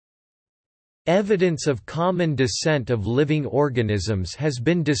Evidence of common descent of living organisms has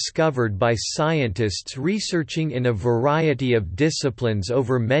been discovered by scientists researching in a variety of disciplines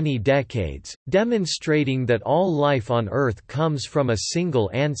over many decades, demonstrating that all life on Earth comes from a single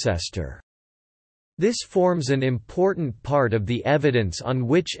ancestor. This forms an important part of the evidence on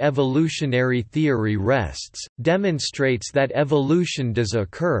which evolutionary theory rests, demonstrates that evolution does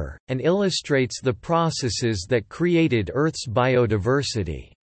occur, and illustrates the processes that created Earth's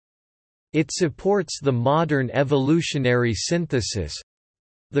biodiversity. It supports the modern evolutionary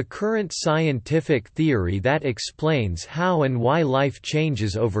synthesis—the current scientific theory that explains how and why life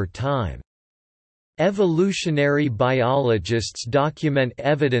changes over time. Evolutionary biologists document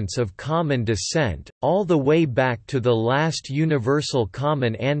evidence of common descent, all the way back to the last universal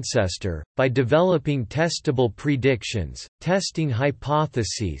common ancestor, by developing testable predictions, testing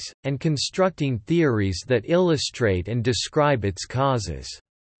hypotheses, and constructing theories that illustrate and describe its causes.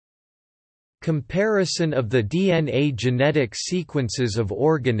 Comparison of the DNA genetic sequences of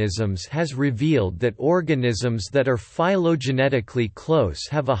organisms has revealed that organisms that are phylogenetically close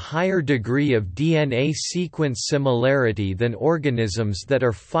have a higher degree of DNA sequence similarity than organisms that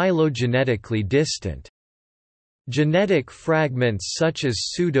are phylogenetically distant. Genetic fragments such as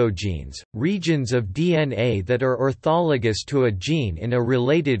pseudogenes, regions of DNA that are orthologous to a gene in a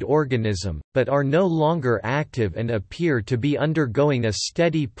related organism, but are no longer active and appear to be undergoing a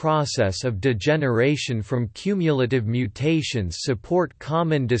steady process of degeneration from cumulative mutations, support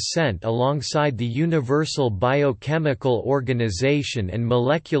common descent alongside the universal biochemical organization and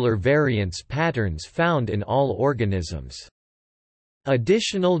molecular variance patterns found in all organisms.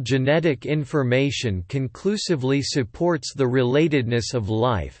 Additional genetic information conclusively supports the relatedness of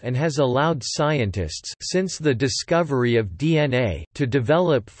life and has allowed scientists since the discovery of DNA to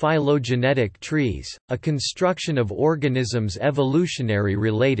develop phylogenetic trees, a construction of organisms' evolutionary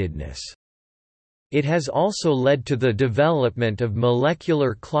relatedness. It has also led to the development of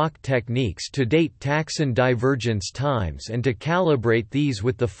molecular clock techniques to date taxon divergence times and to calibrate these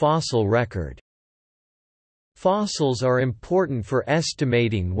with the fossil record. Fossils are important for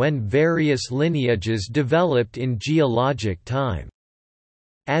estimating when various lineages developed in geologic time.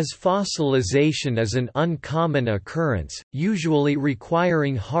 As fossilization is an uncommon occurrence, usually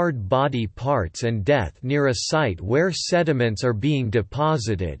requiring hard body parts and death near a site where sediments are being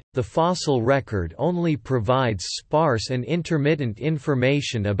deposited, the fossil record only provides sparse and intermittent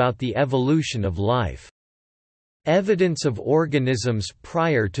information about the evolution of life. Evidence of organisms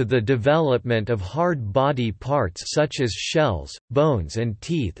prior to the development of hard body parts such as shells, bones and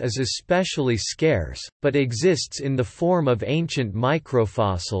teeth is especially scarce, but exists in the form of ancient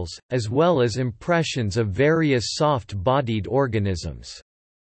microfossils, as well as impressions of various soft-bodied organisms.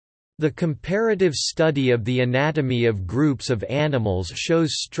 The comparative study of the anatomy of groups of animals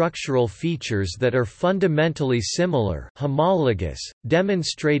shows structural features that are fundamentally similar, homologous,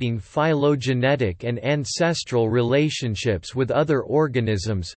 demonstrating phylogenetic and ancestral relationships with other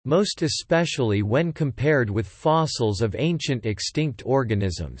organisms, most especially when compared with fossils of ancient extinct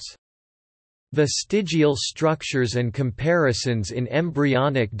organisms. Vestigial structures and comparisons in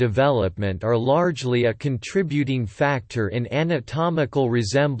embryonic development are largely a contributing factor in anatomical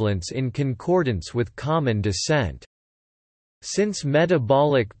resemblance in concordance with common descent. Since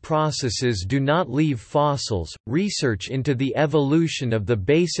metabolic processes do not leave fossils, research into the evolution of the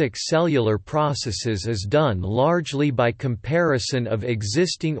basic cellular processes is done largely by comparison of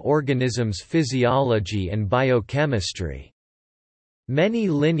existing organisms' physiology and biochemistry. Many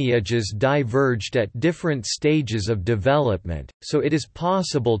lineages diverged at different stages of development, so it is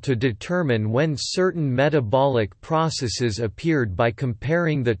possible to determine when certain metabolic processes appeared by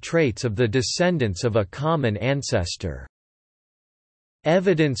comparing the traits of the descendants of a common ancestor.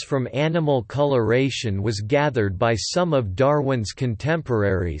 Evidence from animal coloration was gathered by some of Darwin's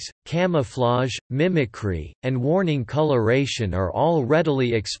contemporaries. Camouflage, mimicry, and warning coloration are all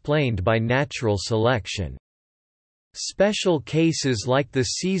readily explained by natural selection. Special cases like the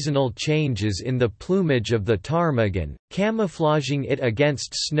seasonal changes in the plumage of the ptarmigan, camouflaging it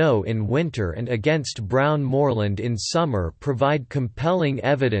against snow in winter and against brown moorland in summer, provide compelling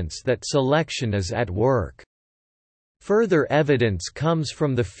evidence that selection is at work. Further evidence comes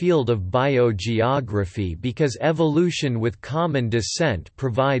from the field of biogeography because evolution with common descent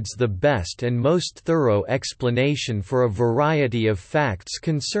provides the best and most thorough explanation for a variety of facts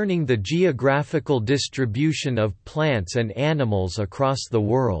concerning the geographical distribution of plants and animals across the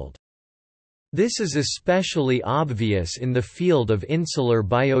world. This is especially obvious in the field of insular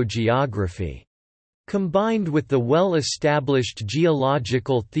biogeography. Combined with the well-established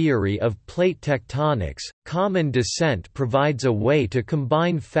geological theory of plate tectonics, common descent provides a way to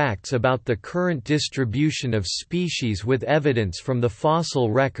combine facts about the current distribution of species with evidence from the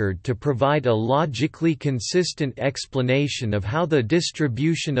fossil record to provide a logically consistent explanation of how the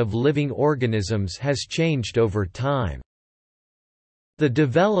distribution of living organisms has changed over time. The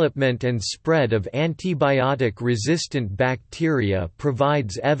development and spread of antibiotic-resistant bacteria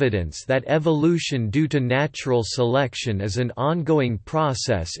provides evidence that evolution due to natural selection is an ongoing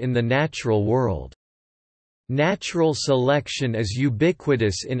process in the natural world. Natural selection is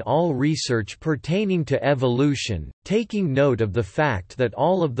ubiquitous in all research pertaining to evolution, taking note of the fact that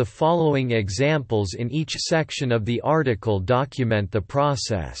all of the following examples in each section of the article document the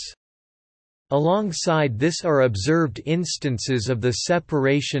process. Alongside this are observed instances of the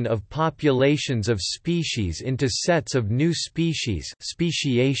separation of populations of species into sets of new species,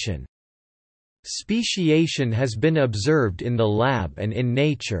 speciation. Speciation has been observed in the lab and in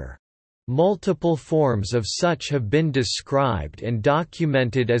nature. Multiple forms of such have been described and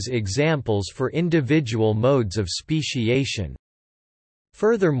documented as examples for individual modes of speciation.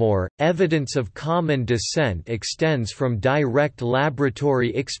 Furthermore, evidence of common descent extends from direct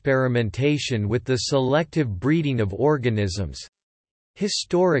laboratory experimentation with the selective breeding of organisms,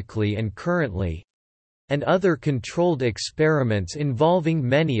 historically and currently, and other controlled experiments involving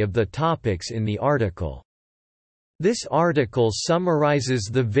many of the topics in the article. This article summarizes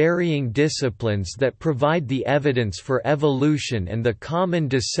the varying disciplines that provide the evidence for evolution and the common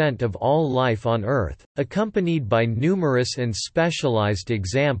descent of all life on Earth, accompanied by numerous and specialized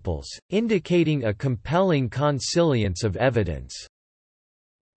examples, indicating a compelling consilience of evidence.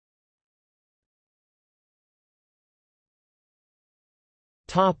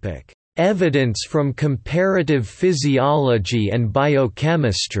 Evidence from comparative physiology and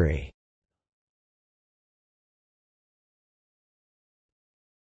biochemistry.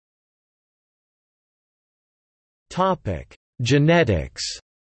 Genetics.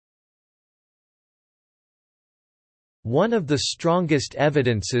 One of the strongest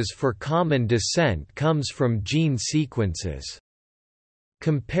evidences for common descent comes from gene sequences.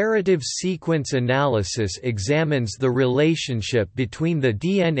 Comparative sequence analysis examines the relationship between the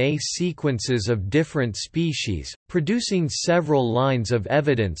DNA sequences of different species, producing several lines of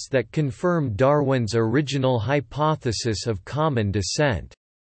evidence that confirm Darwin's original hypothesis of common descent.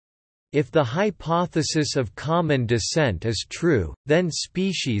 If the hypothesis of common descent is true, then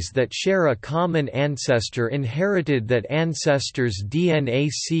species that share a common ancestor inherited that ancestor's DNA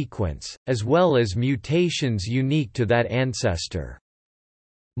sequence, as well as mutations unique to that ancestor.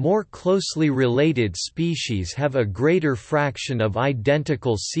 More closely related species have a greater fraction of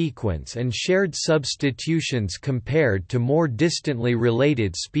identical sequence and shared substitutions compared to more distantly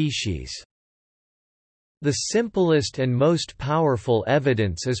related species. The simplest and most powerful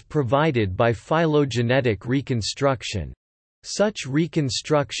evidence is provided by phylogenetic reconstruction. Such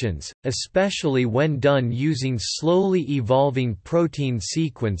reconstructions, especially when done using slowly evolving protein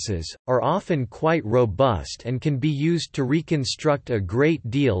sequences, are often quite robust and can be used to reconstruct a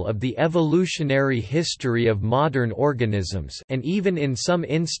great deal of the evolutionary history of modern organisms and even in some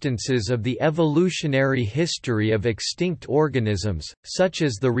instances of the evolutionary history of extinct organisms, such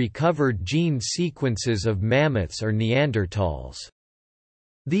as the recovered gene sequences of mammoths or Neanderthals.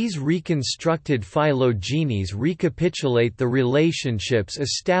 These reconstructed phylogenies recapitulate the relationships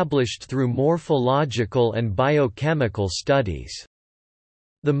established through morphological and biochemical studies.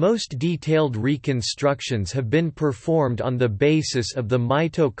 The most detailed reconstructions have been performed on the basis of the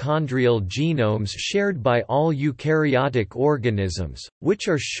mitochondrial genomes shared by all eukaryotic organisms, which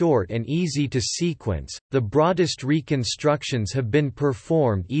are short and easy to sequence. The broadest reconstructions have been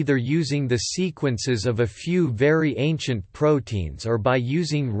performed either using the sequences of a few very ancient proteins or by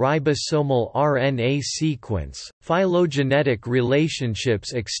using ribosomal RNA sequence. Phylogenetic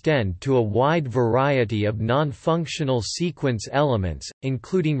relationships extend to a wide variety of non-functional sequence elements,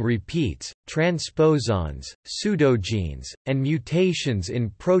 including repeats, transposons, pseudogenes, and mutations in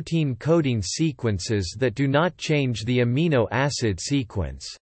protein coding sequences that do not change the amino acid sequence.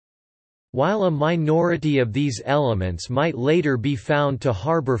 While a minority of these elements might later be found to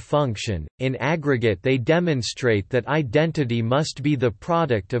harbor function, in aggregate they demonstrate that identity must be the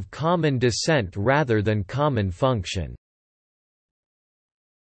product of common descent rather than common function.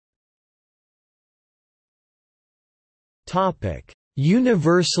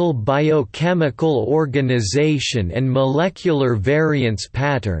 Universal biochemical organization and molecular variance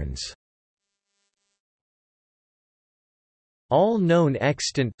patterns. All known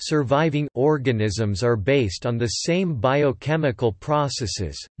extant surviving organisms are based on the same biochemical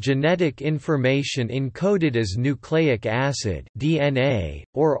processes. Genetic information encoded as nucleic acid (DNA)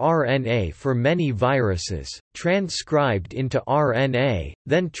 or RNA for many viruses, transcribed into RNA,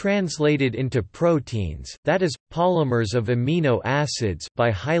 then translated into proteins, that is, polymers of amino acids, by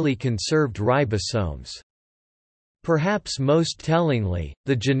highly conserved ribosomes. Perhaps most tellingly,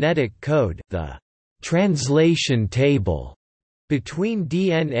 the genetic code, the translation table between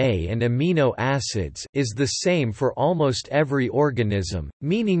DNA and amino acids, is the same for almost every organism,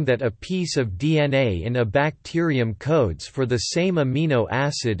 meaning that a piece of DNA in a bacterium codes for the same amino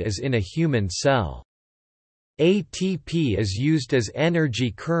acid as in a human cell. ATP is used as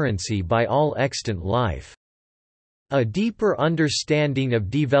energy currency by all extant life. A deeper understanding of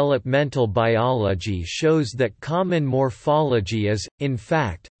developmental biology shows that common morphology is, in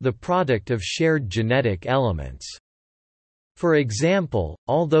fact, the product of shared genetic elements. For example,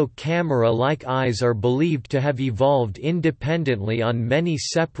 although camera-like eyes are believed to have evolved independently on many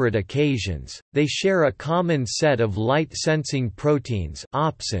separate occasions, they share a common set of light-sensing proteins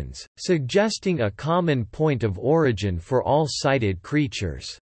opsins, suggesting a common point of origin for all sighted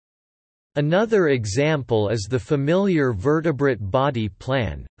creatures. Another example is the familiar vertebrate body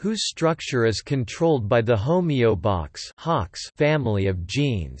plan, whose structure is controlled by the homeobox family of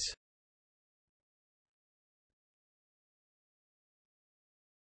genes.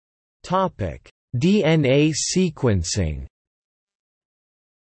 DNA sequencing.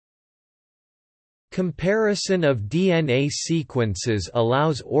 Comparison of DNA sequences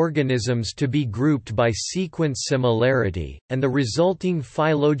allows organisms to be grouped by sequence similarity, and the resulting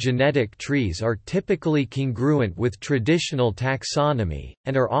phylogenetic trees are typically congruent with traditional taxonomy,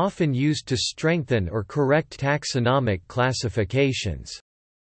 and are often used to strengthen or correct taxonomic classifications.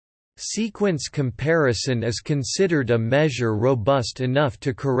 Sequence comparison is considered a measure robust enough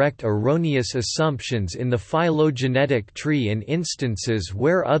to correct erroneous assumptions in the phylogenetic tree in instances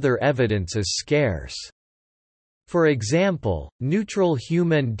where other evidence is scarce. For example, neutral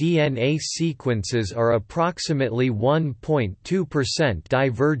human DNA sequences are approximately 1.2%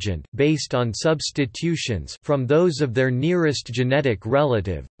 divergent based on substitutions from those of their nearest genetic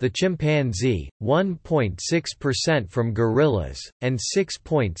relative, the chimpanzee, 1.6% from gorillas, and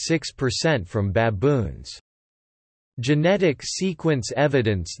 6.6% from baboons. Genetic sequence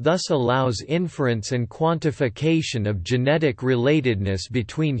evidence thus allows inference and quantification of genetic relatedness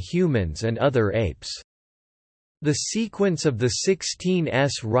between humans and other apes. The sequence of the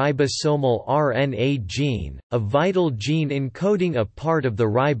 16S ribosomal RNA gene, a vital gene encoding a part of the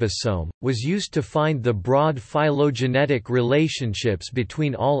ribosome, was used to find the broad phylogenetic relationships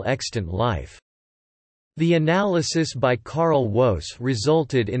between all extant life. The analysis by Carl Woese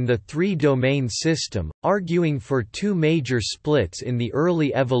resulted in the three-domain system, arguing for two major splits in the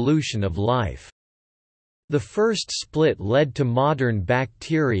early evolution of life. The first split led to modern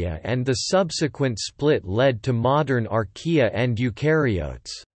bacteria and the subsequent split led to modern archaea and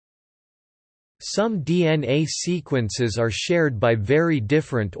eukaryotes. Some DNA sequences are shared by very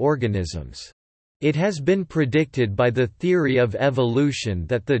different organisms. It has been predicted by the theory of evolution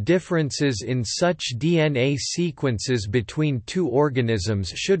that the differences in such DNA sequences between two organisms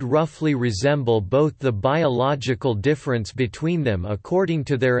should roughly resemble both the biological difference between them according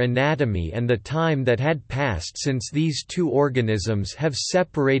to their anatomy and the time that had passed since these two organisms have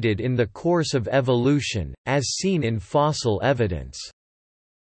separated in the course of evolution, as seen in fossil evidence.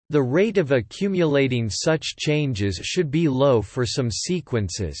 The rate of accumulating such changes should be low for some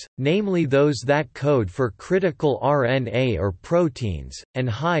sequences, namely those that code for critical RNA or proteins, and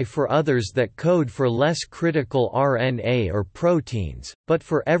high for others that code for less critical RNA or proteins, but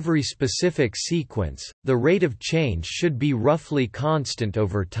for every specific sequence, the rate of change should be roughly constant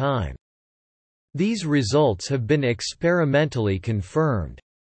over time. These results have been experimentally confirmed.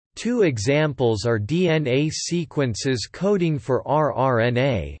 Two examples are DNA sequences coding for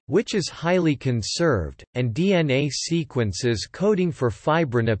rRNA, which is highly conserved, and DNA sequences coding for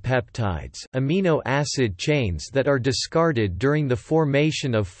fibrinopeptides, amino acid chains that are discarded during the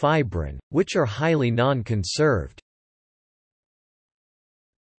formation of fibrin, which are highly non-conserved.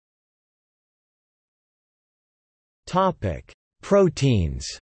 Topic: Proteins.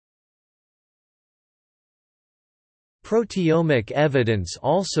 Proteomic evidence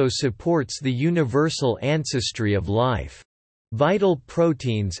also supports the universal ancestry of life. Vital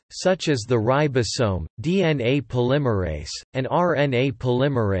proteins, such as the ribosome, DNA polymerase, and RNA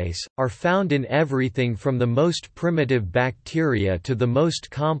polymerase, are found in everything from the most primitive bacteria to the most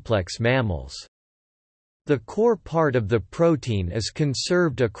complex mammals. The core part of the protein is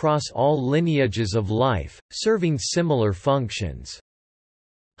conserved across all lineages of life, serving similar functions.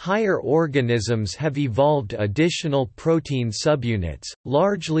 Higher organisms have evolved additional protein subunits,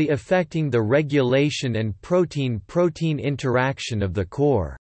 largely affecting the regulation and protein-protein interaction of the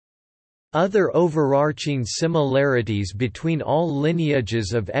core. Other overarching similarities between all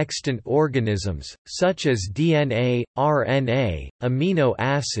lineages of extant organisms, such as DNA, RNA, amino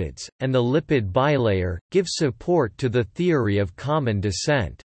acids, and the lipid bilayer, give support to the theory of common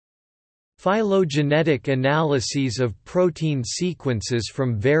descent. Phylogenetic analyses of protein sequences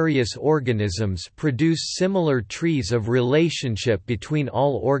from various organisms produce similar trees of relationship between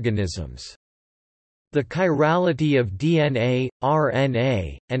all organisms. The chirality of DNA,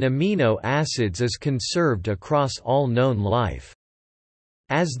 RNA, and amino acids is conserved across all known life.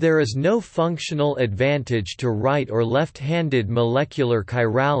 As there is no functional advantage to right or left-handed molecular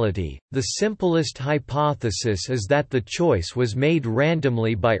chirality, the simplest hypothesis is that the choice was made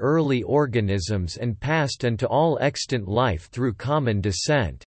randomly by early organisms and passed into all extant life through common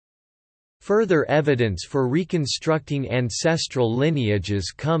descent. Further evidence for reconstructing ancestral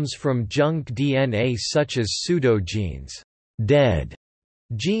lineages comes from junk DNA such as pseudogenes, dead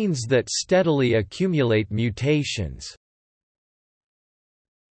genes that steadily accumulate mutations.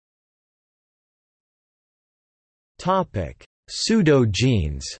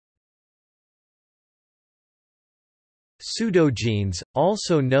 Pseudogenes. Pseudogenes,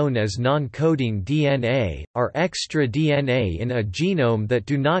 also known as non-coding DNA, are extra DNA in a genome that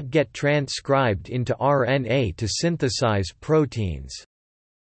do not get transcribed into RNA to synthesize proteins.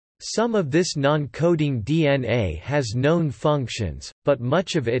 Some of this non-coding DNA has known functions, but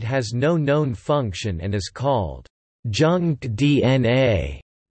much of it has no known function and is called junk DNA.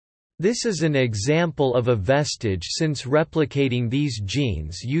 This is an example of a vestige since replicating these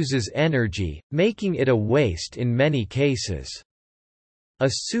genes uses energy, making it a waste in many cases. A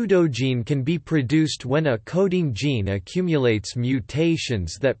pseudogene can be produced when a coding gene accumulates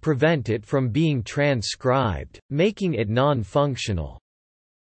mutations that prevent it from being transcribed, making it non-functional.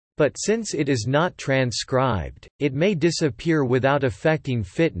 But since it is not transcribed, it may disappear without affecting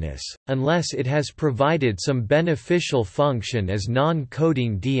fitness, unless it has provided some beneficial function as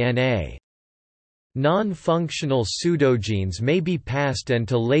non-coding DNA. Non-functional pseudogenes may be passed on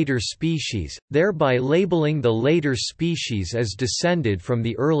to later species, thereby labeling the later species as descended from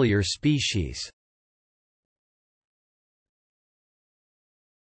the earlier species.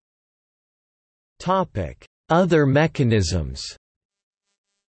 Other mechanisms.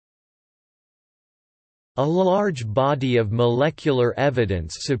 A large body of molecular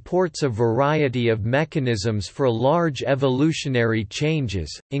evidence supports a variety of mechanisms for large evolutionary changes,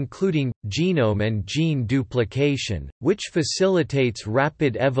 including, genome and gene duplication, which facilitates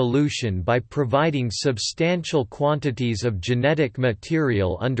rapid evolution by providing substantial quantities of genetic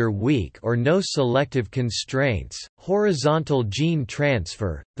material under weak or no selective constraints, horizontal gene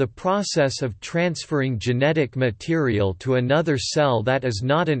transfer, the process of transferring genetic material to another cell that is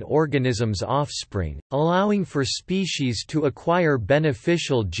not an organism's offspring, allowing for species to acquire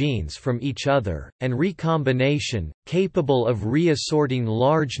beneficial genes from each other, and recombination, capable of reassorting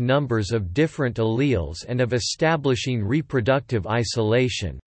large numbers of different alleles and of establishing reproductive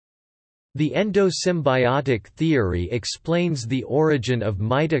isolation. The endosymbiotic theory explains the origin of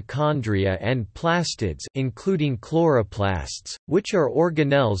mitochondria and plastids, including chloroplasts, which are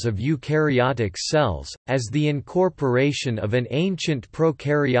organelles of eukaryotic cells, as the incorporation of an ancient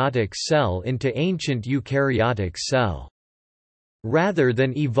prokaryotic cell into ancient eukaryotic cell. Rather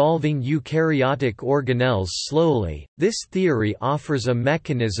than evolving eukaryotic organelles slowly, this theory offers a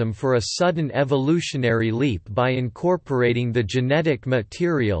mechanism for a sudden evolutionary leap by incorporating the genetic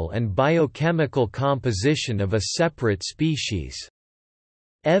material and biochemical composition of a separate species.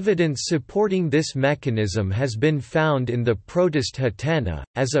 Evidence supporting this mechanism has been found in the protist Hatena.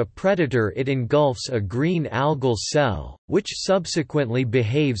 As a predator, it engulfs a green algal cell, which subsequently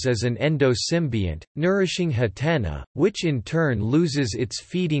behaves as an endosymbiont, nourishing Hatena, which in turn loses its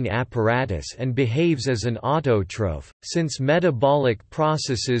feeding apparatus and behaves as an autotroph. Since metabolic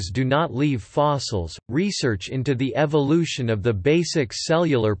processes do not leave fossils, research into the evolution of the basic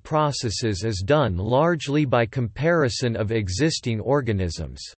cellular processes is done largely by comparison of existing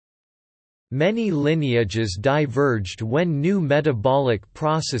organisms. Many lineages diverged when new metabolic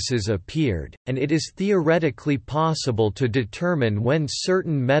processes appeared, and it is theoretically possible to determine when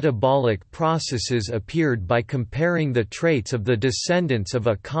certain metabolic processes appeared by comparing the traits of the descendants of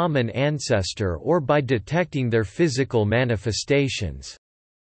a common ancestor or by detecting their physical manifestations.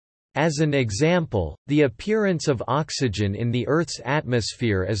 As an example, the appearance of oxygen in the Earth's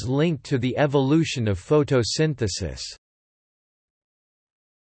atmosphere is linked to the evolution of photosynthesis.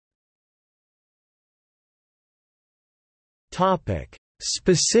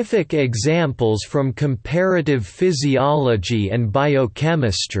 Specific examples from comparative physiology and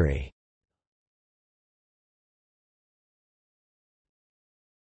biochemistry.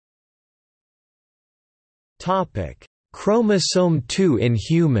 Chromosome 2 in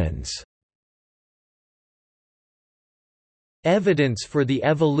humans. Evidence for the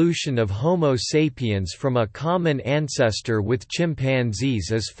evolution of Homo sapiens from a common ancestor with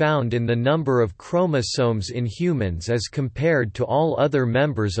chimpanzees is found in the number of chromosomes in humans as compared to all other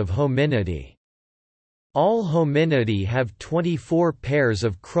members of hominidae. All hominidae have 24 pairs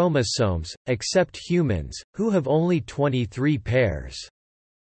of chromosomes, except humans, who have only 23 pairs.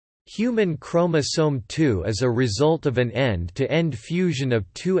 Human chromosome 2 is a result of an end-to-end fusion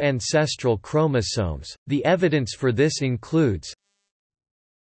of two ancestral chromosomes. The evidence for this includes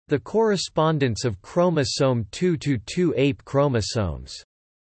the correspondence of chromosome 2 to two ape chromosomes.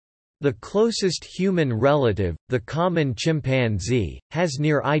 The closest human relative, the common chimpanzee, has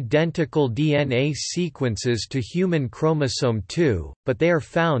near identical DNA sequences to human chromosome 2, but they are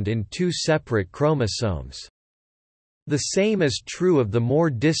found in two separate chromosomes. The same is true of the more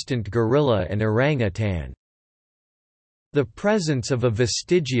distant gorilla and orangutan. The presence of a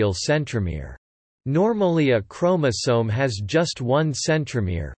vestigial centromere. Normally a chromosome has just one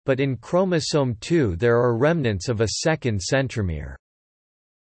centromere, but in chromosome 2 there are remnants of a second centromere.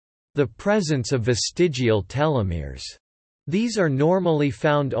 The presence of vestigial telomeres. These are normally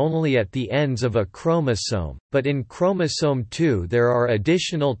found only at the ends of a chromosome, but in chromosome 2 there are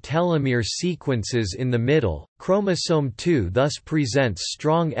additional telomere sequences in the middle. Chromosome 2 thus presents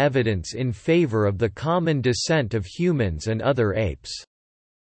strong evidence in favor of the common descent of humans and other apes.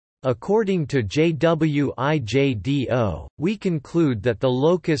 According to JWIJDO, we conclude that the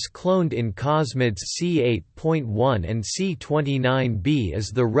locus cloned in cosmids C8.1 and C29b is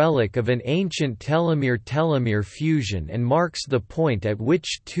the relic of an ancient telomere-telomere fusion and marks the point at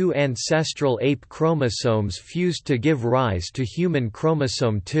which two ancestral ape chromosomes fused to give rise to human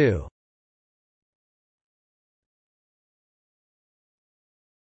chromosome 2.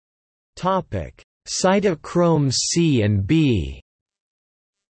 Cytochrome C and B.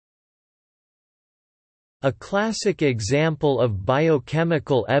 A classic example of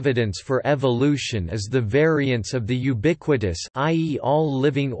biochemical evidence for evolution is the variance of the ubiquitous, i.e. all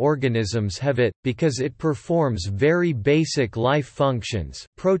living organisms have it, because it performs very basic life functions,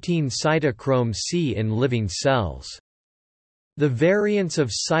 protein cytochrome C in living cells. The variance of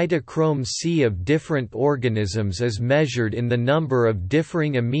cytochrome C of different organisms is measured in the number of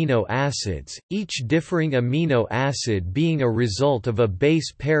differing amino acids, each differing amino acid being a result of a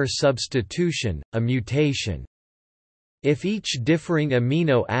base pair substitution, a mutation. If each differing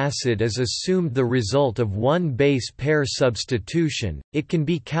amino acid is assumed the result of one base pair substitution, it can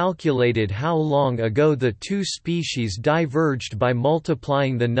be calculated how long ago the two species diverged by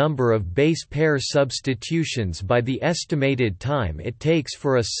multiplying the number of base pair substitutions by the estimated time it takes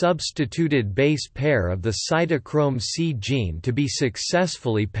for a substituted base pair of the cytochrome C gene to be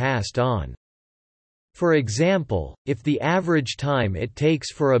successfully passed on. For example, if the average time it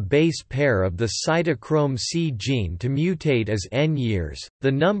takes for a base pair of the cytochrome C gene to mutate is n years,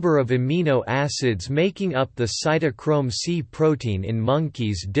 the number of amino acids making up the cytochrome C protein in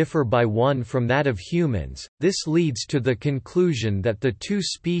monkeys differ by 1 from that of humans. This leads to the conclusion that the two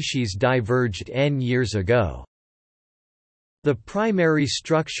species diverged n years ago. The primary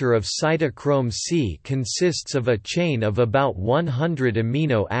structure of cytochrome C consists of a chain of about 100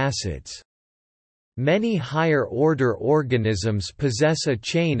 amino acids. Many higher-order organisms possess a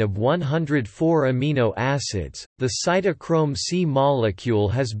chain of 104 amino acids. The cytochrome C molecule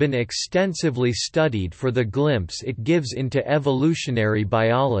has been extensively studied for the glimpse it gives into evolutionary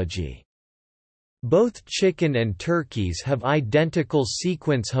biology. Both chicken and turkeys have identical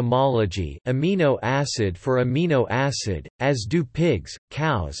sequence homology, amino acid for amino acid, as do pigs,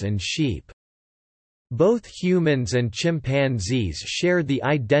 cows and sheep. Both humans and chimpanzees share the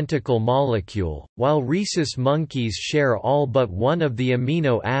identical molecule, while rhesus monkeys share all but one of the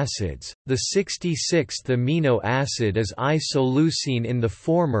amino acids. The 66th amino acid is isoleucine in the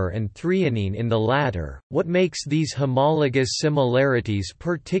former and threonine in the latter, what makes these homologous similarities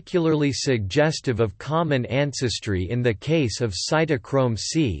particularly suggestive of common ancestry in the case of cytochrome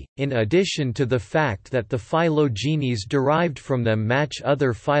C, in addition to the fact that the phylogenes derived from them match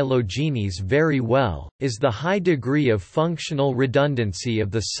other phylogenes very well, is the high degree of functional redundancy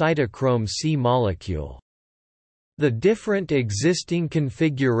of the cytochrome C molecule. The different existing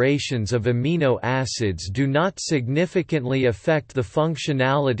configurations of amino acids do not significantly affect the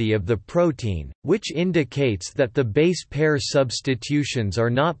functionality of the protein, which indicates that the base pair substitutions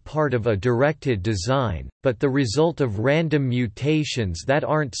are not part of a directed design, but the result of random mutations that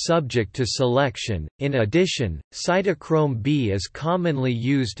aren't subject to selection. In addition, Cytochrome B is commonly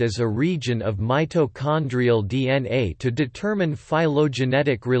used as a region of mitochondrial DNA to determine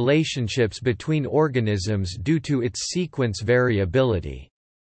phylogenetic relationships between organisms due to its sequence variability.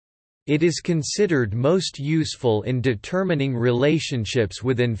 It is considered most useful in determining relationships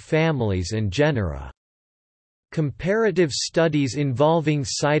within families and genera. Comparative studies involving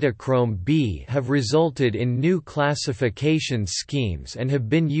Cytochrome B have resulted in new classification schemes and have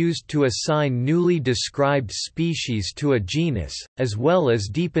been used to assign newly described species to a genus, as well as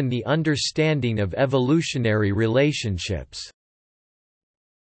deepen the understanding of evolutionary relationships.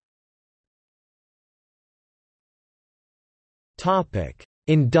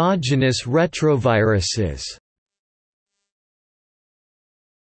 Endogenous retroviruses.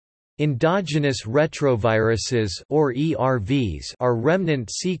 Endogenous retroviruses or ERVs are remnant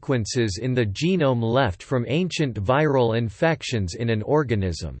sequences in the genome left from ancient viral infections in an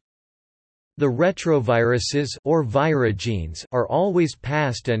organism. The retroviruses or virogenes are always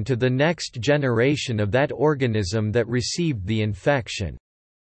passed on to the next generation of that organism that received the infection.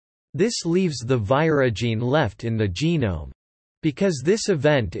 This leaves the virogene left in the genome. Because this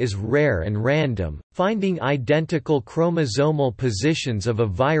event is rare and random, finding identical chromosomal positions of a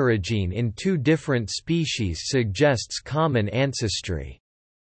virogene in two different species suggests common ancestry.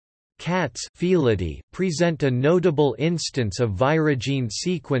 Cats Felidae present a notable instance of virogene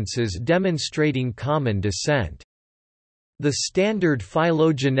sequences demonstrating common descent. The standard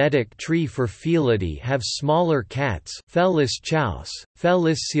phylogenetic tree for Felidae have smaller cats Felis chaus,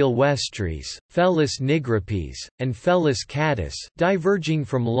 Felis silvestris, Felis nigripes, and Felis catus diverging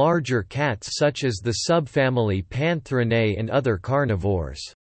from larger cats such as the subfamily Pantherinae and other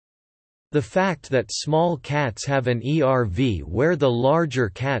carnivores. The fact that small cats have an ERV where the larger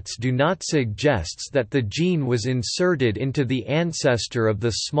cats do not suggests that the gene was inserted into the ancestor of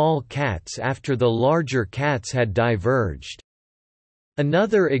the small cats after the larger cats had diverged.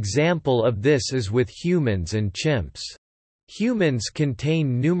 Another example of this is with humans and chimps. Humans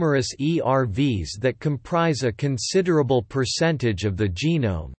contain numerous ERVs that comprise a considerable percentage of the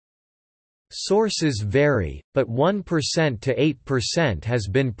genome. Sources vary, but 1% to 8% has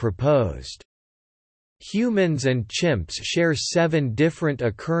been proposed. Humans and chimps share 7 different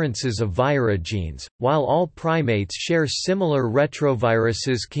occurrences of virogenes, while all primates share similar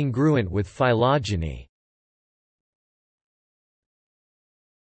retroviruses congruent with phylogeny.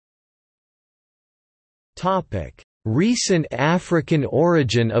 Recent African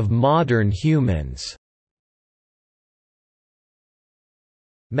origin of modern humans.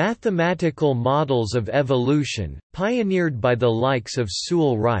 Mathematical models of evolution, pioneered by the likes of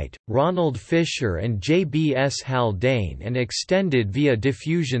Sewell Wright, Ronald Fisher and J.B.S. Haldane and extended via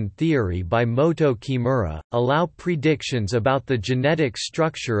diffusion theory by Moto Kimura, allow predictions about the genetic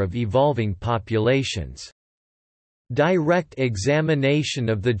structure of evolving populations. Direct examination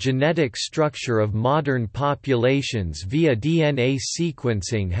of the genetic structure of modern populations via DNA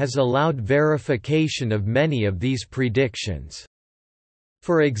sequencing has allowed verification of many of these predictions.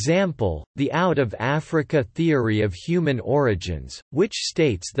 For example, the Out of Africa theory of human origins, which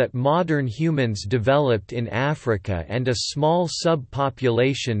states that modern humans developed in Africa and a small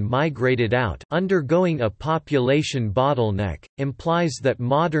subpopulation migrated out, undergoing a population bottleneck, implies that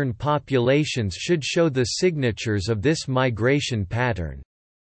modern populations should show the signatures of this migration pattern.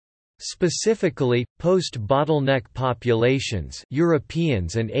 Specifically, post-bottleneck populations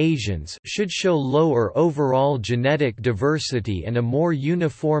Europeans and Asians should show lower overall genetic diversity and a more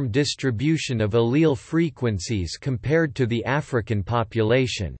uniform distribution of allele frequencies compared to the African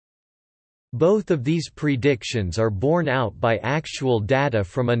population. Both of these predictions are borne out by actual data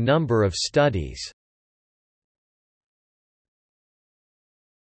from a number of studies.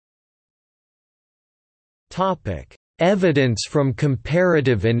 Evidence from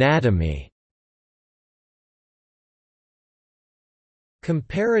comparative anatomy.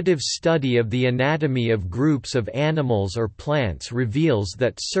 Comparative study of the anatomy of groups of animals or plants reveals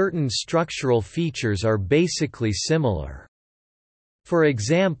that certain structural features are basically similar. For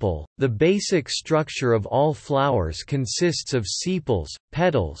example, the basic structure of all flowers consists of sepals,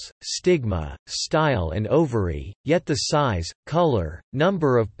 petals, stigma, style and ovary, yet the size, color,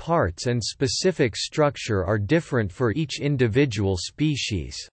 number of parts and specific structure are different for each individual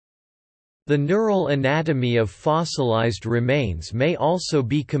species. The neural anatomy of fossilized remains may also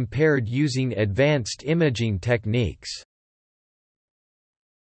be compared using advanced imaging techniques.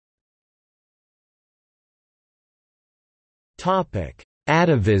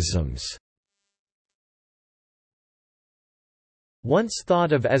 Atavisms. Once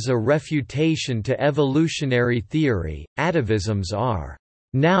thought of as a refutation to evolutionary theory, atavisms are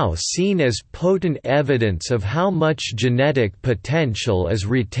now seen as potent evidence of how much genetic potential is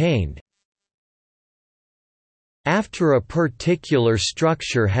retained after a particular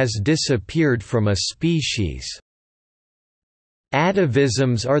structure has disappeared from a species.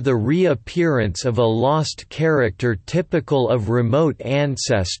 Atavisms are the reappearance of a lost character typical of remote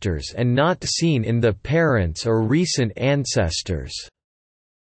ancestors and not seen in the parents or recent ancestors,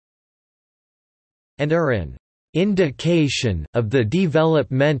 and are an indication of the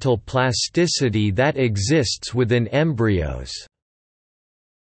developmental plasticity that exists within embryos.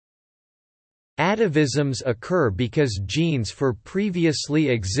 Atavisms occur because genes for previously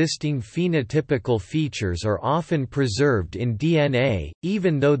existing phenotypical features are often preserved in DNA,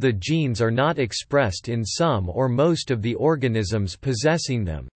 even though the genes are not expressed in some or most of the organisms possessing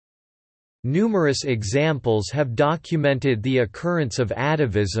them. Numerous examples have documented the occurrence of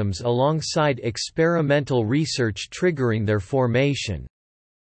atavisms alongside experimental research triggering their formation.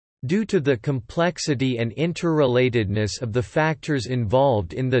 Due to the complexity and interrelatedness of the factors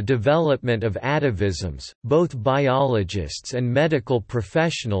involved in the development of atavisms, both biologists and medical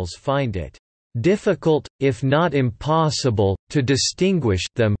professionals find it difficult, if not impossible, to distinguish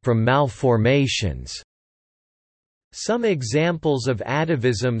them from malformations. Some examples of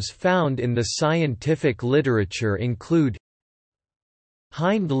atavisms found in the scientific literature include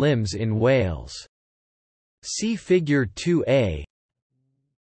hind limbs in whales. See Figure 2a.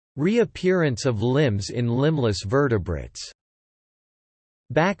 Reappearance of limbs in limbless vertebrates.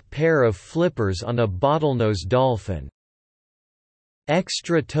 Back pair of flippers on a bottlenose dolphin.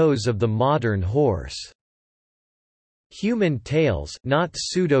 Extra toes of the modern horse. Human tails, not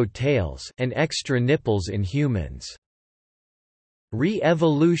pseudo-tails, and extra nipples in humans.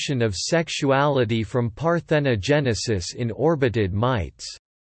 Re-evolution of sexuality from parthenogenesis in orbited mites.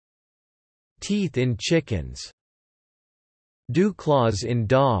 Teeth in chickens. Dewclaws in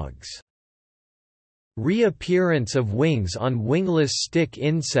dogs. Reappearance of wings on wingless stick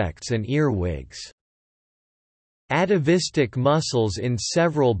insects and earwigs. Atavistic muscles in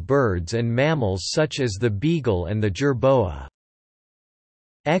several birds and mammals such as the beagle and the jerboa.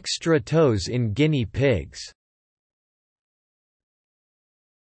 Extra toes in guinea pigs.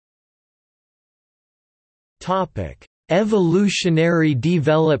 Evolutionary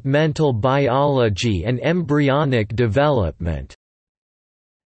developmental biology and embryonic development.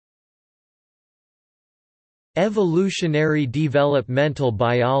 Evolutionary developmental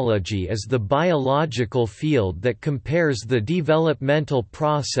biology is the biological field that compares the developmental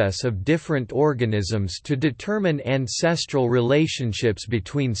process of different organisms to determine ancestral relationships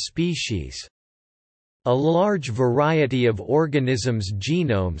between species. A large variety of organisms'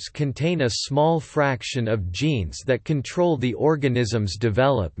 genomes contain a small fraction of genes that control the organism's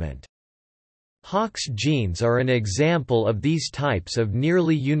development. Hox genes are an example of these types of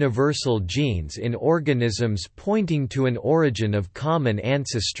nearly universal genes in organisms pointing to an origin of common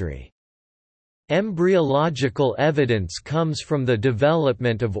ancestry. Embryological evidence comes from the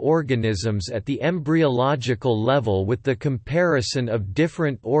development of organisms at the embryological level with the comparison of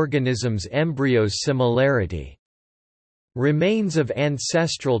different organisms' embryos' similarity. Remains of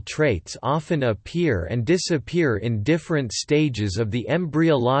ancestral traits often appear and disappear in different stages of the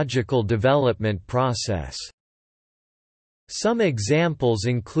embryological development process. Some examples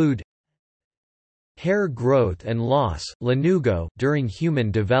include hair growth and loss lanugo during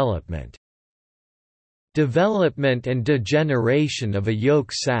human development. Development and degeneration of a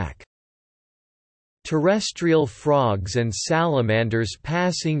yolk sac. Terrestrial frogs and salamanders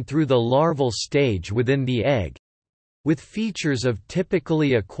passing through the larval stage within the egg, with features of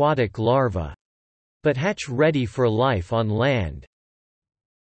typically aquatic larvae, but hatch ready for life on land.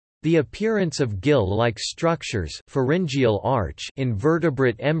 The appearance of gill-like structures pharyngeal arch in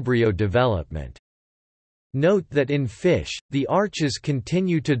vertebrate embryo development. Note that in fish, the arches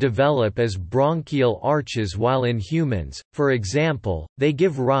continue to develop as bronchial arches while in humans, for example, they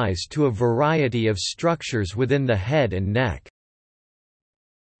give rise to a variety of structures within the head and neck.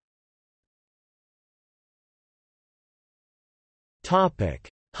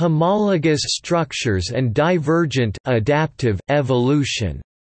 Homologous structures and divergent adaptive evolution.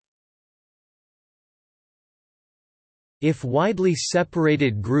 If widely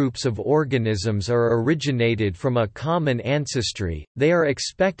separated groups of organisms are originated from a common ancestry, they are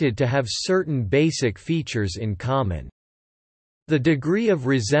expected to have certain basic features in common. The degree of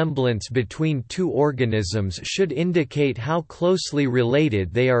resemblance between two organisms should indicate how closely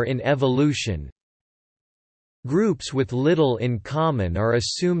related they are in evolution. Groups with little in common are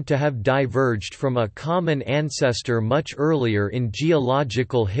assumed to have diverged from a common ancestor much earlier in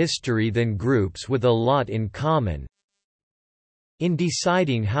geological history than groups with a lot in common. In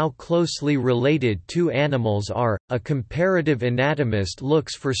deciding how closely related two animals are, a comparative anatomist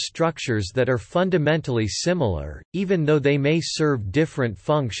looks for structures that are fundamentally similar, even though they may serve different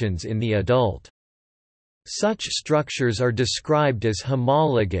functions in the adult. Such structures are described as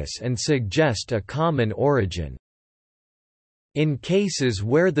homologous and suggest a common origin. In cases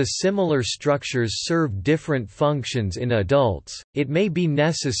where the similar structures serve different functions in adults, it may be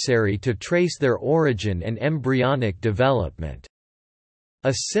necessary to trace their origin and embryonic development.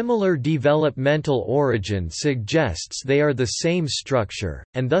 A similar developmental origin suggests they are the same structure,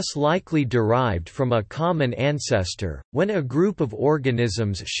 and thus likely derived from a common ancestor. When a group of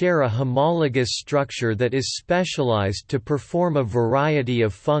organisms share a homologous structure that is specialized to perform a variety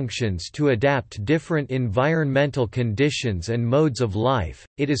of functions to adapt different environmental conditions and modes of life,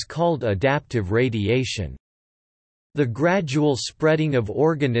 it is called adaptive radiation. The gradual spreading of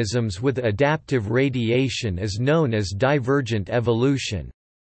organisms with adaptive radiation is known as divergent evolution.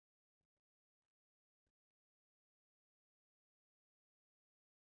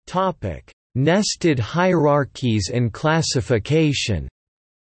 Nested hierarchies and classification.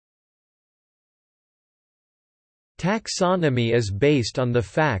 Taxonomy is based on the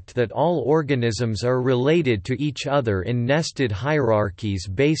fact that all organisms are related to each other in nested hierarchies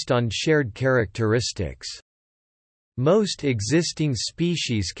based on shared characteristics. Most existing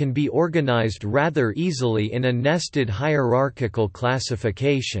species can be organized rather easily in a nested hierarchical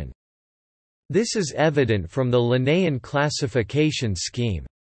classification. This is evident from the Linnaean classification scheme.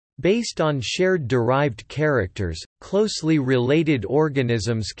 Based on shared derived characters, closely related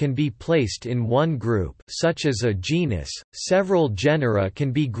organisms can be placed in one group, such as a genus. Several genera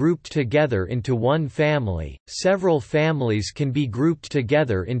can be grouped together into one family, several families can be grouped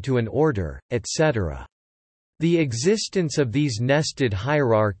together into an order, etc. The existence of these nested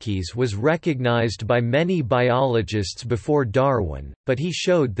hierarchies was recognized by many biologists before Darwin, but he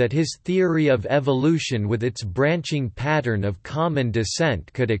showed that his theory of evolution with its branching pattern of common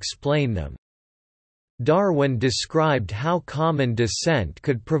descent could explain them. Darwin described how common descent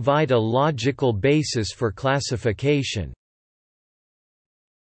could provide a logical basis for classification.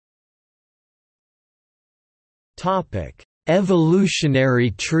 Evolutionary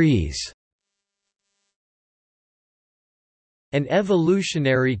trees. An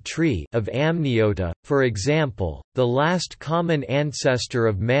evolutionary tree of amniota, for example, the last common ancestor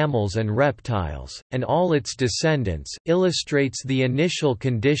of mammals and reptiles, and all its descendants, illustrates the initial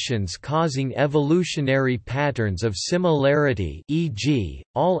conditions causing evolutionary patterns of similarity, e.g.,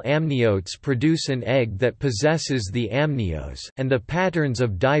 all amniotes produce an egg that possesses the amnios, and the patterns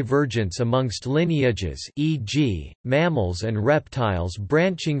of divergence amongst lineages, e.g., mammals and reptiles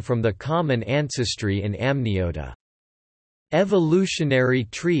branching from the common ancestry in amniota. Evolutionary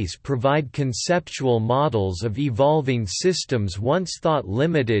trees provide conceptual models of evolving systems once thought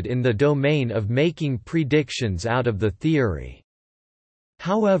limited in the domain of making predictions out of the theory.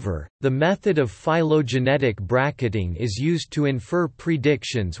 However, the method of phylogenetic bracketing is used to infer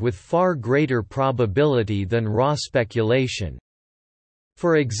predictions with far greater probability than raw speculation.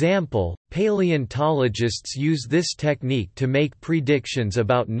 For example, paleontologists use this technique to make predictions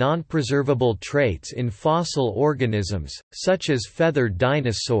about non-preservable traits in fossil organisms, such as feathered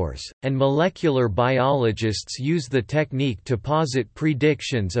dinosaurs, and molecular biologists use the technique to posit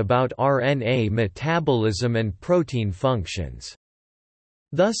predictions about RNA metabolism and protein functions.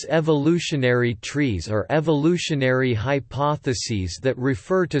 Thus evolutionary trees are evolutionary hypotheses that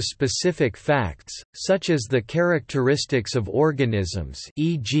refer to specific facts, such as the characteristics of organisms,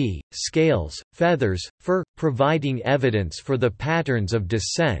 e.g., scales, feathers, fur, providing evidence for the patterns of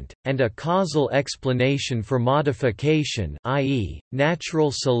descent, and a causal explanation for modification, i.e.,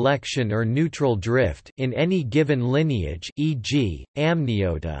 natural selection or neutral drift, in any given lineage, e.g.,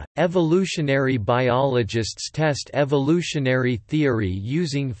 amniota. Evolutionary biologists test evolutionary theory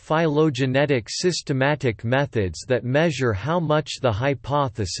using phylogenetic systematic methods that measure how much the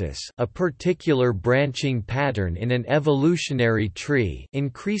hypothesis, a particular branching pattern in an evolutionary tree,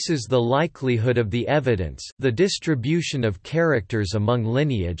 increases the likelihood of the evidence, the distribution of characters among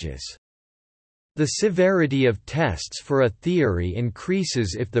lineages. The severity of tests for a theory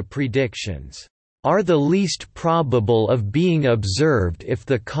increases if the predictions are the least probable of being observed if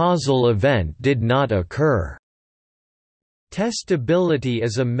the causal event did not occur. Testability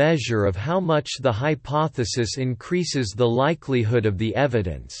is a measure of how much the hypothesis increases the likelihood of the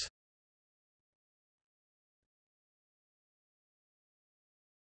evidence.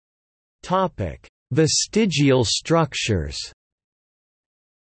 Vestigial structures.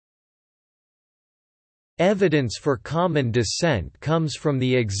 Evidence for common descent comes from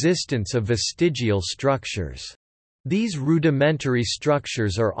the existence of vestigial structures. These rudimentary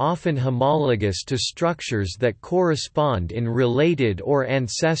structures are often homologous to structures that correspond in related or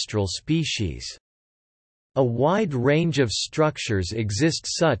ancestral species. A wide range of structures exist,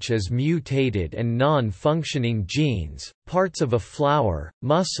 such as mutated and non-functioning genes, parts of a flower,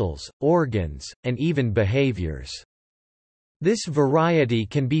 muscles, organs, and even behaviors. This variety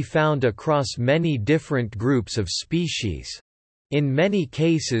can be found across many different groups of species. In many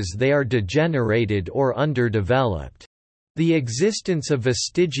cases they are degenerated or underdeveloped. The existence of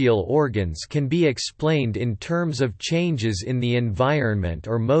vestigial organs can be explained in terms of changes in the environment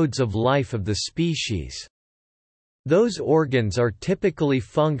or modes of life of the species. Those organs are typically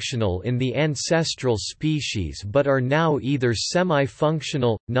functional in the ancestral species but are now either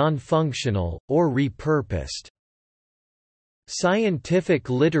semi-functional, non-functional, or repurposed. Scientific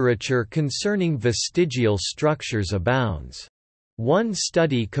literature concerning vestigial structures abounds. One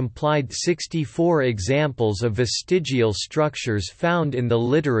study compiled 64 examples of vestigial structures found in the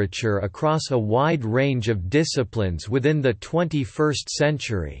literature across a wide range of disciplines within the 21st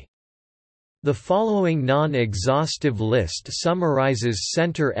century. The following non-exhaustive list summarizes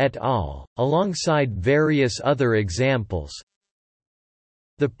Center et al., alongside various other examples.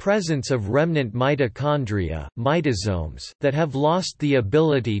 The presence of remnant mitochondria that have lost the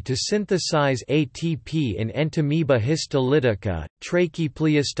ability to synthesize ATP in Entamoeba histolytica,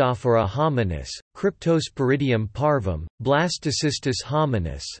 Trachypleistophora hominis, Cryptosporidium parvum, Blastocystis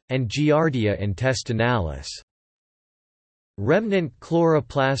hominis, and Giardia intestinalis. Remnant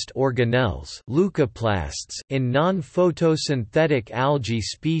chloroplast organelles leucoplasts in non-photosynthetic algae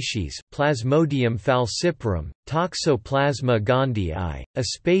species Plasmodium falciparum, Toxoplasma gondii,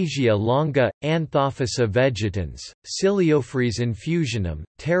 Aspasia longa, Anthophysa vegetans, Ciliophrys infusionum,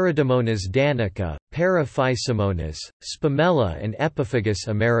 Pterodamonas danica, Paraphysomonas, Spamella and Epiphagus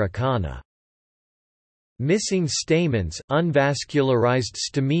americana. Missing stamens unvascularized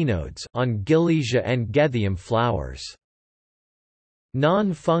staminodes on Gillesia and Gethium flowers.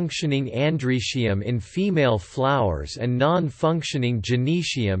 Non-functioning androecium in female flowers and non-functioning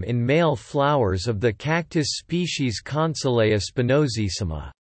gynoecium in male flowers of the cactus species Consolea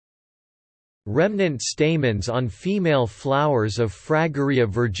spinosissima. Remnant stamens on female flowers of Fragaria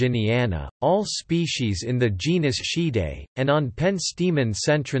virginiana, all species in the genus Schiedea, and on pentstemon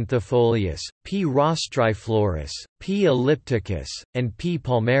centranthifolius, P. rostriflorus, P. ellipticus, and P.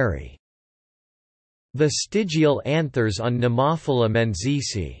 palmeri. Vestigial anthers on Nemophila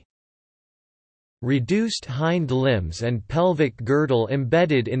menziesii. Reduced hind limbs and pelvic girdle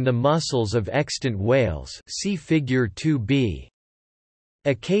embedded in the muscles of extant whales, see Figure 2b.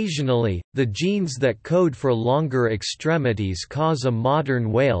 Occasionally, the genes that code for longer extremities cause a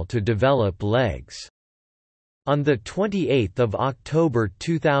modern whale to develop legs. On 28 October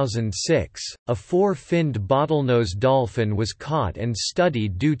 2006, a four-finned bottlenose dolphin was caught and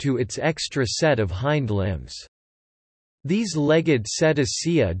studied due to its extra set of hind limbs. These legged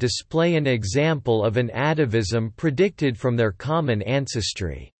cetacea display an example of an atavism predicted from their common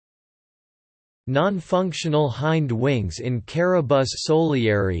ancestry. Non-functional hind wings in Carabus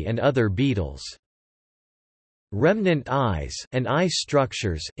solieri and other beetles. Remnant eyes and eye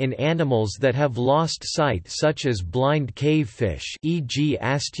structures in animals that have lost sight, such as blind cavefish, e.g.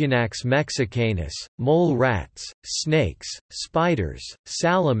 Astyanax mexicanus, mole rats, snakes, spiders,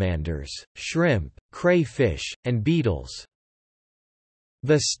 salamanders, shrimp, crayfish, and beetles.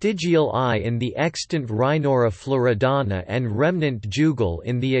 Vestigial eye in the extant Rhinora floridana and remnant jugal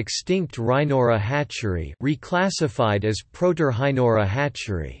in the extinct Rhinora hatchery, reclassified as Protorhinora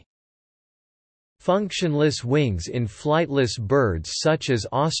hatchery. Functionless wings in flightless birds such as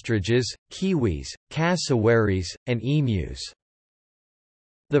ostriches, kiwis, cassowaries, and emus.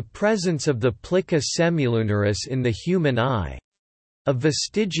 The presence of the plica semilunaris in the human eye, a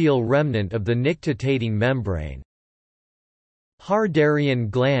vestigial remnant of the nictitating membrane.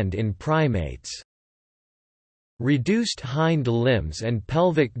 Hardarian gland in primates. Reduced hind limbs and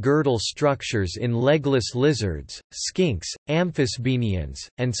pelvic girdle structures in legless lizards, skinks, amphisbaenians,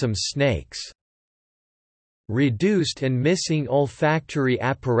 and some snakes. Reduced and missing olfactory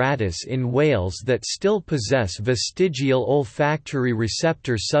apparatus in whales that still possess vestigial olfactory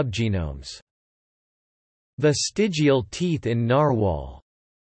receptor subgenomes. Vestigial teeth in narwhal.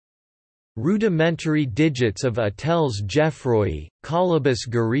 Rudimentary digits of Atelles geoffroyi, Colobus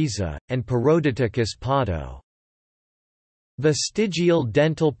gariza, and Parodonticus pato. Vestigial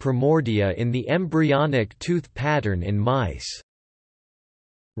dental primordia in the embryonic tooth pattern in mice.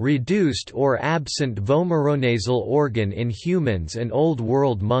 Reduced or absent vomeronasal organ in humans and Old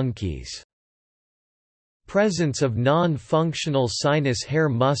World monkeys. Presence of non-functional sinus hair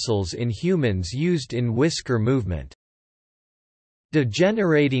muscles in humans used in whisker movement.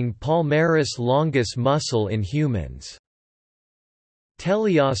 Degenerating palmaris longus muscle in humans.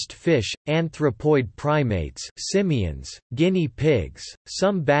 Teleost fish, anthropoid primates, simians, guinea pigs,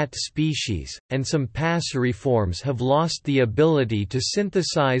 some bat species, and some passeriforms have lost the ability to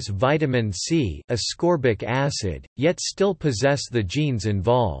synthesize vitamin C, ascorbic acid, yet still possess the genes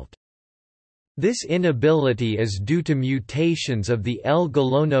involved. This inability is due to mutations of the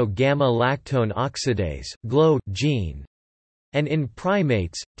L-galono-gamma-lactone oxidase gene, and in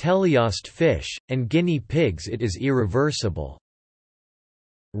primates, teleost fish, and guinea pigs it is irreversible.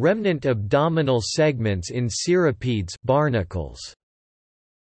 Remnant abdominal segments in cirripedes barnacles.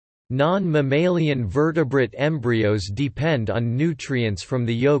 Non-mammalian vertebrate embryos depend on nutrients from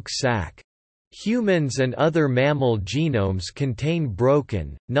the yolk sac. Humans and other mammal genomes contain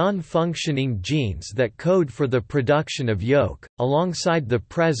broken, non-functioning genes that code for the production of yolk, alongside the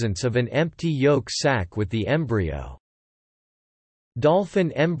presence of an empty yolk sac with the embryo.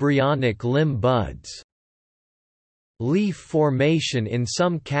 Dolphin embryonic limb buds. Leaf formation in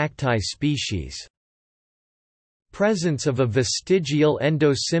some cacti species. Presence of a vestigial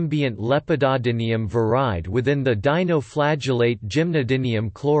endosymbiont Lepidodinium viride within the dinoflagellate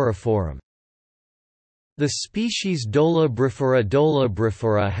Gymnodinium chloroforum. The species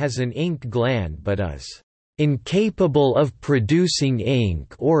Dolabrifera has an ink gland but is incapable of producing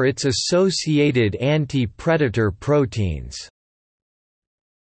ink or its associated anti-predator proteins.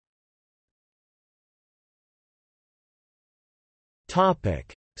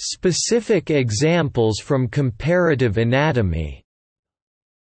 Specific examples from comparative anatomy.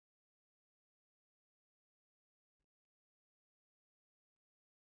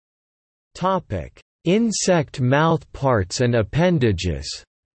 Insect mouthparts and appendages.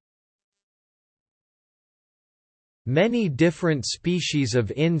 Many different species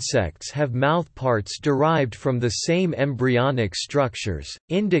of insects have mouthparts derived from the same embryonic structures,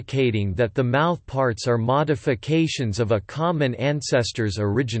 indicating that the mouthparts are modifications of a common ancestor's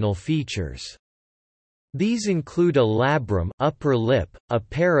original features. These include a labrum upper lip, a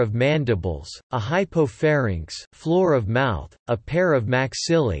pair of mandibles, a hypopharynx floor of mouth, a pair of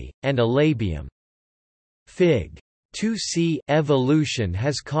maxillae, and a labium. Fig. 2c. Evolution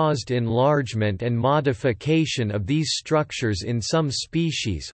has caused enlargement and modification of these structures in some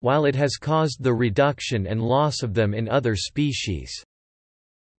species, while it has caused the reduction and loss of them in other species.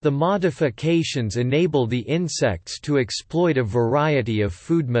 The modifications enable the insects to exploit a variety of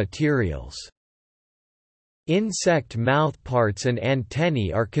food materials. Insect mouthparts and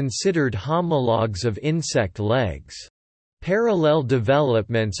antennae are considered homologues of insect legs. Parallel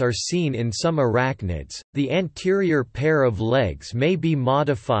developments are seen in some arachnids. The anterior pair of legs may be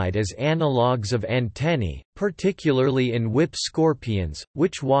modified as analogues of antennae, particularly in whip scorpions,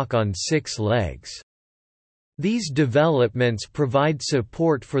 which walk on 6 legs. These developments provide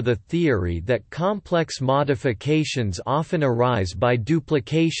support for the theory that complex modifications often arise by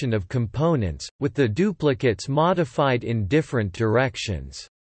duplication of components, with the duplicates modified in different directions.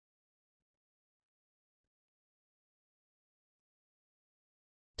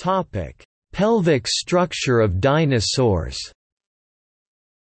 Pelvic structure of dinosaurs.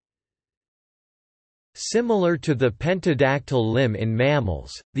 Similar to the pentadactyl limb in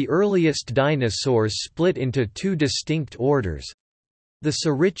mammals, the earliest dinosaurs split into 2 distinct orders—the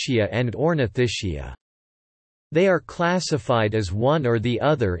Saurischia and Ornithischia. They are classified as one or the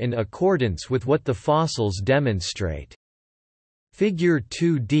other in accordance with what the fossils demonstrate. Figure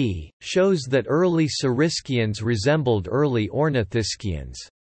 2d shows that early Saurischians resembled early Ornithischians.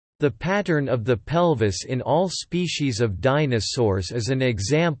 The pattern of the pelvis in all species of dinosaurs is an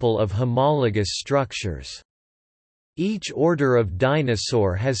example of homologous structures. Each order of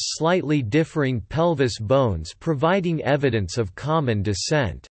dinosaur has slightly differing pelvis bones, providing evidence of common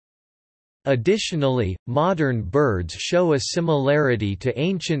descent. Additionally, modern birds show a similarity to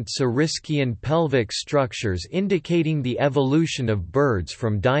ancient Saurischian pelvic structures, indicating the evolution of birds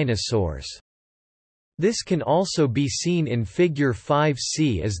from dinosaurs. This can also be seen in Figure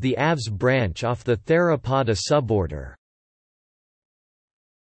 5c as the avs branch off the Theropoda suborder.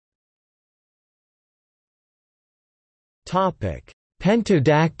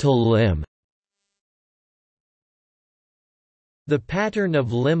 Pentadactyl limb. The pattern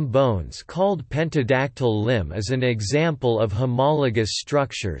of limb bones called pentadactyl limb is an example of homologous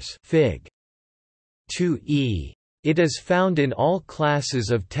structures Fig. 2e. It is found in all classes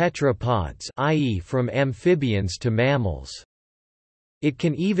of tetrapods, i.e. from amphibians to mammals. It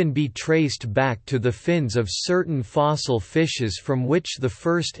can even be traced back to the fins of certain fossil fishes from which the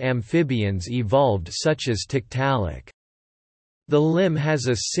first amphibians evolved, such as Tiktaalik. The limb has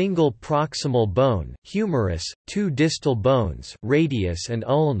a single proximal bone, humerus, two distal bones, radius and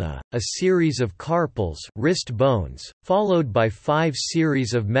ulna, a series of carpals, wrist bones, followed by 5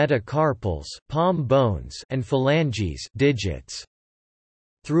 series of metacarpals, palm bones, and phalanges, digits.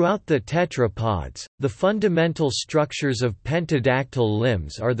 Throughout the tetrapods, the fundamental structures of pentadactyl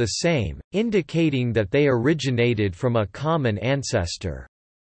limbs are the same, indicating that they originated from a common ancestor.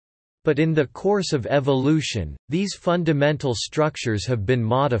 But in the course of evolution, these fundamental structures have been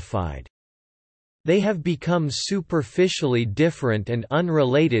modified. They have become superficially different and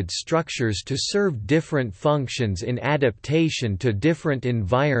unrelated structures to serve different functions in adaptation to different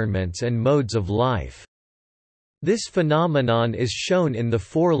environments and modes of life. This phenomenon is shown in the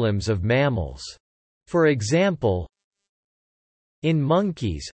forelimbs of mammals. For example, in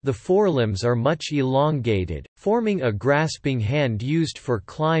monkeys, the forelimbs are much elongated, forming a grasping hand used for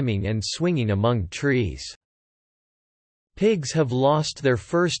climbing and swinging among trees. Pigs have lost their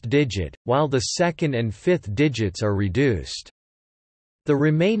first digit, while the second and fifth digits are reduced. The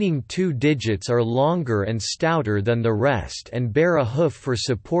remaining 2 digits are longer and stouter than the rest and bear a hoof for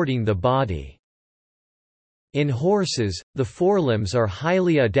supporting the body. In horses, the forelimbs are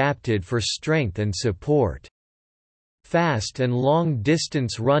highly adapted for strength and support. Fast and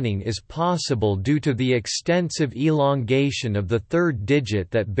long-distance running is possible due to the extensive elongation of the third digit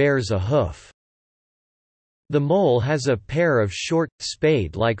that bears a hoof. The mole has a pair of short,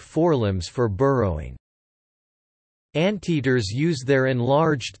 spade-like forelimbs for burrowing. Anteaters use their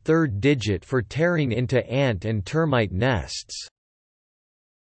enlarged third digit for tearing into ant and termite nests.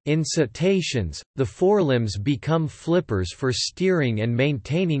 In cetaceans, the forelimbs become flippers for steering and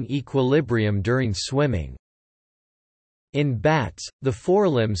maintaining equilibrium during swimming. In bats, the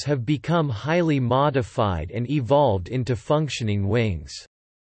forelimbs have become highly modified and evolved into functioning wings.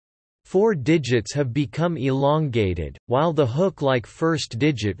 4 digits have become elongated, while the hook-like first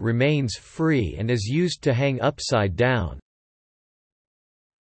digit remains free and is used to hang upside down.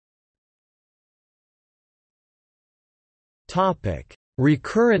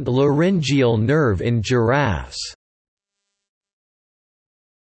 Recurrent laryngeal nerve in giraffes.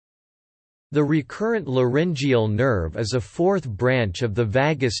 The recurrent laryngeal nerve is a 4th branch of the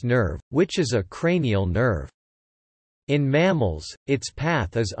vagus nerve, which is a cranial nerve. In mammals, its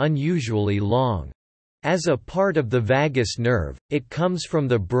path is unusually long. As a part of the vagus nerve, it comes from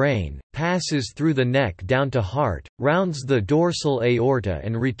the brain, passes through the neck down to heart, rounds the dorsal aorta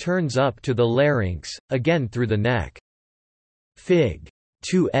and returns up to the larynx, again through the neck. Fig.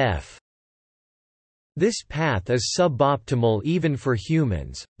 2f. This path is suboptimal even for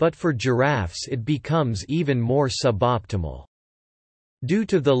humans, but for giraffes it becomes even more suboptimal. Due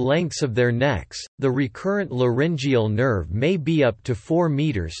to the lengths of their necks, the recurrent laryngeal nerve may be up to 4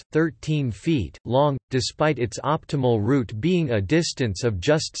 meters (13 feet) long, despite its optimal route being a distance of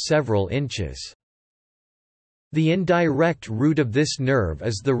just several inches. The indirect route of this nerve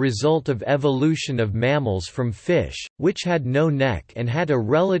is the result of evolution of mammals from fish, which had no neck and had a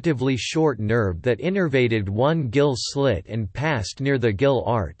relatively short nerve that innervated one gill slit and passed near the gill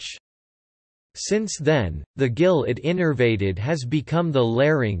arch. Since then, the gill it innervated has become the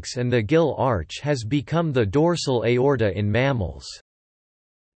larynx and the gill arch has become the dorsal aorta in mammals.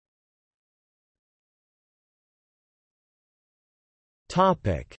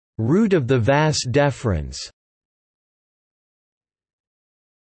 Root of the vas deferens.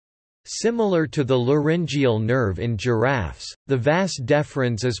 Similar to the laryngeal nerve in giraffes, the vas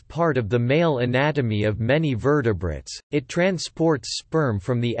deferens is part of the male anatomy of many vertebrates. It transports sperm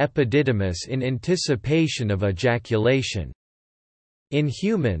from the epididymis in anticipation of ejaculation. In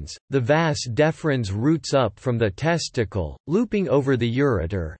humans, the vas deferens roots up from the testicle, looping over the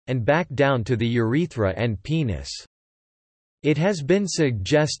ureter, and back down to the urethra and penis. It has been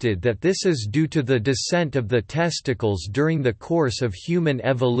suggested that this is due to the descent of the testicles during the course of human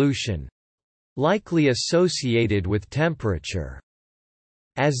evolution, likely associated with temperature.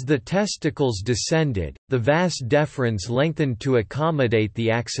 As the testicles descended, the vas deferens lengthened to accommodate the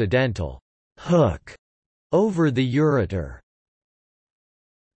accidental hook over the ureter.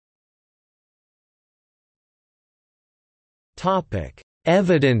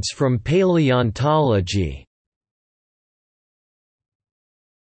 Evidence from paleontology.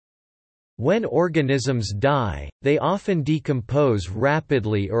 When organisms die, they often decompose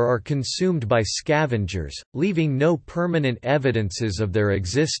rapidly or are consumed by scavengers, leaving no permanent evidences of their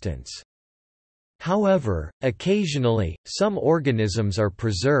existence. However, occasionally, some organisms are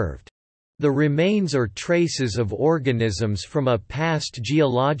preserved. The remains or traces of organisms from a past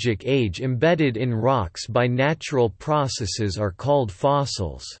geologic age embedded in rocks by natural processes are called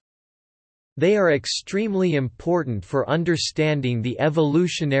fossils. They are extremely important for understanding the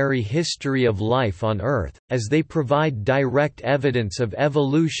evolutionary history of life on Earth, as they provide direct evidence of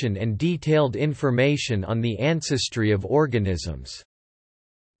evolution and detailed information on the ancestry of organisms.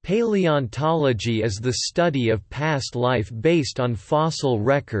 Paleontology is the study of past life based on fossil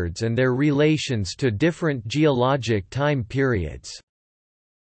records and their relations to different geologic time periods.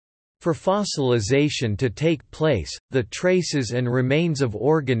 For fossilization to take place, the traces and remains of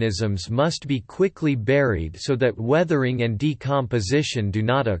organisms must be quickly buried so that weathering and decomposition do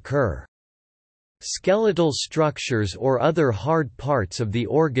not occur. Skeletal structures or other hard parts of the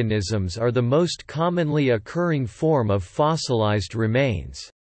organisms are the most commonly occurring form of fossilized remains.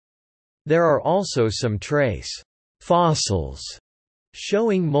 There are also some trace fossils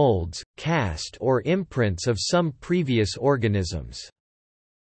showing molds, cast or imprints of some previous organisms.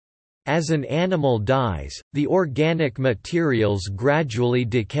 As an animal dies, the organic materials gradually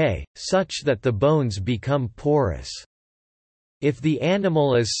decay, such that the bones become porous. If the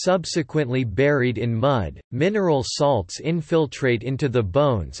animal is subsequently buried in mud, mineral salts infiltrate into the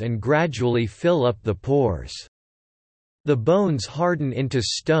bones and gradually fill up the pores. The bones harden into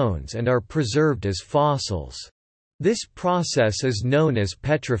stones and are preserved as fossils. This process is known as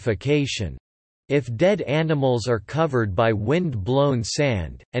petrification. If dead animals are covered by wind-blown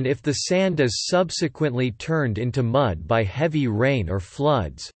sand, and if the sand is subsequently turned into mud by heavy rain or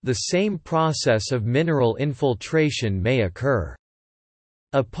floods, the same process of mineral infiltration may occur.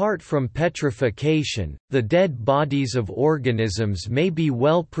 Apart from petrification, the dead bodies of organisms may be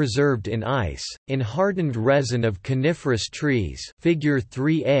well preserved in ice, in hardened resin of coniferous trees, figure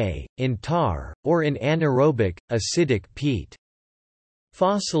 3a, in tar, or in anaerobic, acidic peat.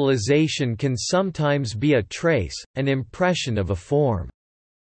 Fossilization can sometimes be a trace, an impression of a form.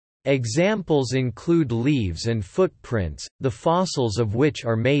 Examples include leaves and footprints, the fossils of which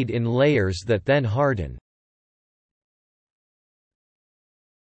are made in layers that then harden.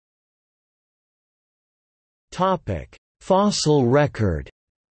 Fossil record.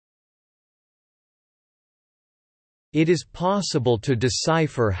 It is possible to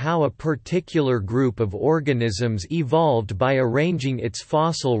decipher how a particular group of organisms evolved by arranging its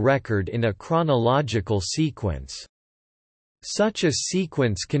fossil record in a chronological sequence. Such a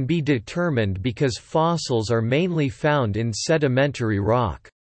sequence can be determined because fossils are mainly found in sedimentary rock.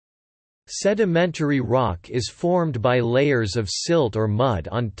 Sedimentary rock is formed by layers of silt or mud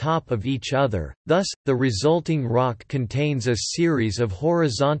on top of each other, thus, the resulting rock contains a series of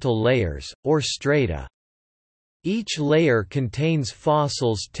horizontal layers, or strata. Each layer contains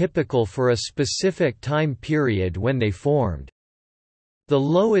fossils typical for a specific time period when they formed. The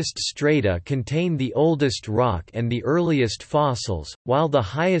lowest strata contain the oldest rock and the earliest fossils, while the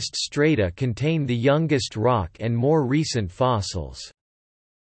highest strata contain the youngest rock and more recent fossils.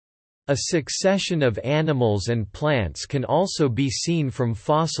 A succession of animals and plants can also be seen from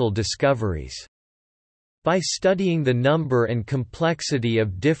fossil discoveries. By studying the number and complexity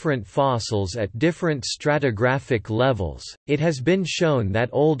of different fossils at different stratigraphic levels, it has been shown that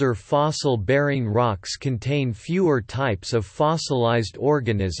older fossil-bearing rocks contain fewer types of fossilized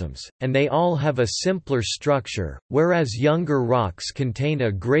organisms, and they all have a simpler structure, whereas younger rocks contain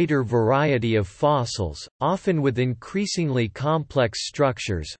a greater variety of fossils, often with increasingly complex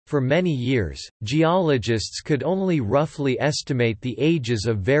structures. For many years, geologists could only roughly estimate the ages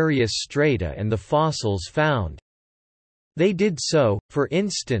of various strata and the fossils found. They did so, for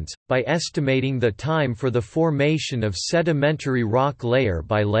instance, by estimating the time for the formation of sedimentary rock layer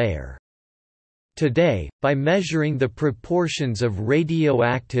by layer. Today, by measuring the proportions of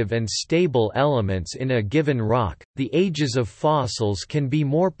radioactive and stable elements in a given rock, the ages of fossils can be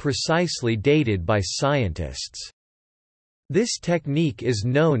more precisely dated by scientists. This technique is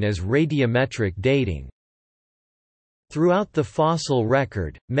known as radiometric dating. Throughout the fossil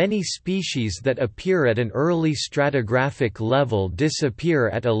record, many species that appear at an early stratigraphic level disappear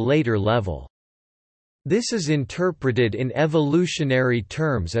at a later level. This is interpreted in evolutionary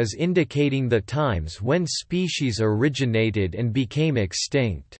terms as indicating the times when species originated and became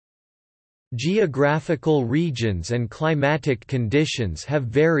extinct. Geographical regions and climatic conditions have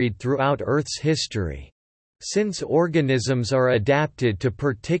varied throughout Earth's history. Since organisms are adapted to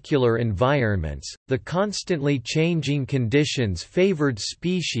particular environments, the constantly changing conditions favored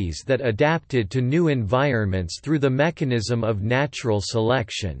species that adapted to new environments through the mechanism of natural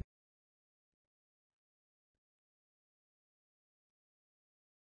selection.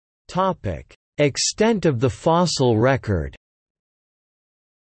 Extent of the fossil record.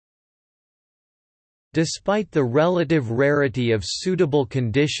 Despite the relative rarity of suitable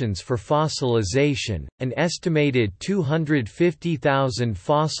conditions for fossilization, an estimated 250,000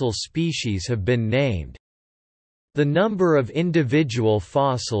 fossil species have been named. The number of individual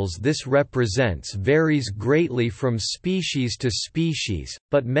fossils this represents varies greatly from species to species,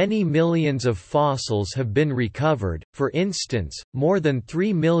 but many millions of fossils have been recovered. For instance, more than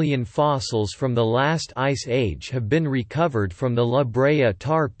 3 million fossils from the last ice age have been recovered from the La Brea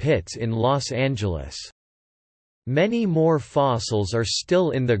tar pits in Los Angeles. Many more fossils are still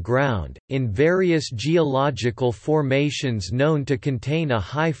in the ground, in various geological formations known to contain a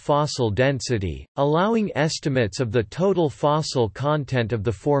high fossil density, allowing estimates of the total fossil content of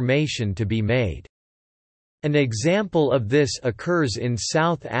the formation to be made. An example of this occurs in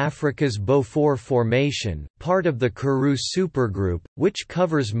South Africa's Beaufort Formation, part of the Karoo supergroup, which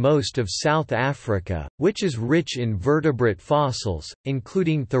covers most of South Africa, which is rich in vertebrate fossils,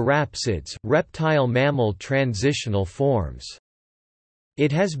 including therapsids, reptile mammal transitional forms.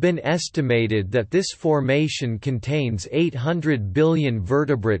 It has been estimated that this formation contains 800 billion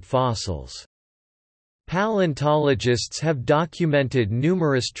vertebrate fossils. Paleontologists have documented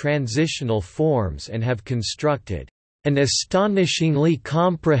numerous transitional forms and have constructed an astonishingly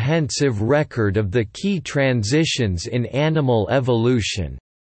comprehensive record of the key transitions in animal evolution.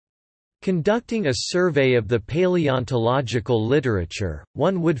 Conducting a survey of the paleontological literature,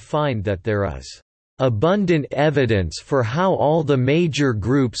 one would find that there is abundant evidence for how all the major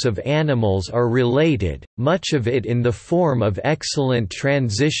groups of animals are related, much of it in the form of excellent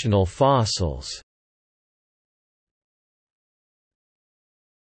transitional fossils.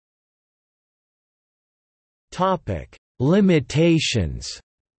 Limitations.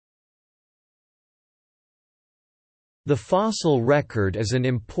 The fossil record is an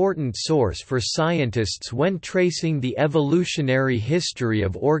important source for scientists when tracing the evolutionary history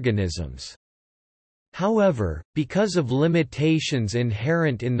of organisms. However, because of limitations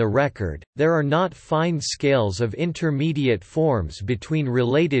inherent in the record, there are not fine scales of intermediate forms between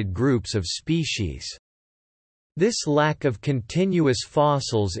related groups of species. This lack of continuous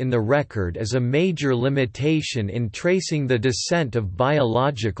fossils in the record is a major limitation in tracing the descent of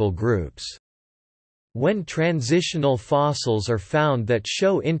biological groups. When transitional fossils are found that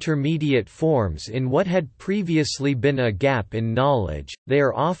show intermediate forms in what had previously been a gap in knowledge, they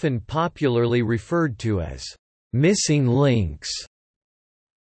are often popularly referred to as missing links.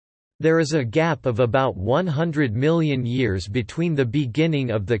 There is a gap of about 100 million years between the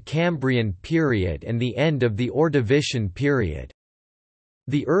beginning of the Cambrian period and the end of the Ordovician period.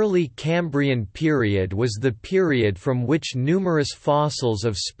 The early Cambrian period was the period from which numerous fossils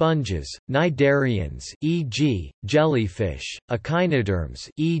of sponges, cnidarians e.g., jellyfish, echinoderms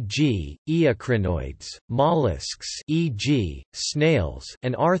e.g., eocrinoids, mollusks e.g., snails,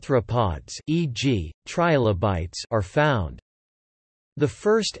 and arthropods e.g., trilobites are found. The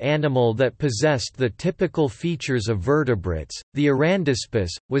first animal that possessed the typical features of vertebrates, the Arandaspus,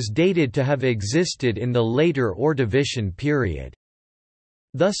 was dated to have existed in the later Ordovician period.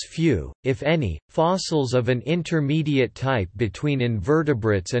 Thus few, if any, fossils of an intermediate type between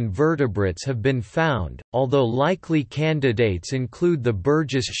invertebrates and vertebrates have been found, although likely candidates include the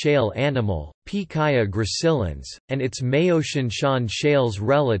Burgess shale animal, Pichia gracilans, and its Maotian shales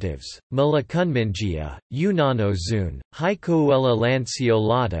relatives, Melacunmingia, Unanozoon, Hycoella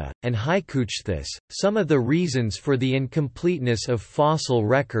lanceolata, and Hycuchthys. Some of the reasons for the incompleteness of fossil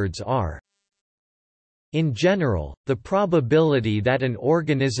records are: in general, the probability that an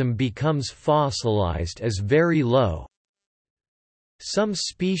organism becomes fossilized is very low. Some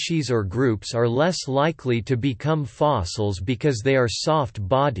species or groups are less likely to become fossils because they are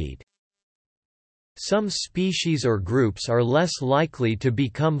soft-bodied. Some species or groups are less likely to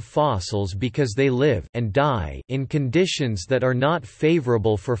become fossils because they live and die in conditions that are not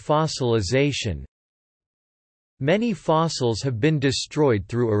favorable for fossilization. Many fossils have been destroyed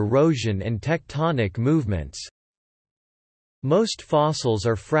through erosion and tectonic movements. Most fossils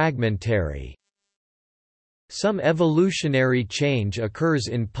are fragmentary. Some evolutionary change occurs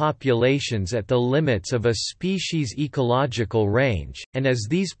in populations at the limits of a species' ecological range, and as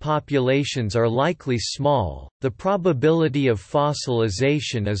these populations are likely small, the probability of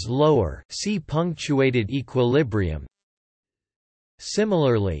fossilization is lower. See punctuated equilibrium.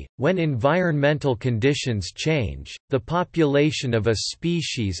 Similarly, when environmental conditions change, the population of a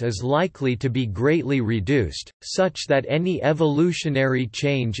species is likely to be greatly reduced, such that any evolutionary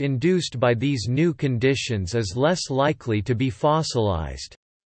change induced by these new conditions is less likely to be fossilized.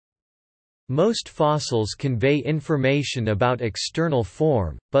 Most fossils convey information about external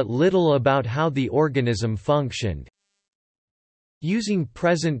form, but little about how the organism functioned. Using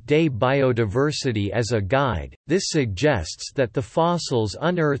present-day biodiversity as a guide, this suggests that the fossils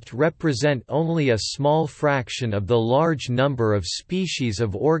unearthed represent only a small fraction of the large number of species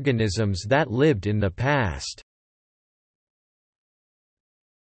of organisms that lived in the past.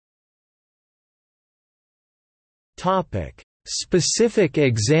 Specific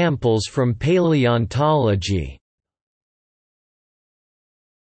examples from paleontology.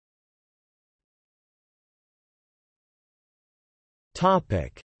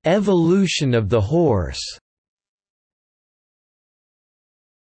 Evolution of the horse.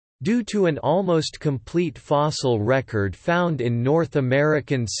 Due to an almost complete fossil record found in North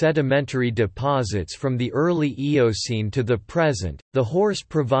American sedimentary deposits from the early Eocene to the present, the horse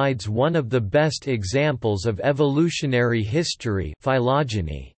provides one of the best examples of evolutionary history,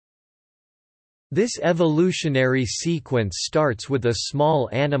 phylogeny. This evolutionary sequence starts with a small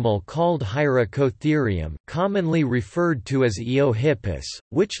animal called Hyracotherium, commonly referred to as Eohippus,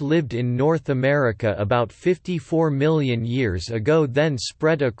 which lived in North America about 54 million years ago, then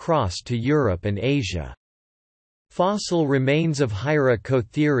spread across to Europe and Asia. Fossil remains of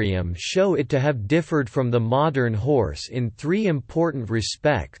Hyracotherium show it to have differed from the modern horse in three important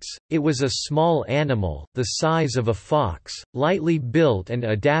respects: it was a small animal, the size of a fox, lightly built and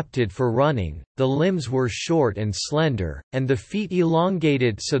adapted for running, the limbs were short and slender, and the feet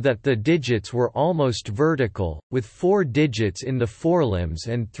elongated so that the digits were almost vertical, with 4 digits in the forelimbs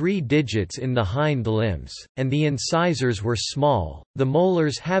and 3 digits in the hind limbs, and the incisors were small, the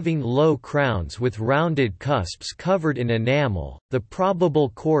molars having low crowns with rounded cusps covered in enamel. The probable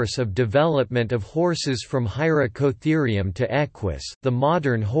course of development of horses from Hyracotherium to Equus, the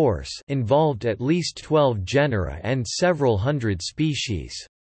modern horse, involved at least 12 genera and several hundred species.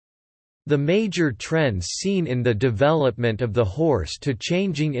 The major trends seen in the development of the horse to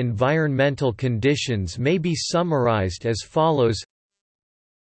changing environmental conditions may be summarized as follows: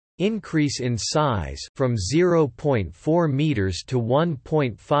 increase in size from 0.4 meters to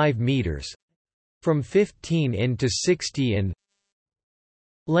 1.5 meters, from 15 in to 60 in,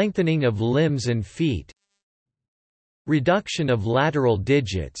 lengthening of limbs and feet, reduction of lateral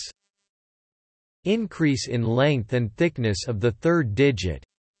digits, increase in length and thickness of the third digit,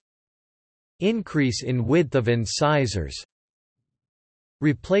 increase in width of incisors,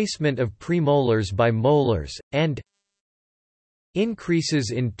 replacement of premolars by molars, and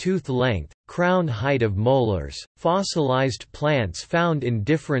increases in tooth length, crown height of molars. Fossilized plants found in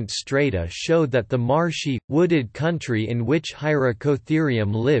different strata show that the marshy, wooded country in which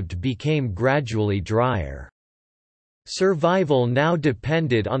Hyracotherium lived became gradually drier. Survival now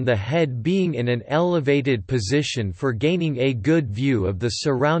depended on the head being in an elevated position for gaining a good view of the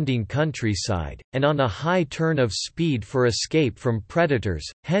surrounding countryside, and on a high turn of speed for escape from predators,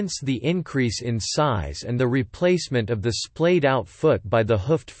 hence the increase in size and the replacement of the splayed-out foot by the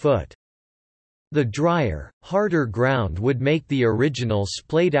hoofed foot. The drier, harder ground would make the original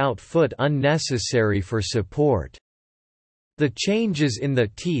splayed-out foot unnecessary for support. The changes in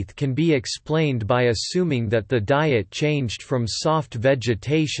the teeth can be explained by assuming that the diet changed from soft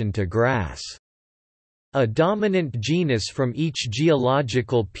vegetation to grass. A dominant genus from each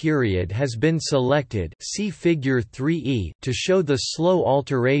geological period has been selected, see Figure 3e, to show the slow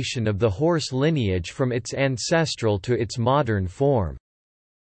alteration of the horse lineage from its ancestral to its modern form.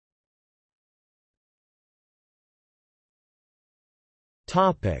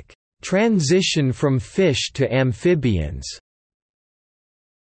 Transition from fish to amphibians.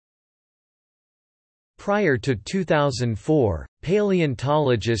 Prior to 2004,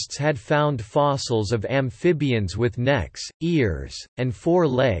 paleontologists had found fossils of amphibians with necks, ears, and 4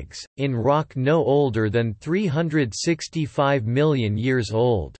 legs, in rock no older than 365 million years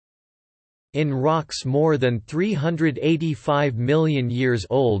old. In rocks more than 385 million years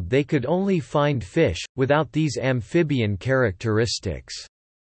old they could only find fish, without these amphibian characteristics.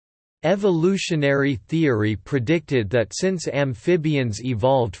 Evolutionary theory predicted that since amphibians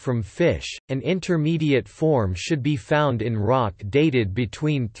evolved from fish, an intermediate form should be found in rock dated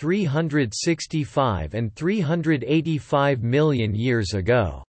between 365 and 385 million years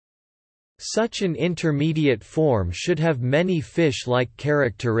ago. Such an intermediate form should have many fish-like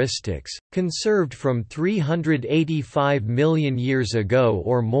characteristics, conserved from 385 million years ago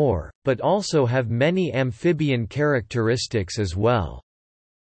or more, but also have many amphibian characteristics as well.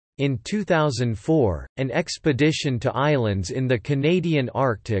 In 2004, an expedition to islands in the Canadian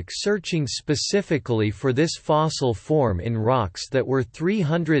Arctic searching specifically for this fossil form in rocks that were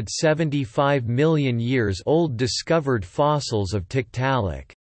 375 million years old discovered fossils of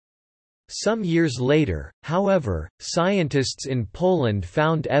Tiktaalik. Some years later, however, scientists in Poland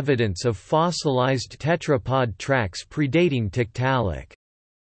found evidence of fossilized tetrapod tracks predating Tiktaalik.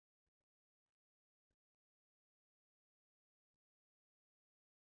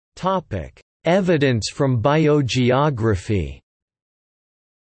 Evidence from biogeography.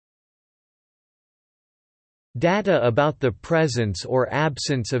 Data about the presence or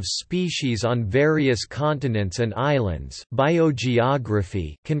absence of species on various continents and islands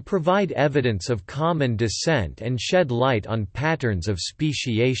biogeography can provide evidence of common descent and shed light on patterns of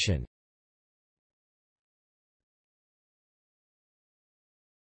speciation.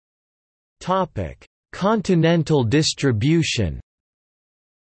 Continental distribution.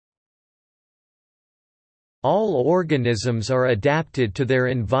 All organisms are adapted to their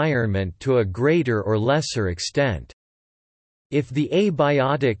environment to a greater or lesser extent. If the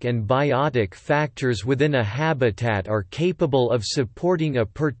abiotic and biotic factors within a habitat are capable of supporting a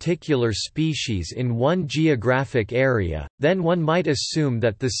particular species in one geographic area, then one might assume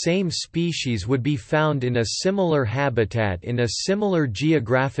that the same species would be found in a similar habitat in a similar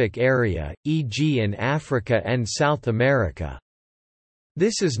geographic area, e.g. in Africa and South America.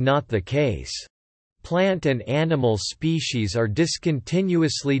 This is not the case. Plant and animal species are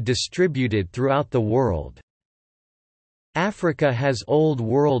discontinuously distributed throughout the world. Africa has Old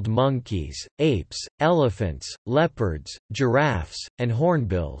World monkeys, apes, elephants, leopards, giraffes, and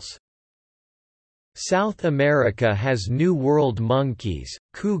hornbills. South America has New World monkeys,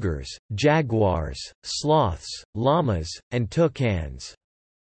 cougars, jaguars, sloths, llamas, and toucans.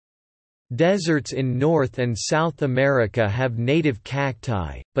 Deserts in North and South America have native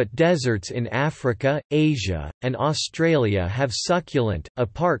cacti, but deserts in Africa, Asia, and Australia have succulent,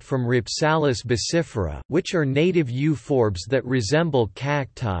 apart from Rhipsalis bacifera, which are native euphorbs that resemble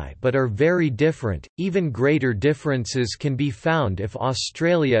cacti but are very different. Even greater differences can be found if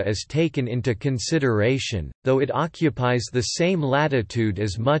Australia is taken into consideration, though it occupies the same latitude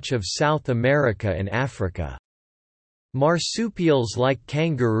as much of South America and Africa. Marsupials like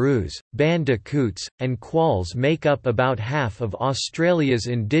kangaroos, bandicoots, and quolls make up about half of Australia's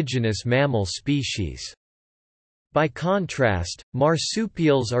indigenous mammal species. By contrast,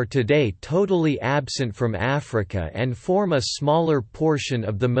 marsupials are today totally absent from Africa and form a smaller portion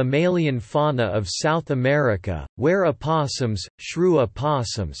of the mammalian fauna of South America, where opossums, shrew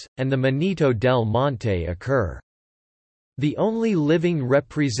opossums, and the Manito del Monte occur. The only living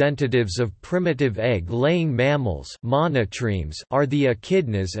representatives of primitive egg-laying mammals monotremes are the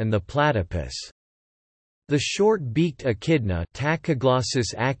echidnas and the platypus. The short-beaked echidna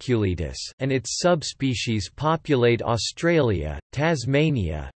Tachyglossus aculeatus and its subspecies populate Australia,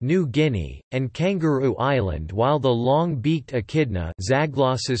 Tasmania, New Guinea, and Kangaroo Island, while the long-beaked echidna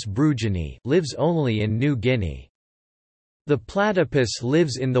Zaglossus brugini lives only in New Guinea. The platypus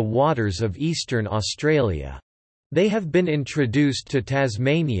lives in the waters of eastern Australia. They have been introduced to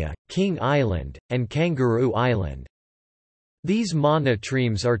Tasmania, King Island, and Kangaroo Island. These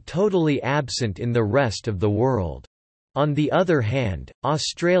monotremes are totally absent in the rest of the world. On the other hand,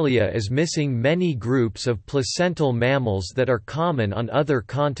 Australia is missing many groups of placental mammals that are common on other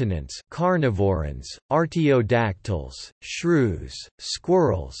continents: carnivorans, artiodactyls, shrews,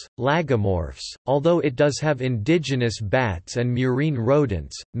 squirrels, lagomorphs. Although it does have indigenous bats and murine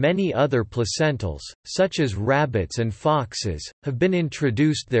rodents, many other placentals, such as rabbits and foxes, have been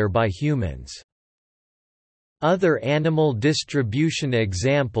introduced there by humans. Other animal distribution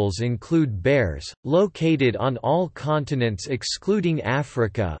examples include bears, located on all continents excluding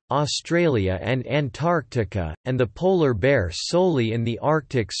Africa, Australia and Antarctica, and the polar bear solely in the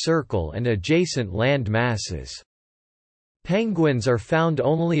Arctic Circle and adjacent land masses. Penguins are found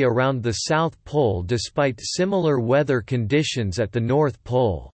only around the South Pole despite similar weather conditions at the North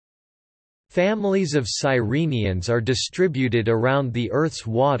Pole. Families of sirenians are distributed around the Earth's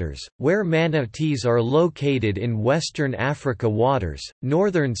waters, where manatees are located in Western Africa waters,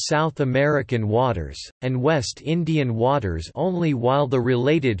 northern South American waters, and West Indian waters only, while the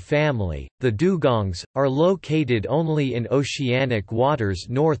related family, the dugongs, are located only in oceanic waters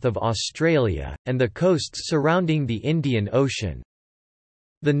north of Australia, and the coasts surrounding the Indian Ocean.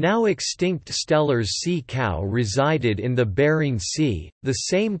 The now extinct Steller's sea cow resided in the Bering Sea. The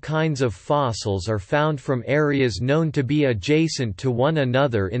same kinds of fossils are found from areas known to be adjacent to one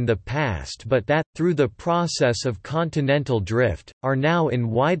another in the past but that, through the process of continental drift, are now in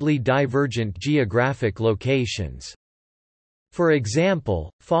widely divergent geographic locations. For example,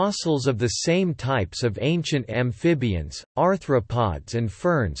 fossils of the same types of ancient amphibians, arthropods and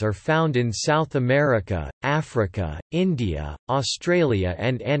ferns are found in South America, Africa, India, Australia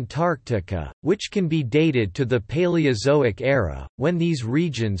and Antarctica, which can be dated to the Paleozoic era, when these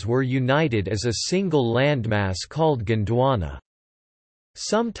regions were united as a single landmass called Gondwana.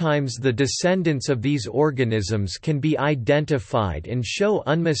 Sometimes the descendants of these organisms can be identified and show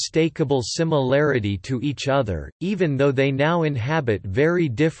unmistakable similarity to each other, even though they now inhabit very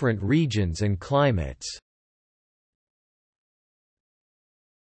different regions and climates.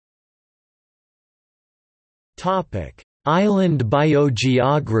 Island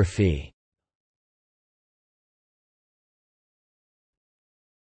biogeography.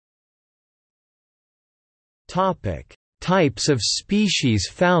 Types of species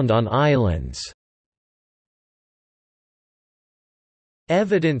found on islands.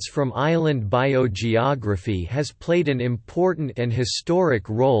 Evidence from island biogeography has played an important and historic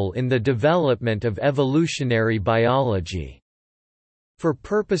role in the development of evolutionary biology. For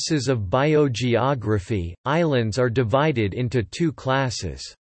purposes of biogeography, islands are divided into two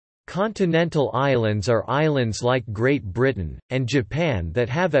classes. Continental islands are islands like Great Britain, and Japan that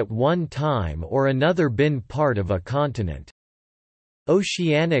have at one time or another been part of a continent.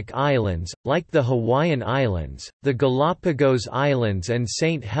 Oceanic islands, like the Hawaiian Islands, the Galapagos Islands and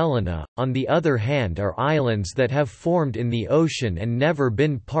St. Helena, on the other hand are islands that have formed in the ocean and never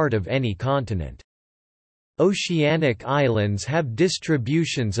been part of any continent. Oceanic islands have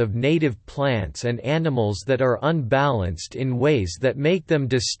distributions of native plants and animals that are unbalanced in ways that make them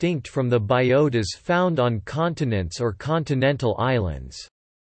distinct from the biotas found on continents or continental islands.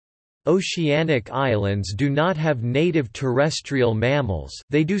 Oceanic islands do not have native terrestrial mammals.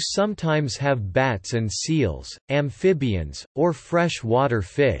 They do sometimes have bats and seals, amphibians, or freshwater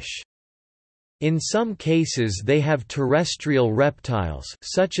fish. In some cases they have terrestrial reptiles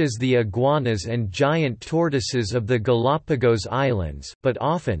such as the iguanas and giant tortoises of the Galapagos Islands, but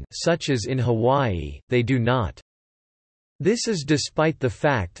often, such as in Hawaii, they do not. This is despite the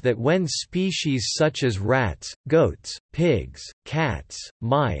fact that when species such as rats, goats, pigs, cats,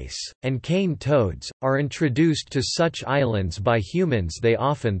 mice, and cane toads, are introduced to such islands by humans they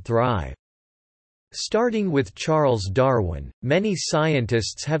often thrive. Starting with Charles Darwin, many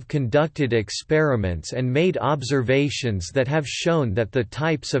scientists have conducted experiments and made observations that have shown that the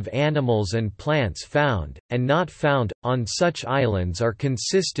types of animals and plants found, and not found, on such islands are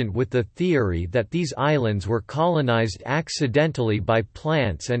consistent with the theory that these islands were colonized accidentally by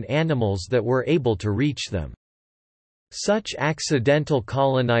plants and animals that were able to reach them. Such accidental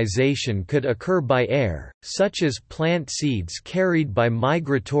colonization could occur by air, such as plant seeds carried by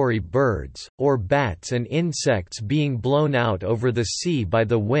migratory birds, or bats and insects being blown out over the sea by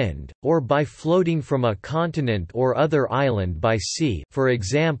the wind, or by floating from a continent or other island by sea, for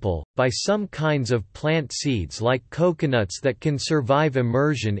example, by some kinds of plant seeds like coconuts that can survive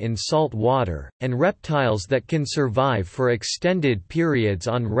immersion in salt water, and reptiles that can survive for extended periods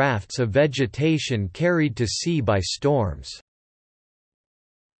on rafts of vegetation carried to sea by storms.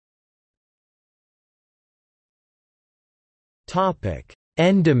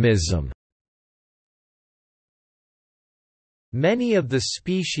 Endemism. Many of the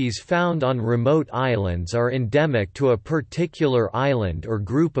species found on remote islands are endemic to a particular island or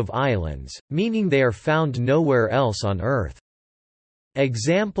group of islands, meaning they are found nowhere else on Earth.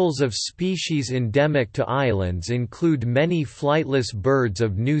 Examples of species endemic to islands include many flightless birds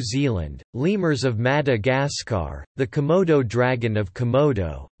of New Zealand, lemurs of Madagascar, the Komodo dragon of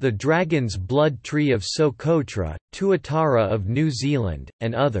Komodo, the dragon's blood tree of Socotra, tuatara of New Zealand,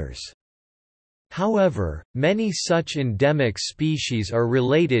 and others. However, many such endemic species are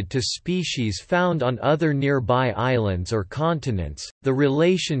related to species found on other nearby islands or continents. The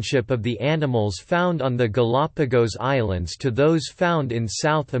relationship of the animals found on the Galapagos Islands to those found in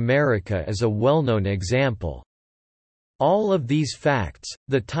South America is a well-known example. All of these facts,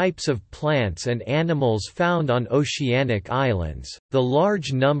 the types of plants and animals found on oceanic islands, the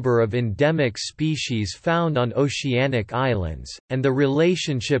large number of endemic species found on oceanic islands, and the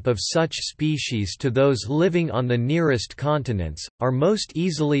relationship of such species to those living on the nearest continents, are most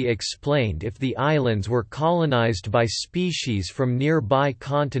easily explained if the islands were colonized by species from nearby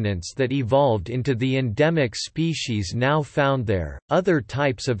continents that evolved into the endemic species now found there. Other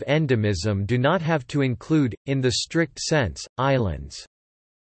types of endemism do not have to include, in the strict sense, islands.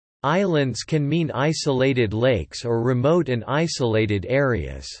 Islands can mean isolated lakes or remote and isolated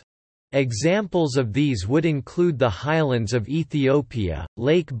areas. Examples of these would include the highlands of Ethiopia,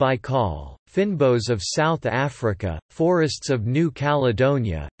 Lake Baikal, fynbos of South Africa, forests of New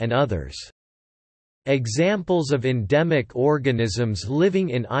Caledonia, and others. Examples of endemic organisms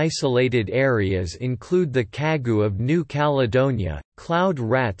living in isolated areas include the kagu of New Caledonia, cloud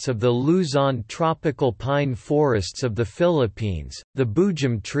rats of the Luzon tropical pine forests of the Philippines, the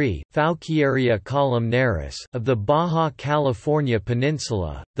bujum tree Fauquiaria columnaris of the Baja California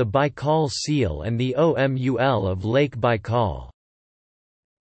Peninsula, the Baikal seal and the omul of Lake Baikal.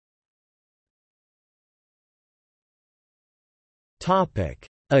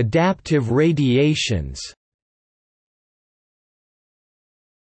 Adaptive radiations.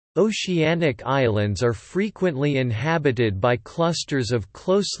 Oceanic islands are frequently inhabited by clusters of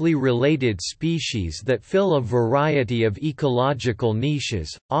closely related species that fill a variety of ecological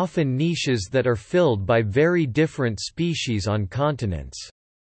niches, often niches that are filled by very different species on continents.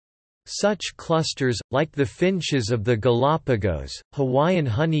 Such clusters, like the finches of the Galapagos, Hawaiian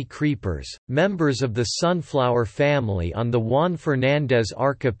honey creepers, members of the sunflower family on the Juan Fernandez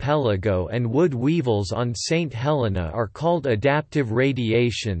Archipelago and wood weevils on St. Helena are called adaptive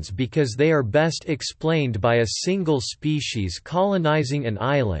radiations because they are best explained by a single species colonizing an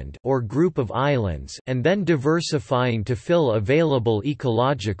island or group of islands and then diversifying to fill available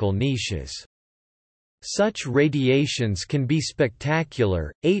ecological niches. Such radiations can be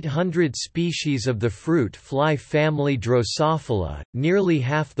spectacular. 800 species of the fruit fly family Drosophila, nearly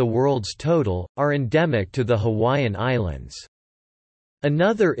half the world's total, are endemic to the Hawaiian Islands.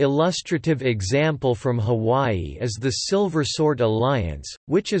 Another illustrative example from Hawaii is the Silversword Alliance,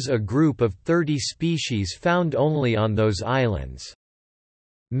 which is a group of 30 species found only on those islands.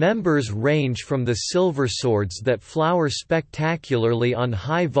 Members range from the silverswords that flower spectacularly on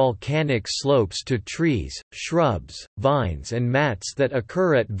high volcanic slopes to trees, shrubs, vines and mats that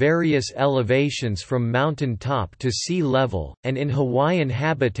occur at various elevations from mountain top to sea level, and in Hawaiian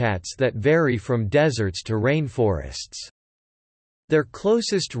habitats that vary from deserts to rainforests. Their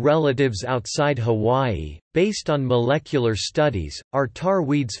closest relatives outside Hawaii, based on molecular studies, are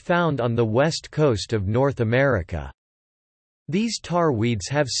tarweeds found on the west coast of North America. These tarweeds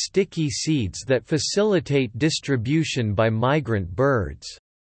have sticky seeds that facilitate distribution by migrant birds.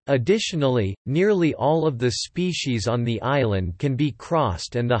 Additionally, nearly all of the species on the island can be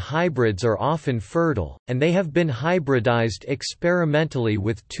crossed and the hybrids are often fertile, and they have been hybridized experimentally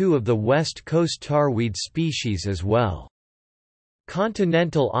with 2 of the west coast tarweed species as well.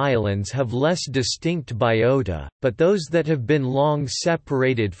 Continental islands have less distinct biota, but those that have been long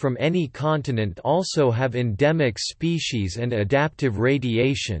separated from any continent also have endemic species and adaptive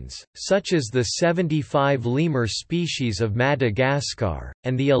radiations, such as the 75 lemur species of Madagascar,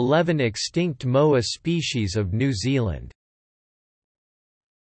 and the 11 extinct moa species of New Zealand.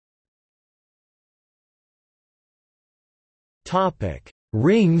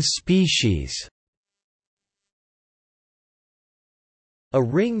 Ring species. A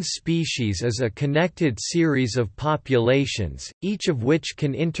ring species is a connected series of populations, each of which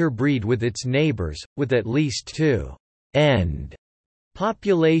can interbreed with its neighbors, with at least 2 end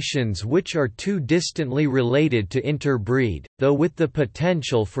populations which are too distantly related to interbreed, though with the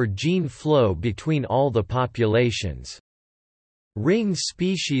potential for gene flow between all the populations. Ring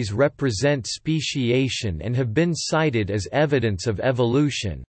species represent speciation and have been cited as evidence of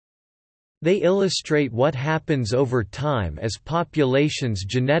evolution. They illustrate what happens over time as populations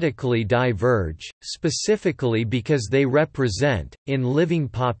genetically diverge, specifically because they represent, in living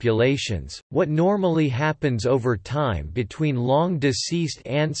populations, what normally happens over time between long-deceased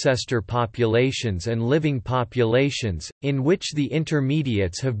ancestor populations and living populations, in which the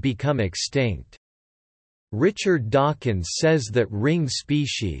intermediates have become extinct. Richard Dawkins says that ring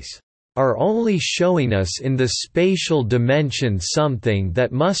species are only showing us in the spatial dimension something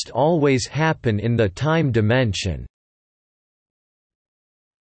that must always happen in the time dimension.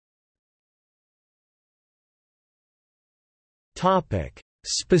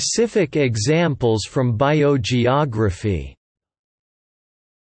 Specific examples from biogeography.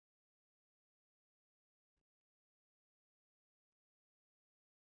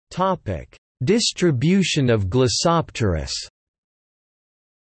 Distribution of Glossopteris.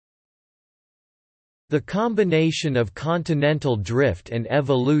 The combination of continental drift and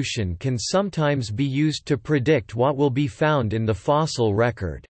evolution can sometimes be used to predict what will be found in the fossil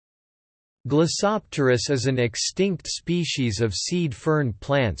record. Glossopteris is an extinct species of seed fern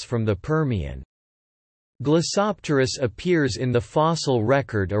plants from the Permian. Glossopteris appears in the fossil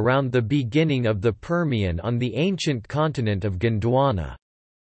record around the beginning of the Permian on the ancient continent of Gondwana.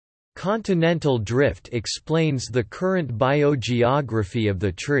 Continental drift explains the current biogeography of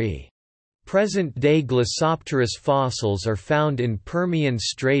the tree. Present-day Glossopteris fossils are found in Permian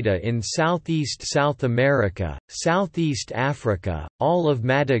strata in southeast South America, southeast Africa, all of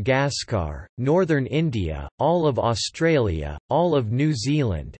Madagascar, northern India, all of Australia, all of New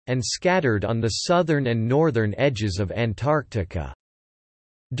Zealand, and scattered on the southern and northern edges of Antarctica.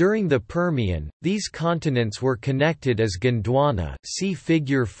 During the Permian, these continents were connected as Gondwana, see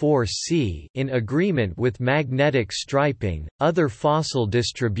Figure 4c, in agreement with magnetic striping, other fossil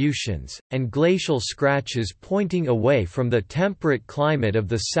distributions, and glacial scratches pointing away from the temperate climate of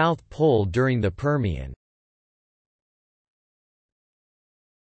the South Pole during the Permian.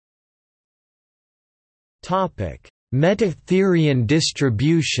 Topic: Metatherian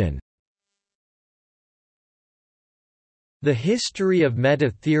distribution. The history of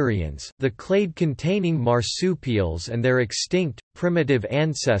metatherians, the clade-containing marsupials and their extinct, primitive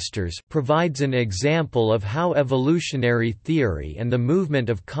ancestors, provides an example of how evolutionary theory and the movement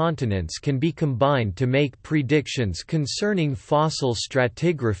of continents can be combined to make predictions concerning fossil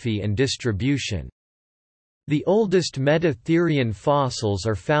stratigraphy and distribution. The oldest metatherian fossils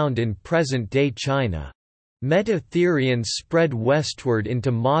are found in present-day China. Metatherians spread westward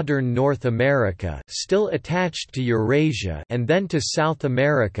into modern North America, still attached to Eurasia, and then to South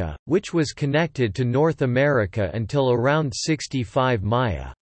America, which was connected to North America until around 65 Maya.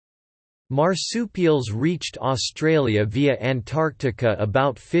 Marsupials reached Australia via Antarctica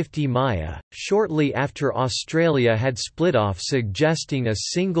about 50 Maya, shortly after Australia had split off, suggesting a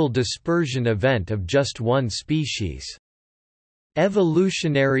single dispersion event of just one species.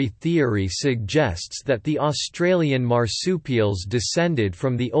 Evolutionary theory suggests that the Australian marsupials descended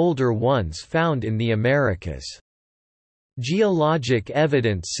from the older ones found in the Americas. Geologic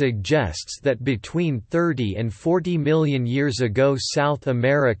evidence suggests that between 30 and 40 million years ago South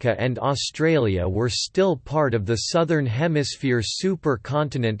America and Australia were still part of the Southern Hemisphere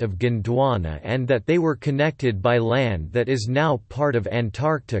supercontinent of Gondwana and that they were connected by land that is now part of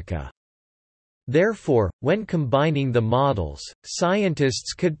Antarctica. Therefore, when combining the models,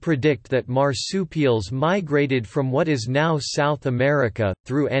 scientists could predict that marsupials migrated from what is now South America,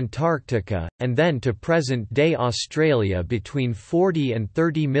 through Antarctica, and then to present-day Australia between 40 and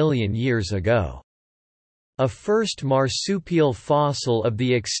 30 million years ago. A first marsupial fossil of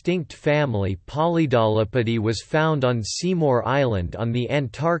the extinct family Polydolopode was found on Seymour Island on the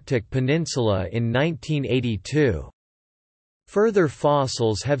Antarctic Peninsula in 1982. Further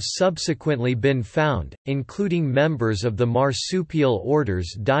fossils have subsequently been found, including members of the marsupial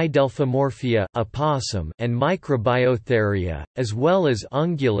orders Didelphimorphia opossum and Microbiotheria, as well as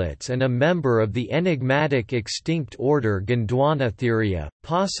ungulates and a member of the enigmatic extinct order Gondwanatheria,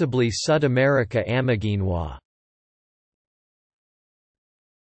 possibly Sudamerica amaginois.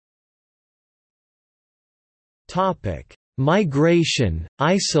 Migration,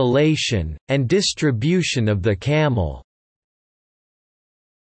 isolation, and distribution of the camel.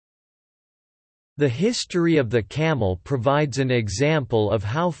 The history of the camel provides an example of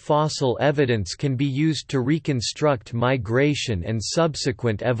how fossil evidence can be used to reconstruct migration and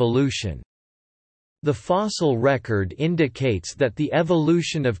subsequent evolution. The fossil record indicates that the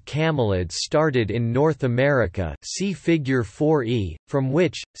evolution of camelids started in North America, see Figure 4e, from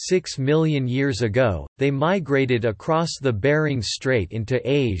which, 6 million years ago, they migrated across the Bering Strait into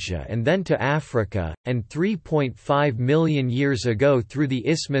Asia and then to Africa, and 3.5 million years ago through the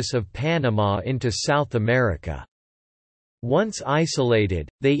Isthmus of Panama into South America. Once isolated,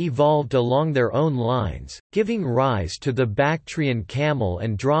 they evolved along their own lines, giving rise to the Bactrian camel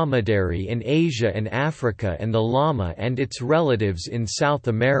and dromedary in Asia and Africa and the llama and its relatives in South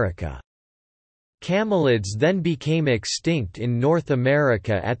America. Camelids then became extinct in North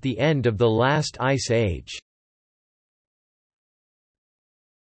America at the end of the last ice age.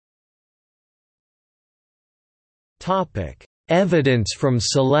 Evidence from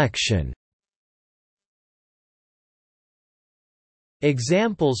selection.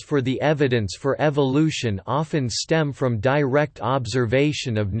 Examples for the evidence for evolution often stem from direct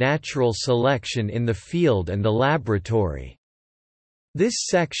observation of natural selection in the field and the laboratory. This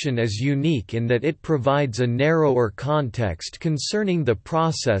section is unique in that it provides a narrower context concerning the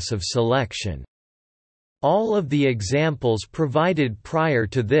process of selection. All of the examples provided prior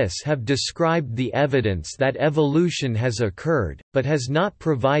to this have described the evidence that evolution has occurred, but has not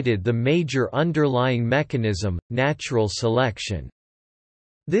provided the major underlying mechanism, natural selection.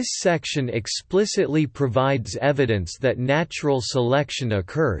 This section explicitly provides evidence that natural selection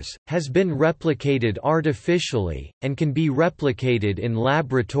occurs, has been replicated artificially, and can be replicated in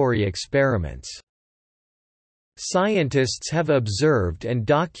laboratory experiments. Scientists have observed and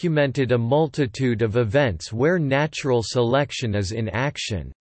documented a multitude of events where natural selection is in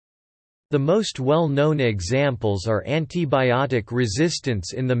action. The most well-known examples are antibiotic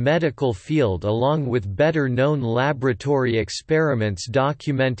resistance in the medical field along with better-known laboratory experiments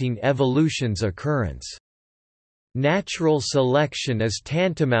documenting evolution's occurrence. Natural selection is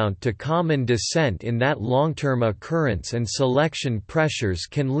tantamount to common descent in that long-term occurrence and selection pressures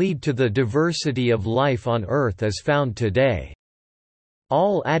can lead to the diversity of life on Earth as found today.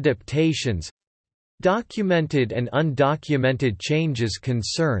 All adaptations—documented and undocumented changes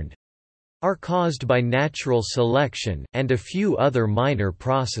concerned—are caused by natural selection and a few other minor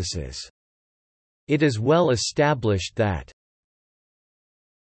processes. It is well established that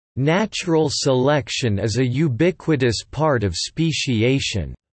natural selection is a ubiquitous part of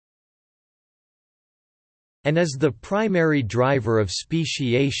speciation, and is the primary driver of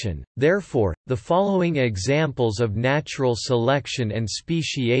speciation. Therefore, the following examples of natural selection and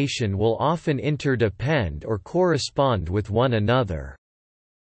speciation will often interdepend or correspond with one another.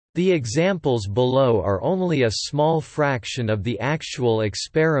 The examples below are only a small fraction of the actual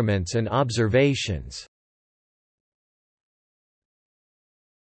experiments and observations.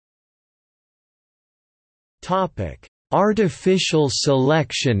 Artificial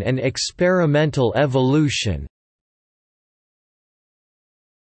selection and experimental evolution.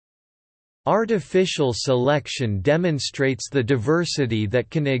 Artificial selection demonstrates the diversity that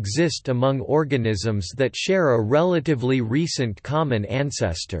can exist among organisms that share a relatively recent common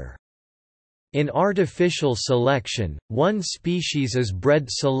ancestor. In artificial selection, one species is bred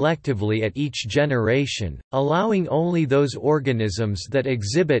selectively at each generation, allowing only those organisms that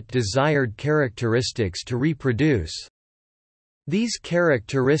exhibit desired characteristics to reproduce. These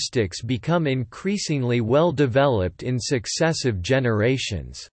characteristics become increasingly well developed in successive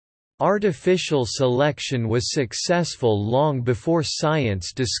generations. Artificial selection was successful long before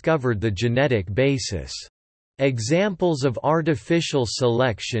science discovered the genetic basis. Examples of artificial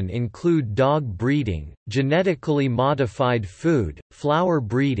selection include dog breeding, genetically modified food, flower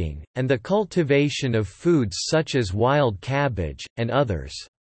breeding, and the cultivation of foods such as wild cabbage, and others.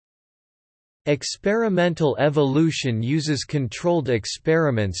 Experimental evolution uses controlled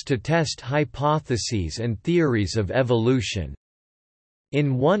experiments to test hypotheses and theories of evolution.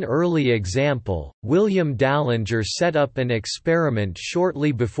 In one early example, William Dallinger set up an experiment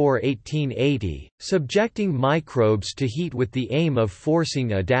shortly before 1880, subjecting microbes to heat with the aim of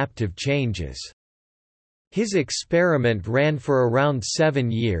forcing adaptive changes. His experiment ran for around 7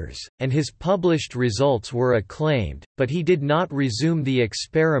 years, and his published results were acclaimed, but he did not resume the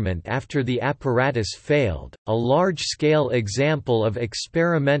experiment after the apparatus failed. A large-scale example of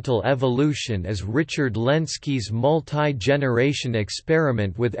experimental evolution is Richard Lenski's multi-generation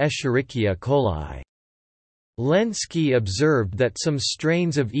experiment with Escherichia coli. Lenski observed that some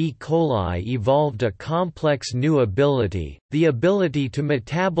strains of E. coli evolved a complex new ability, the ability to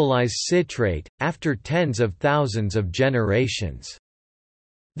metabolize citrate, after tens of thousands of generations.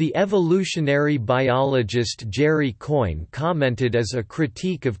 The evolutionary biologist Jerry Coyne commented as a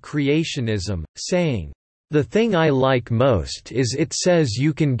critique of creationism, saying, "The thing I like most is it says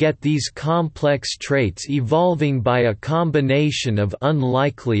you can get these complex traits evolving by a combination of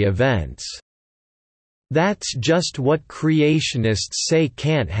unlikely events. That's just what creationists say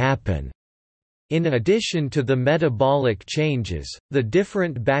can't happen." In addition to the metabolic changes, the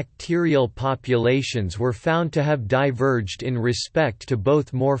different bacterial populations were found to have diverged in respect to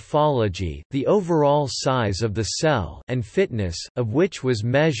both morphology, the overall size of the cell, and fitness, of which was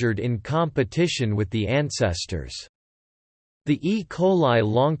measured in competition with the ancestors. The E. coli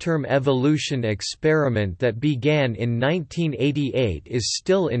long-term evolution experiment that began in 1988 is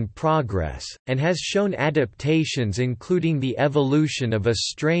still in progress, and has shown adaptations including the evolution of a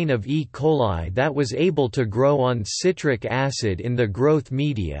strain of E. coli that was able to grow on citric acid in the growth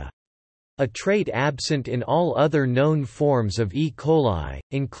media—a trait absent in all other known forms of E. coli,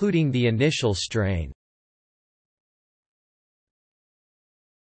 including the initial strain.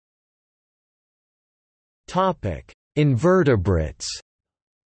 Invertebrates.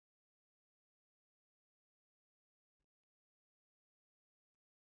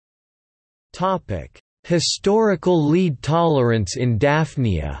 Historical lead tolerance in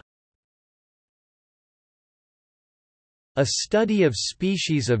Daphnia. A study of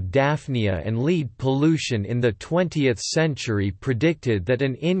species of Daphnia and lead pollution in the 20th century predicted that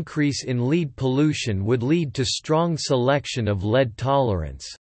an increase in lead pollution would lead to strong selection of lead tolerance.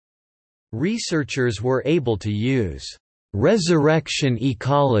 Researchers were able to use resurrection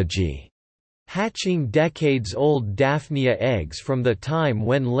ecology, hatching decades-old Daphnia eggs from the time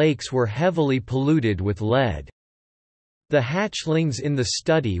when lakes were heavily polluted with lead. The hatchlings in the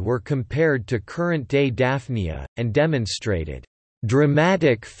study were compared to current-day Daphnia, and demonstrated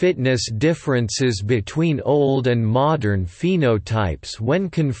dramatic fitness differences between old and modern phenotypes when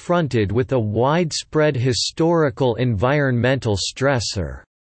confronted with a widespread historical environmental stressor.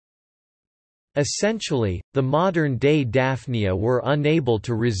 Essentially, the modern-day Daphnia were unable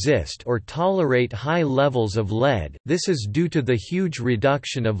to resist or tolerate high levels of lead. This is due to the huge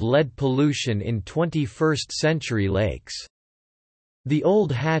reduction of lead pollution in 21st-century lakes. The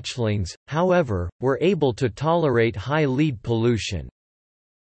old hatchlings, however, were able to tolerate high lead pollution.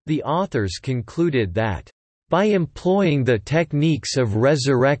 The authors concluded that, "By employing the techniques of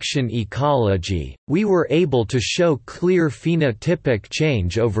resurrection ecology, we were able to show clear phenotypic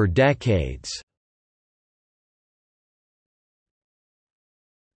change over decades."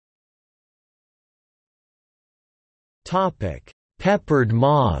 Peppered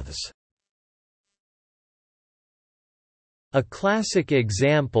moths. A classic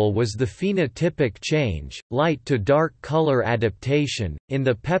example was the phenotypic change, light to dark color adaptation, in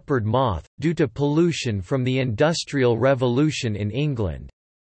the peppered moth, due to pollution from the Industrial Revolution in England.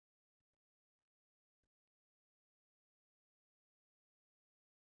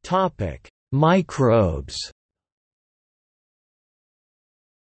 Microbes.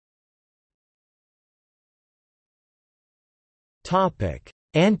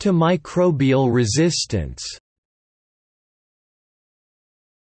 Antimicrobial resistance.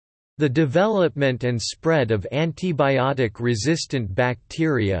 The development and spread of antibiotic-resistant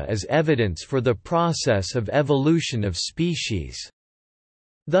bacteria is evidence for the process of evolution of species.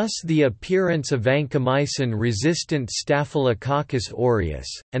 Thus the appearance of vancomycin-resistant Staphylococcus aureus,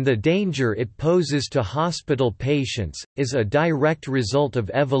 and the danger it poses to hospital patients, is a direct result of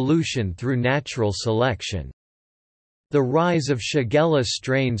evolution through natural selection. The rise of Shigella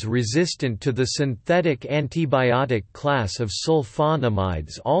strains resistant to the synthetic antibiotic class of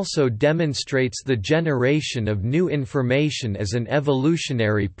sulfonamides also demonstrates the generation of new information as an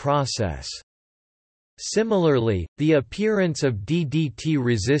evolutionary process. Similarly, the appearance of DDT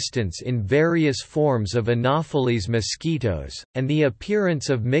resistance in various forms of Anopheles mosquitoes, and the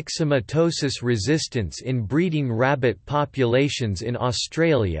appearance of myxomatosis resistance in breeding rabbit populations in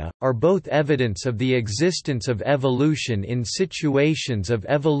Australia, are both evidence of the existence of evolution in situations of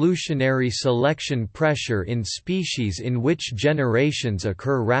evolutionary selection pressure in species in which generations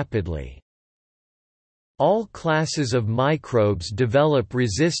occur rapidly. All classes of microbes develop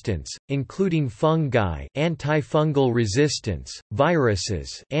resistance, including fungi, antifungal resistance,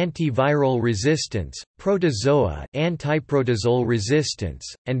 viruses, antiviral resistance, protozoa, antiprotozoal resistance,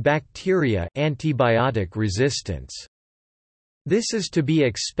 and bacteria, antibiotic resistance. This is to be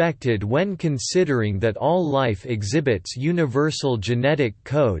expected when considering that all life exhibits universal genetic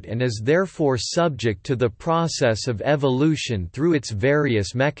code and is therefore subject to the process of evolution through its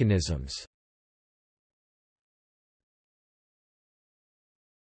various mechanisms.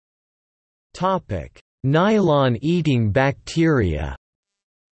 Nylon-eating bacteria.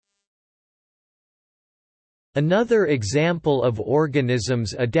 Another example of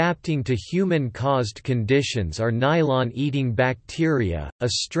organisms adapting to human-caused conditions are nylon-eating bacteria, a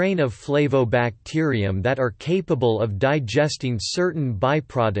strain of Flavobacterium that are capable of digesting certain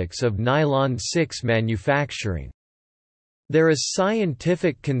byproducts of nylon-6 manufacturing. There is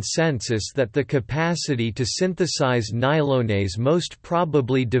scientific consensus that the capacity to synthesize nylonase most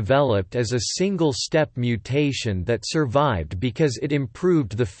probably developed as a single-step mutation that survived because it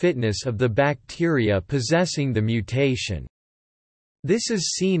improved the fitness of the bacteria possessing the mutation. This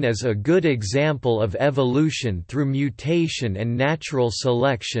is seen as a good example of evolution through mutation and natural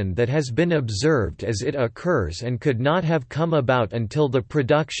selection that has been observed as it occurs and could not have come about until the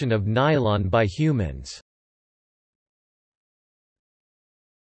production of nylon by humans.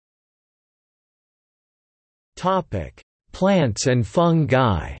 Plants and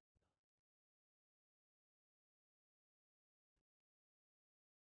fungi.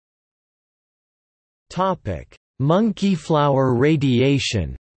 Monkeyflower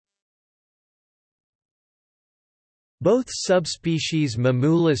radiation. Both subspecies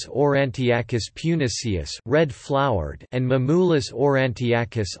Mamulus aurantiacus puniceus red-flowered and Mamulus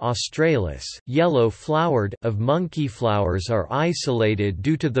aurantiacus australis yellow-flowered of monkeyflowers are isolated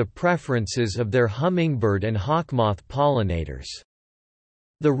due to the preferences of their hummingbird and hawkmoth pollinators.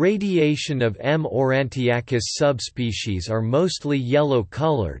 The radiation of M. aurantiacus subspecies are mostly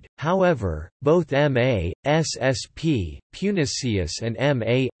yellow-colored, however, both M.A. ssp. puniceus and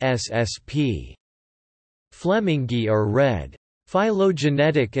M.A. ssp. Flemingi are red.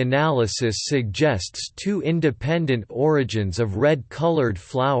 Phylogenetic analysis suggests two independent origins of red-colored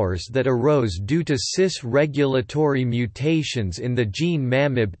flowers that arose due to cis-regulatory mutations in the gene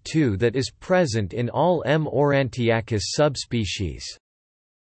MAMIB2 that is present in all M. aurantiacus subspecies.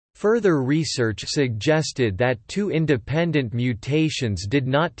 Further research suggested that two independent mutations did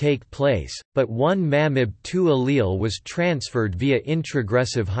not take place, but one MAMIB2 allele was transferred via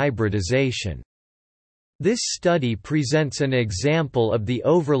introgressive hybridization. This study presents an example of the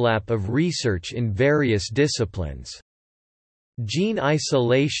overlap of research in various disciplines. Gene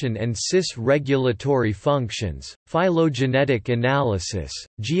isolation and cis-regulatory functions, phylogenetic analysis,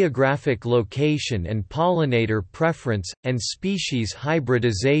 geographic location and pollinator preference, and species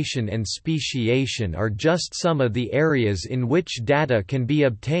hybridization and speciation are just some of the areas in which data can be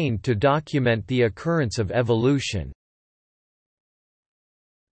obtained to document the occurrence of evolution.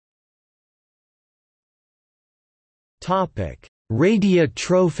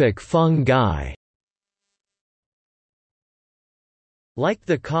 Radiotrophic fungi. Like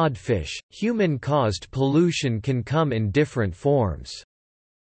the codfish, human-caused pollution can come in different forms.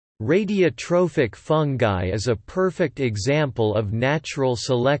 Radiotrophic fungi is a perfect example of natural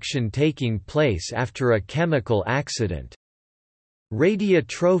selection taking place after a chemical accident.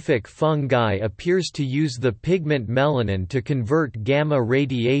 Radiotrophic fungi appears to use the pigment melanin to convert gamma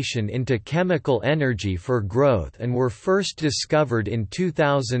radiation into chemical energy for growth and were first discovered in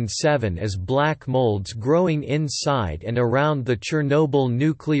 2007 as black molds growing inside and around the Chernobyl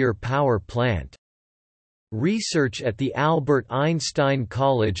nuclear power plant. Research at the Albert Einstein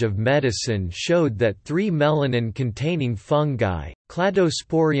College of Medicine showed that 3 melanin-containing fungi,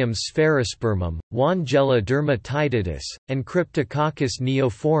 Cladosporium sphaerospermum, Wandjella dermatitidis, and Cryptococcus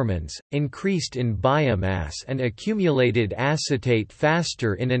neoformans, increased in biomass and accumulated acetate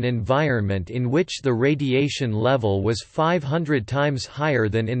faster in an environment in which the radiation level was 500 times higher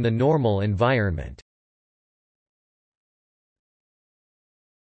than in the normal environment.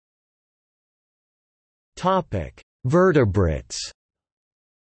 Vertebrates.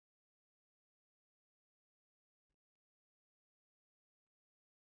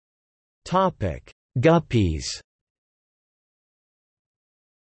 Guppies.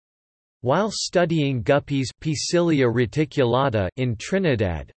 While studying guppies Poecilia reticulata in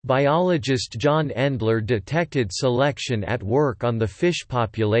Trinidad, biologist John Endler detected selection at work on the fish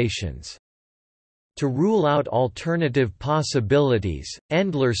populations. To rule out alternative possibilities,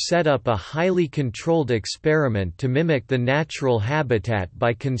 Endler set up a highly controlled experiment to mimic the natural habitat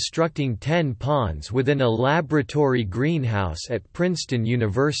by constructing 10 ponds within a laboratory greenhouse at Princeton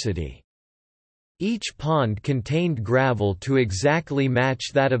University. Each pond contained gravel to exactly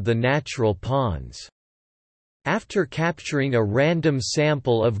match that of the natural ponds. After capturing a random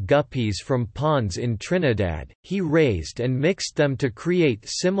sample of guppies from ponds in Trinidad, he raised and mixed them to create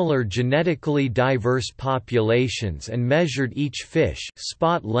similar genetically diverse populations and measured each fish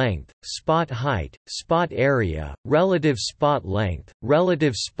spot length, spot height, spot area, relative spot length,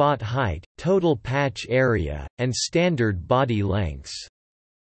 relative spot height, total patch area, and standard body lengths.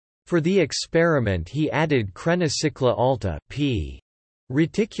 For the experiment he added Crenocycla alta P.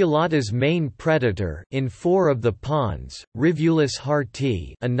 Reticulata's main predator in 4 of the ponds, Rivulus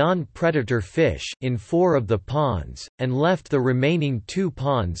hartii, a non-predator fish, in 4 of the ponds, and left the remaining 2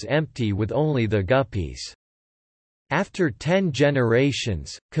 ponds empty with only the guppies. After 10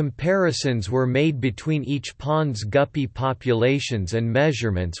 generations, comparisons were made between each pond's guppy populations and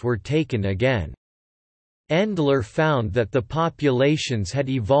measurements were taken again. Endler found that the populations had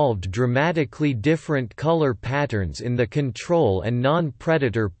evolved dramatically different color patterns in the control and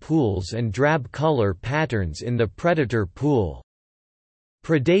non-predator pools and drab color patterns in the predator pool.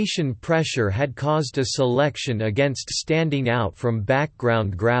 Predation pressure had caused a selection against standing out from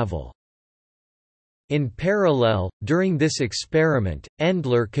background gravel. In parallel, during this experiment,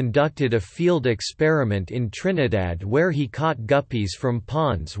 Endler conducted a field experiment in Trinidad where he caught guppies from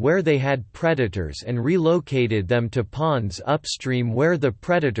ponds where they had predators and relocated them to ponds upstream where the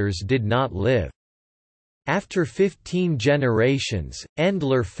predators did not live. After 15 generations,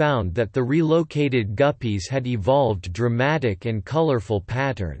 Endler found that the relocated guppies had evolved dramatic and colorful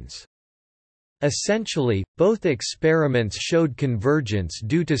patterns. Essentially, both experiments showed convergence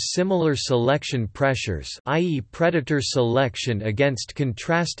due to similar selection pressures, i.e. predator selection against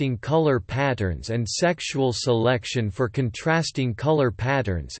contrasting color patterns and sexual selection for contrasting color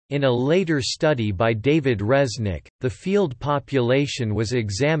patterns. In a later study by David Resnick, the field population was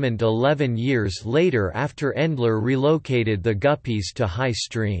examined 11 years later after Endler relocated the guppies to high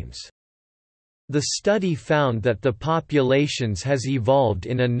streams. The study found that the populations has evolved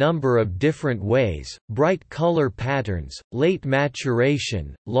in a number of different ways: bright color patterns, late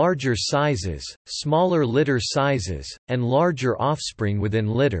maturation, larger sizes, smaller litter sizes, and larger offspring within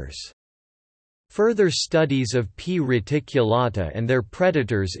litters. Further studies of P. reticulata and their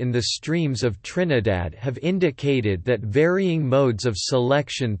predators in the streams of Trinidad have indicated that varying modes of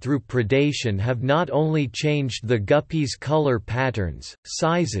selection through predation have not only changed the guppies' color patterns,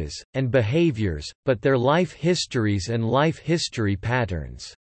 sizes, and behaviors, but their life histories and life history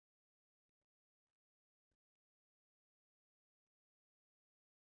patterns.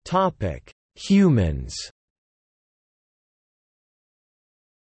 Humans.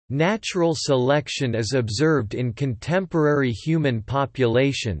 Natural selection is observed in contemporary human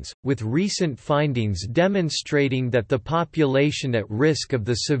populations, with recent findings demonstrating that the population at risk of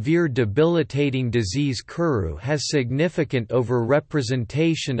the severe debilitating disease Kuru has significant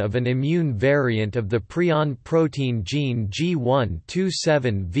overrepresentation of an immune variant of the prion protein gene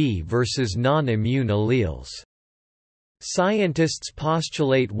G127V versus non-immune alleles. Scientists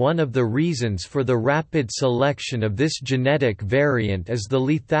postulate one of the reasons for the rapid selection of this genetic variant is the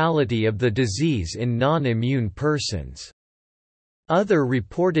lethality of the disease in non-immune persons. Other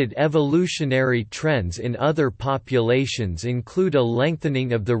reported evolutionary trends in other populations include a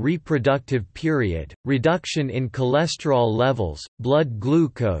lengthening of the reproductive period, reduction in cholesterol levels, blood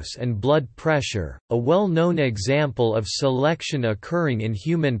glucose and blood pressure. A well-known example of selection occurring in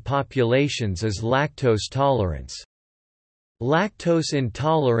human populations is lactose tolerance. Lactose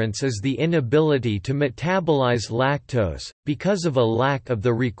intolerance is the inability to metabolize lactose, because of a lack of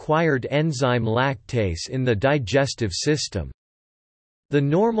the required enzyme lactase in the digestive system. The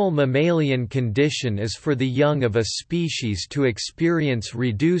normal mammalian condition is for the young of a species to experience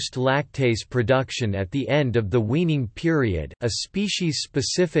reduced lactase production at the end of the weaning period, a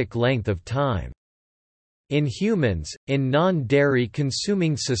species-specific length of time. In humans, in non-dairy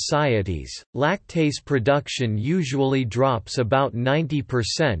consuming societies, lactase production usually drops about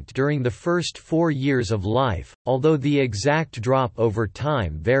 90% during the first 4 years of life, although the exact drop over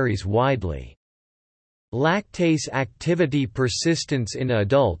time varies widely. Lactase activity persistence in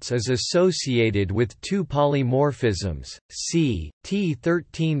adults is associated with two polymorphisms, C,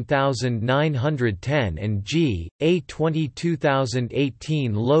 T13910 and G,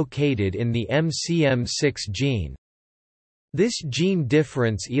 A22018 located in the MCM6 gene. This gene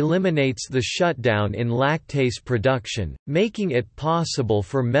difference eliminates the shutdown in lactase production, making it possible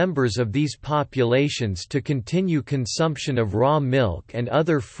for members of these populations to continue consumption of raw milk and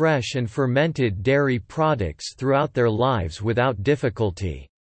other fresh and fermented dairy products throughout their lives without difficulty.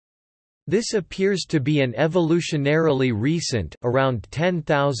 This appears to be an evolutionarily recent, around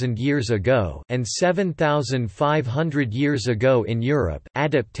 10,000 years ago and 7,500 years ago in Europe,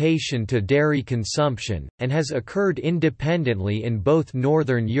 adaptation to dairy consumption, and has occurred independently in both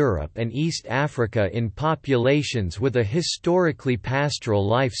Northern Europe and East Africa in populations with a historically pastoral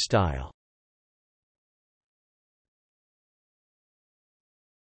lifestyle.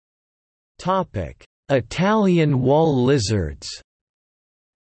 Italian wall lizards.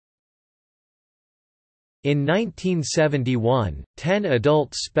 In 1971, 10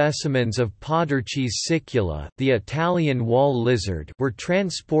 adult specimens of Podarches sicula, the Italian wall lizard, were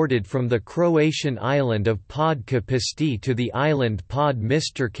transported from the Croatian island of Pod Capisti to the island Pod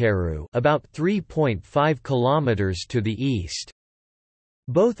Mistercaru, about 3.5 kilometers to the east.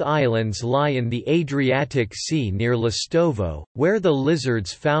 Both islands lie in the Adriatic Sea near Lastovo, where the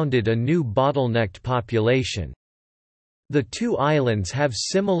lizards founded a new bottlenecked population. The two islands have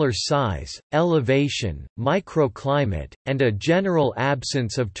similar size, elevation, microclimate, and a general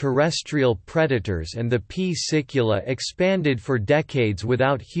absence of terrestrial predators, and the P. sicula expanded for decades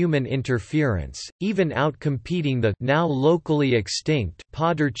without human interference, even outcompeting the now locally extinct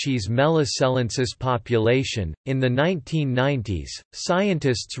Podarches melicellensis population. In the 1990s,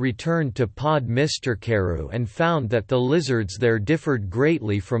 scientists returned to Pod Mistercaru and found that the lizards there differed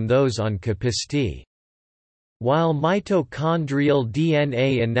greatly from those on Capisti. While mitochondrial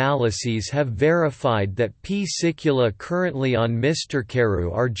DNA analyses have verified that P. sicula currently on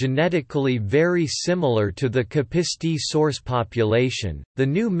Mistercaru are genetically very similar to the Capisti source population, the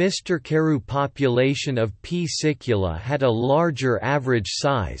new Mistercaru population of P. sicula had a larger average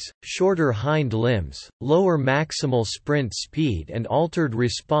size, shorter hind limbs, lower maximal sprint speed and altered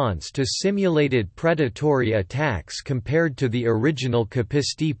response to simulated predatory attacks compared to the original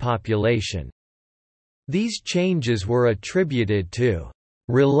Capisti population. These changes were attributed to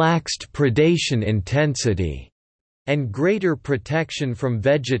relaxed predation intensity and greater protection from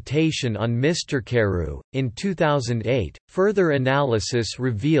vegetation on Mr. In 2008, further analysis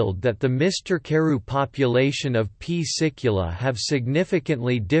revealed that the Mr. population of P. sicula have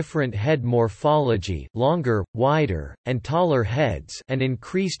significantly different head morphology, longer, wider, and taller heads, and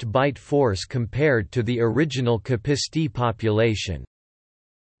increased bite force compared to the original Capisti population.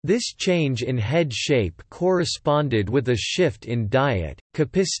 This change in head shape corresponded with a shift in diet.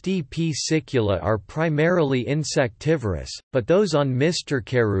 Capisti P. sicula are primarily insectivorous, but those on Mr.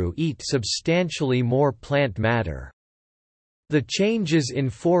 eat substantially more plant matter. The changes in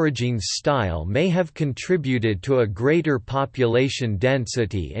foraging style may have contributed to a greater population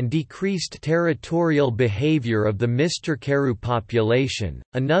density and decreased territorial behavior of the Mr. population.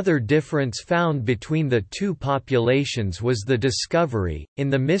 Another difference found between the two populations was the discovery, in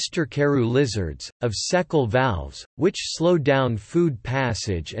the Mr. lizards, of cecal valves, which slow down food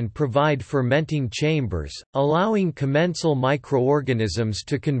passage and provide fermenting chambers, allowing commensal microorganisms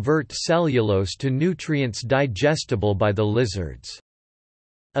to convert cellulose to nutrients digestible by the lizard.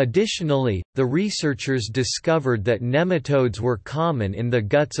 Additionally, the researchers discovered that nematodes were common in the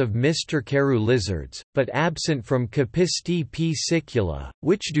guts of Mr. lizards, but absent from Capisti P. sicula,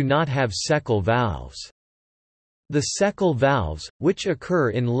 which do not have cecal valves. The cecal valves, which occur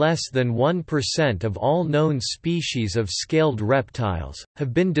in less than 1% of all known species of scaled reptiles,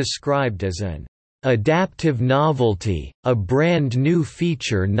 have been described as an adaptive novelty, a brand new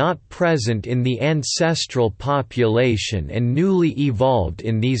feature not present in the ancestral population and newly evolved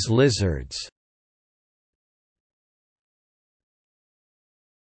in these lizards.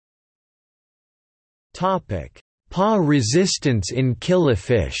 PA resistance in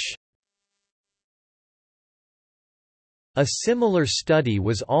killifish. A similar study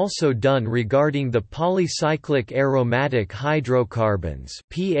was also done regarding the polycyclic aromatic hydrocarbons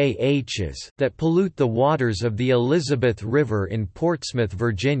 (PAHs) that pollute the waters of the Elizabeth River in Portsmouth,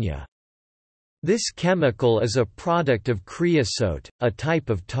 Virginia. This chemical is a product of creosote, a type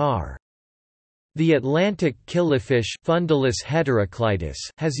of tar. The Atlantic killifish Fundulus heteroclitus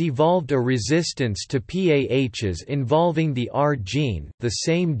has evolved a resistance to PAHs involving the R gene, the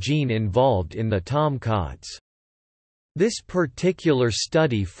same gene involved in the tomcods. This particular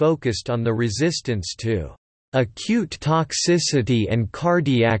study focused on the resistance to acute toxicity and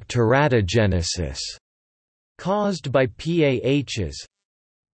cardiac teratogenesis caused by PAHs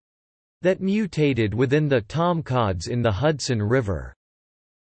that mutated within the tomcods in the Hudson River.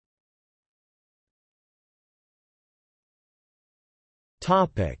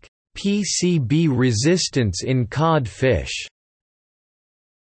 PCB resistance in codfish.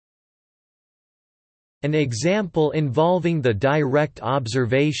 An example involving the direct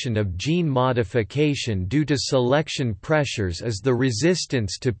observation of gene modification due to selection pressures is the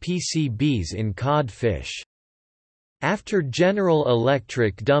resistance to PCBs in codfish. After General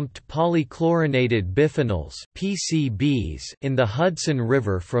Electric dumped polychlorinated biphenyls (PCBs) in the Hudson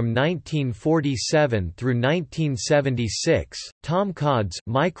River from 1947 through 1976, tomcods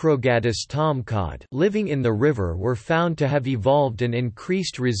Microgadus tomcod living in the river were found to have evolved an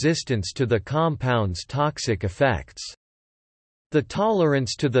increased resistance to the compound's toxic effects. The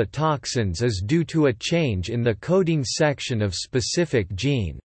tolerance to the toxins is due to a change in the coding section of specific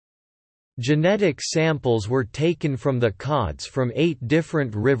gene. Genetic samples were taken from the cods from 8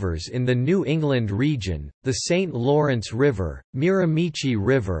 different rivers in the New England region: the St. Lawrence River, Miramichi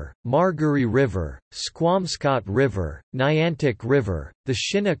River, Margery River, Squamscott River, Niantic River, the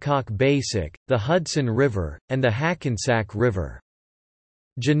Shinnecock Basic, the Hudson River, and the Hackensack River.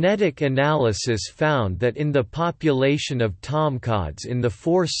 Genetic analysis found that in the population of tomcods in the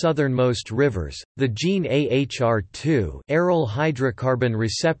 4 southernmost rivers, the gene AHR2 aryl hydrocarbon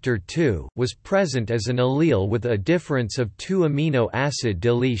receptor 2 was present as an allele with a difference of 2 amino acid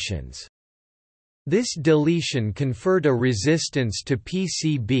deletions. This deletion conferred a resistance to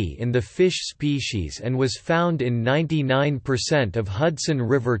PCB in the fish species and was found in 99% of Hudson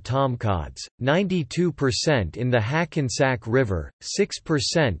River tomcods, 92% in the Hackensack River,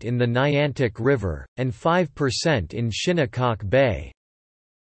 6% in the Niantic River, and 5% in Shinnecock Bay.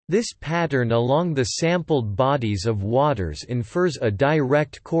 This pattern along the sampled bodies of waters infers a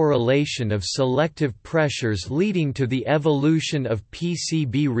direct correlation of selective pressures leading to the evolution of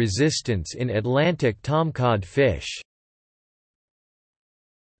PCB resistance in Atlantic tomcod fish.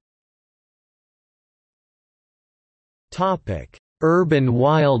 Urban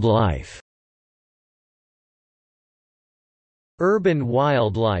wildlife. Urban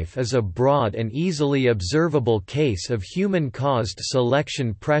wildlife is a broad and easily observable case of human-caused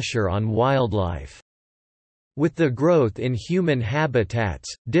selection pressure on wildlife. With the growth in human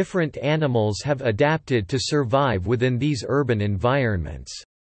habitats, different animals have adapted to survive within these urban environments.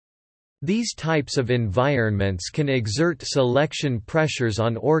 These types of environments can exert selection pressures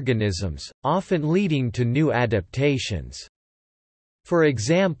on organisms, often leading to new adaptations. For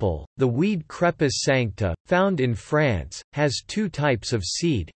example, the weed Crepus sancta, found in France, has two types of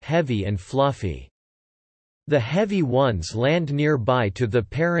seed, heavy and fluffy. The heavy ones land nearby to the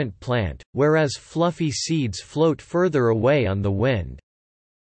parent plant, whereas fluffy seeds float further away on the wind.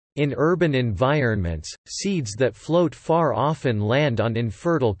 In urban environments, seeds that float far often land on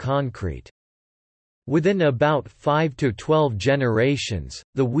infertile concrete. Within about 5 to 12 generations,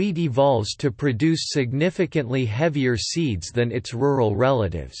 the weed evolves to produce significantly heavier seeds than its rural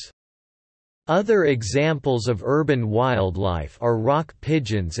relatives. Other examples of urban wildlife are rock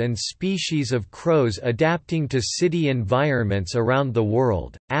pigeons and species of crows adapting to city environments around the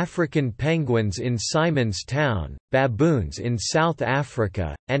world, African penguins in Simon's Town, baboons in South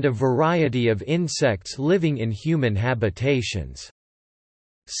Africa, and a variety of insects living in human habitations.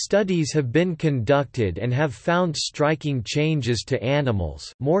 Studies have been conducted and have found striking changes to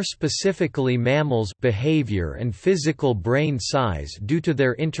animals, more specifically mammals, behavior and physical brain size due to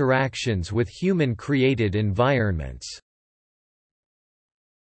their interactions with human-created environments.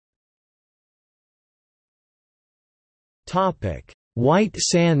 Topic: White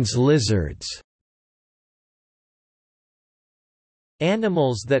sands lizards.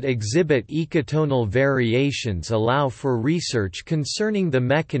 Animals that exhibit ecotonal variations allow for research concerning the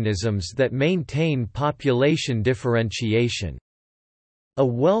mechanisms that maintain population differentiation. A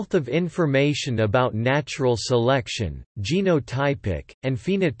wealth of information about natural selection, genotypic, and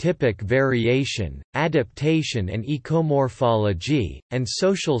phenotypic variation, adaptation and ecomorphology, and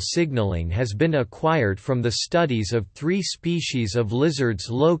social signaling has been acquired from the studies of 3 species of lizards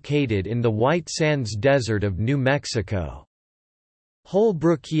located in the White Sands Desert of New Mexico.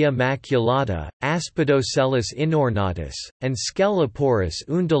 Holbrookia maculata, Aspidocellus inornatus, and Scelloporus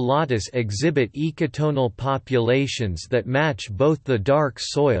undulatus exhibit ecotonal populations that match both the dark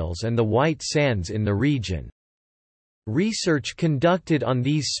soils and the white sands in the region. Research conducted on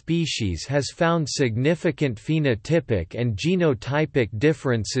these species has found significant phenotypic and genotypic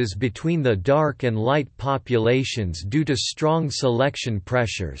differences between the dark and light populations due to strong selection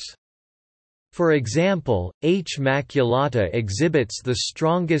pressures. For example, H. maculata exhibits the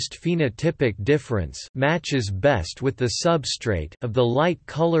strongest phenotypic difference, matches best with the substrate of the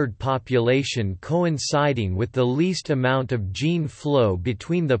light-colored population, coinciding with the least amount of gene flow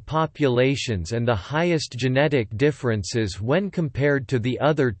between the populations and the highest genetic differences when compared to the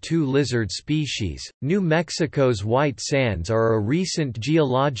other 2 lizard species. New Mexico's White Sands are a recent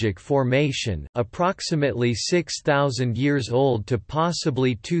geologic formation, approximately 6,000 years old to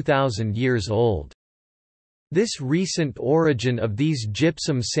possibly 2,000 years old. This recent origin of these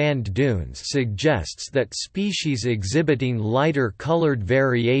gypsum sand dunes suggests that species exhibiting lighter colored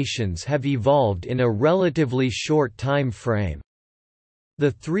variations have evolved in a relatively short time frame.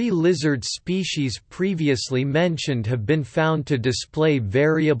 The 3 lizard species previously mentioned have been found to display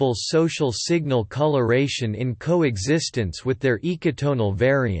variable social signal coloration in coexistence with their ecotonal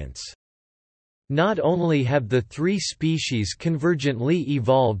variants. Not only have the 3 species convergently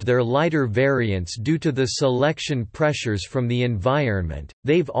evolved their lighter variants due to the selection pressures from the environment,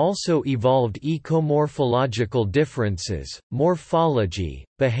 they've also evolved ecomorphological differences, morphology,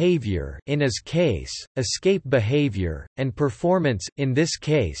 behavior in his case, escape behavior, and performance in this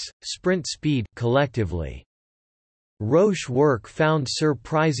case, sprint speed collectively. Roche work found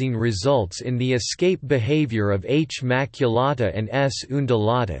surprising results in the escape behavior of H. maculata and S.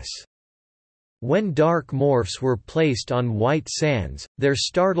 undulatus. When dark morphs were placed on white sands, their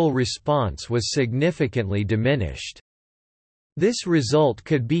startle response was significantly diminished. This result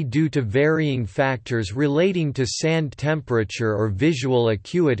could be due to varying factors relating to sand temperature or visual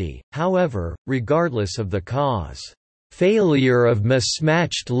acuity, however, regardless of the cause, failure of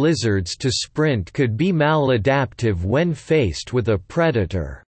mismatched lizards to sprint could be maladaptive when faced with a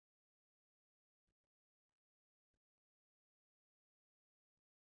predator.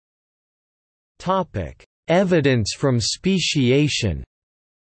 Evidence from speciation.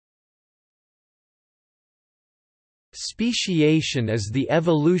 Speciation is the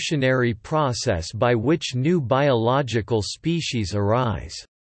evolutionary process by which new biological species arise.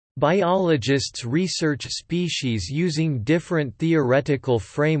 Biologists research species using different theoretical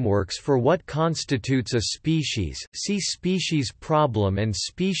frameworks for what constitutes a species, see species problem and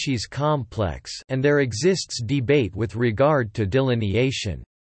species complex, and there exists debate with regard to delineation.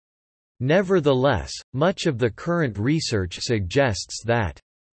 Nevertheless, much of the current research suggests that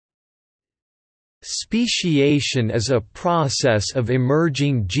Speciation is a process of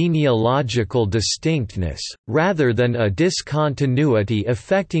emerging genealogical distinctness, rather than a discontinuity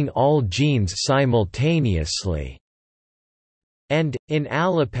affecting all genes simultaneously. And, in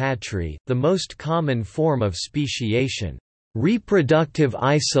allopatry, the most common form of speciation. Reproductive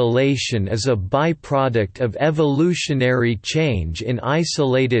isolation is a byproduct of evolutionary change in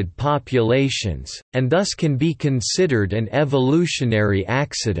isolated populations, and thus can be considered an evolutionary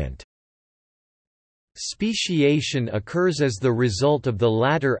accident. Speciation occurs as the result of the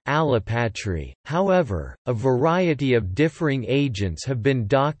latter allopatry. However, a variety of differing agents have been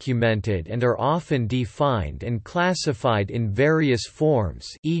documented and are often defined and classified in various forms,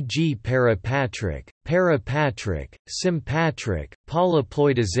 e.g. parapatric, sympatric,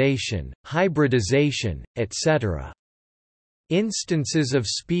 polyploidization, hybridization, etc. Instances of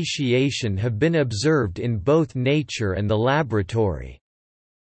speciation have been observed in both nature and the laboratory.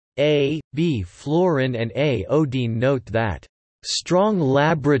 A. B. Florin and A. Odine note that, "...strong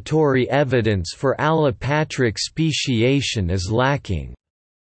laboratory evidence for allopatric speciation is lacking."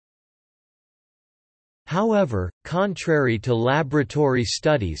 However, contrary to laboratory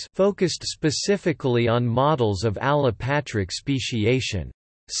studies focused specifically on models of allopatric speciation,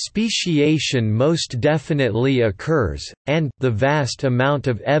 speciation most definitely occurs, and the vast amount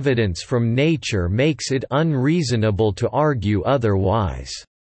of evidence from nature makes it unreasonable to argue otherwise.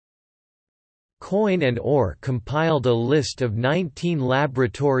 Coyne and Orr compiled a list of 19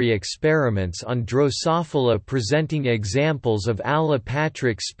 laboratory experiments on Drosophila presenting examples of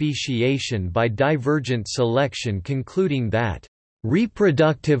allopatric speciation by divergent selection, concluding that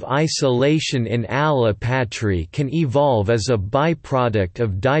reproductive isolation in allopatry can evolve as a byproduct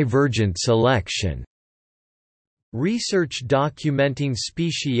of divergent selection. Research documenting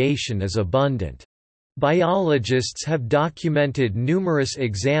speciation is abundant. Biologists have documented numerous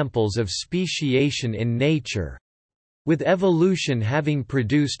examples of speciation in nature, with evolution having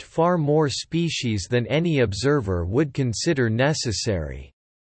produced far more species than any observer would consider necessary.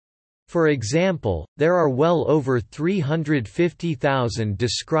 For example, there are well over 350,000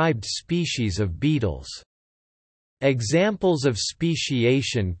 described species of beetles. Examples of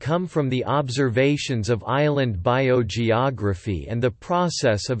speciation come from the observations of island biogeography and the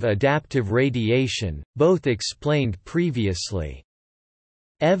process of adaptive radiation, both explained previously.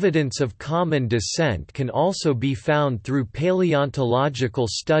 Evidence of common descent can also be found through paleontological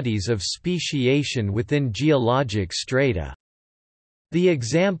studies of speciation within geologic strata. The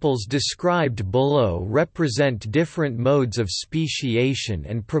examples described below represent different modes of speciation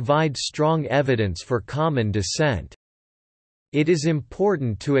and provide strong evidence for common descent. It is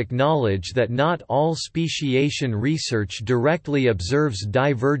important to acknowledge that not all speciation research directly observes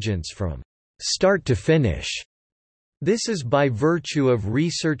divergence from start to finish. This is by virtue of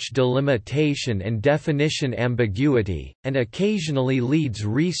research delimitation and definition ambiguity, and occasionally leads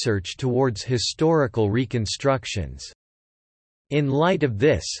research towards historical reconstructions. In light of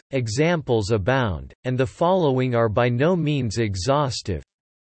this, examples abound, and the following are by no means exhaustive,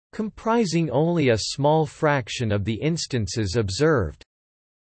 comprising only a small fraction of the instances observed.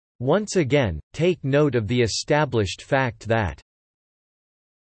 Once again, take note of the established fact that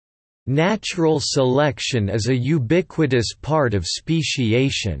natural selection is a ubiquitous part of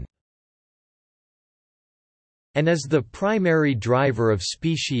speciation, and as the primary driver of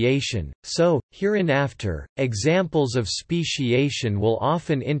speciation, so, hereinafter, examples of speciation will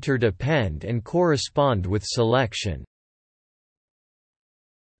often interdepend and correspond with selection.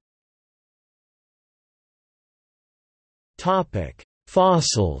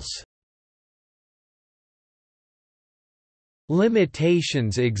 Fossils.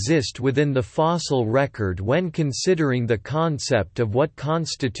 Limitations exist within the fossil record when considering the concept of what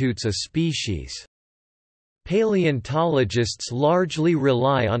constitutes a species. Paleontologists largely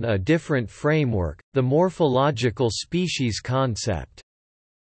rely on a different framework, the morphological species concept.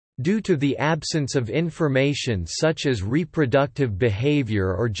 Due to the absence of information such as reproductive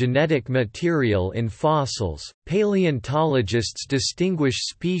behavior or genetic material in fossils, paleontologists distinguish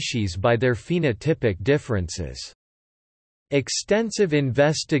species by their phenotypic differences. Extensive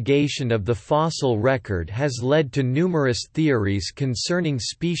investigation of the fossil record has led to numerous theories concerning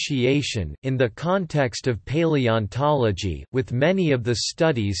speciation in the context of paleontology, with many of the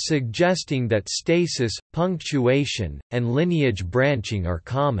studies suggesting that stasis, punctuation, and lineage branching are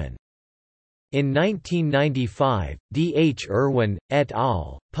common. In 1995, D. H. Irwin, et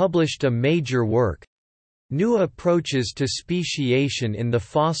al. Published a major work, New Approaches to Speciation in the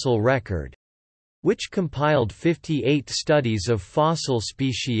Fossil Record, which compiled 58 studies of fossil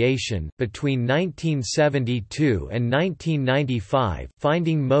speciation between 1972 and 1995,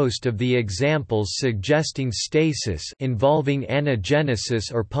 finding most of the examples suggesting stasis involving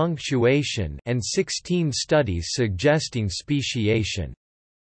anagenesis or punctuation and 16 studies suggesting speciation.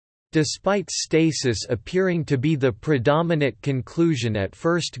 Despite stasis appearing to be the predominant conclusion at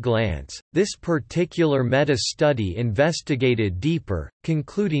first glance, this particular meta-study investigated deeper,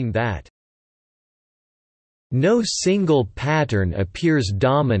 concluding that no single pattern appears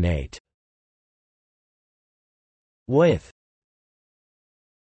dominate with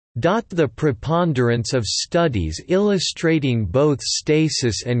the preponderance of studies illustrating both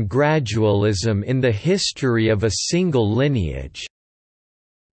stasis and gradualism in the history of a single lineage.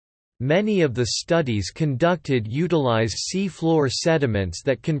 Many of the studies conducted utilize seafloor sediments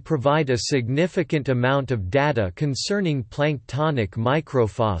that can provide a significant amount of data concerning planktonic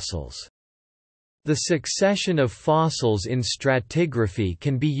microfossils. The succession of fossils in stratigraphy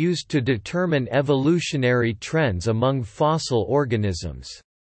can be used to determine evolutionary trends among fossil organisms.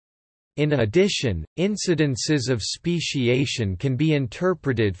 In addition, incidences of speciation can be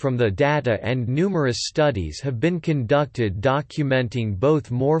interpreted from the data, and numerous studies have been conducted documenting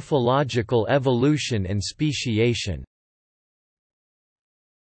both morphological evolution and speciation.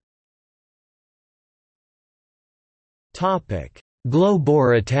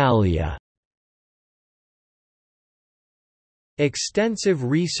 Globoritalia. Extensive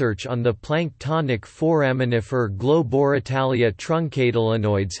research on the planktonic foraminifer Globoritalia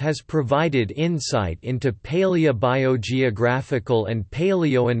truncatolinoids has provided insight into paleobiogeographical and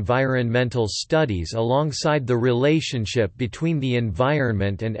paleoenvironmental studies alongside the relationship between the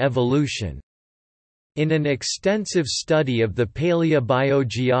environment and evolution. In an extensive study of the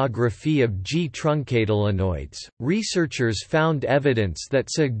paleobiogeography of G. truncatolinoids, researchers found evidence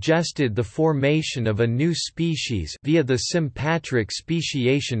that suggested the formation of a new species via the sympatric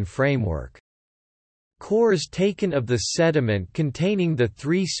speciation framework. Cores taken of the sediment containing the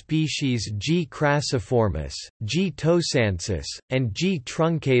three species G. crassiformis, G. tosansis, and G.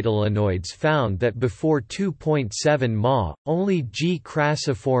 truncatolinoids found that before 2.7 Ma, only G.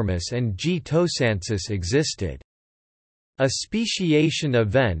 crassiformis and G. tosansis existed. A speciation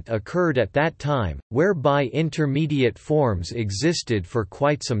event occurred at that time, whereby intermediate forms existed for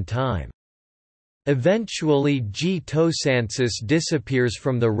quite some time. Eventually G. tosansis disappears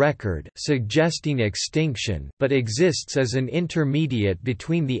from the record, suggesting extinction, but exists as an intermediate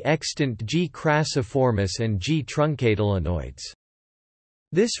between the extant G. crassiformis and G. truncatolinoids.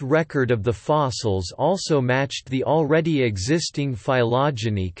 This record of the fossils also matched the already existing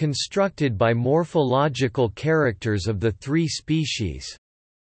phylogeny constructed by morphological characters of the three species.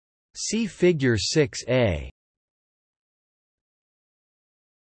 See Figure 6a.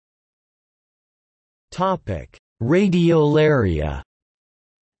 Radiolaria.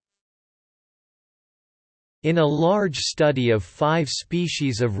 In a large study of 5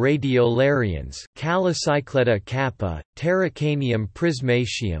 species of radiolarians, Calocycletta kappa, Pterocanium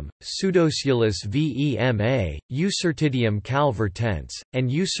prismaceum, Pseudociolus vema, Eucertidium calvertense,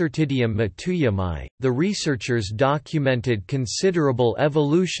 and Eucertidium matuyami, the researchers documented considerable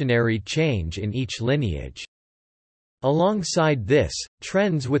evolutionary change in each lineage. Alongside this,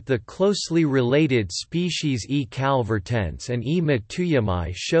 trends with the closely related species E. calvertense and E.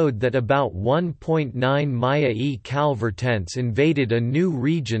 matuyami showed that about 1.9 Maya E. calvertense invaded a new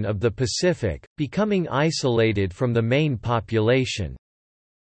region of the Pacific, becoming isolated from the main population.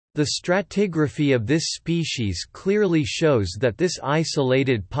 The stratigraphy of this species clearly shows that this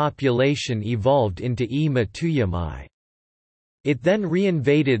isolated population evolved into E. matuyami. It then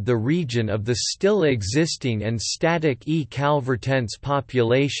reinvaded the region of the still existing and static E. calvertense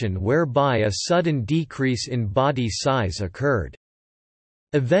population, whereby a sudden decrease in body size occurred.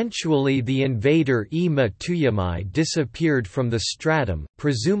 Eventually the invader E. matuyami disappeared from the stratum,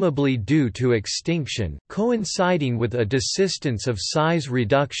 presumably due to extinction, coinciding with a desistance of size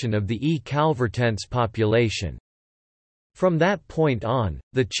reduction of the E. calvertense population. From that point on,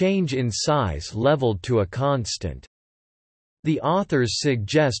 the change in size leveled to a constant. The authors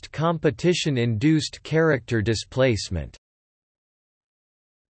suggest competition-induced character displacement.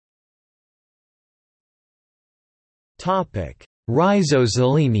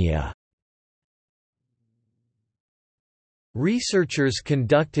 Rhizosylenia. Researchers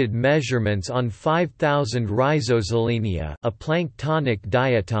conducted measurements on 5,000 rhizosylenia, a planktonic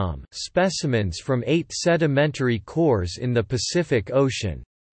diatom, specimens from 8 sedimentary cores in the Pacific Ocean.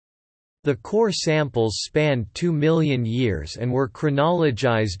 The core samples spanned 2 million years and were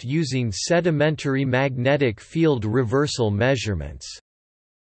chronologized using sedimentary magnetic field reversal measurements.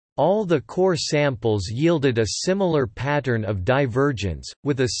 All the core samples yielded a similar pattern of divergence,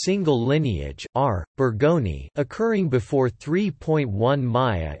 with a single lineage R. burgoni occurring before 3.1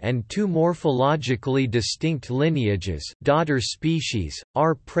 Maya and two morphologically distinct lineages daughter species,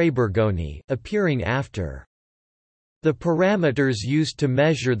 R. praeburgoni appearing after. The parameters used to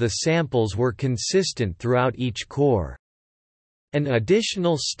measure the samples were consistent throughout each core. An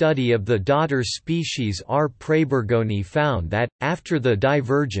additional study of the daughter species R. praeburgoni found that, after the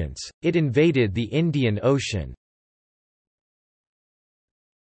divergence, it invaded the Indian Ocean.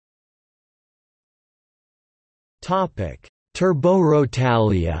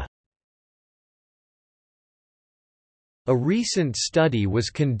 Turborotalia. A recent study was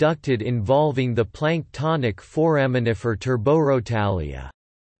conducted involving the planktonic foraminifer Turborotalia.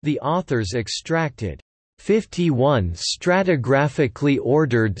 The authors extracted 51 stratigraphically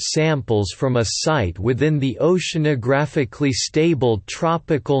ordered samples from a site within the oceanographically stable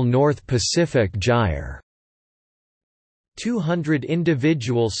tropical North Pacific gyre. 200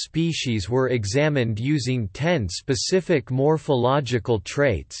 individual species were examined using 10 specific morphological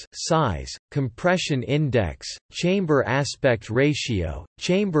traits: size, compression index, chamber aspect ratio,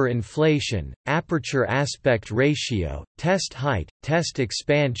 chamber inflation, aperture aspect ratio, test height, test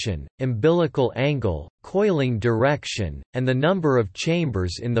expansion, umbilical angle, coiling direction, and the number of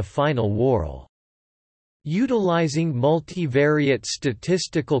chambers in the final whorl. Utilizing multivariate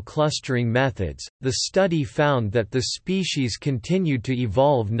statistical clustering methods, the study found that the species continued to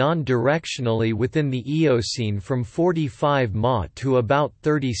evolve non-directionally within the Eocene from 45 Ma to about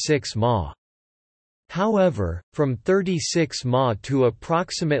 36 Ma. However, from 36 Ma to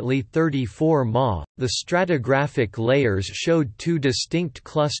approximately 34 Ma, the stratigraphic layers showed two distinct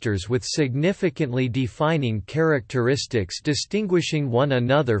clusters with significantly defining characteristics distinguishing one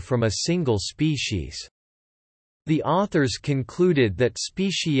another from a single species. The authors concluded that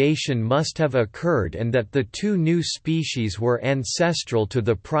speciation must have occurred and that the two new species were ancestral to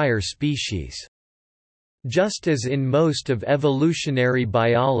the prior species. Just as in most of evolutionary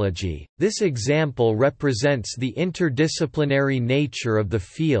biology, this example represents the interdisciplinary nature of the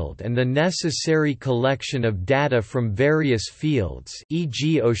field and the necessary collection of data from various fields,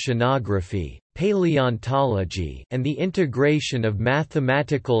 e.g. oceanography, paleontology, and the integration of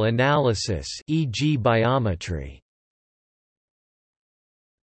mathematical analysis, e.g. biometry.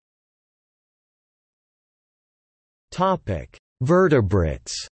 Topic: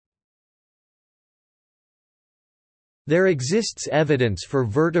 Vertebrates. There exists evidence for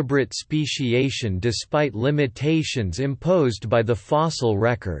vertebrate speciation despite limitations imposed by the fossil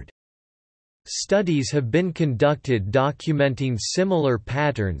record. Studies have been conducted documenting similar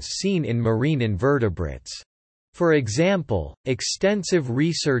patterns seen in marine invertebrates. For example, extensive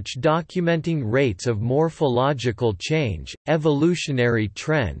research documenting rates of morphological change, evolutionary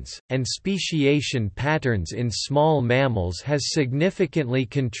trends, and speciation patterns in small mammals has significantly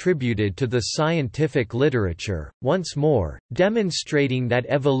contributed to the scientific literature, once more, demonstrating that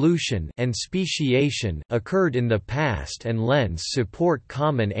evolution and speciation occurred in the past and lends support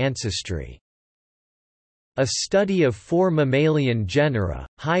common ancestry. A study of four mammalian genera,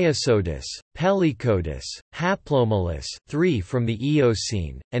 Hyosodus, Pelycodus, Haplomallus 3 from the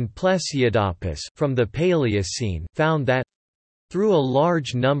Eocene, and Plesiodopus from the Paleocene found that, through a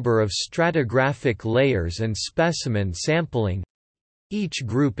large number of stratigraphic layers and specimen sampling, each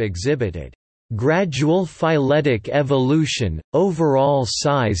group exhibited gradual phyletic evolution, overall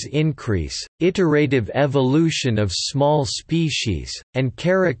size increase, iterative evolution of small species, and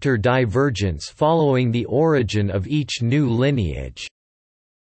character divergence following the origin of each new lineage.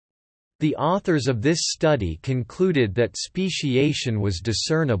 The authors of this study concluded that speciation was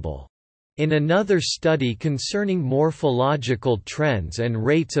discernible. In another study concerning morphological trends and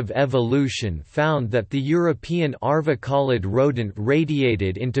rates of evolution found that the European arvicolid rodent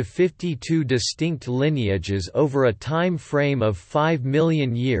radiated into 52 distinct lineages over a time frame of 5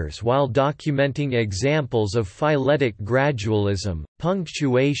 million years while documenting examples of phyletic gradualism,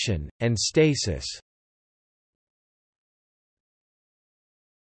 punctuation, and stasis.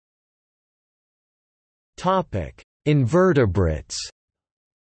 Invertebrates.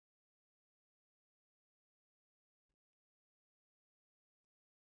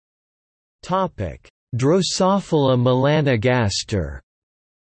 Drosophila melanogaster.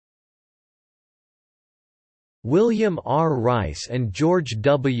 William R. Rice and George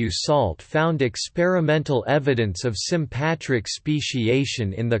W. Salt found experimental evidence of sympatric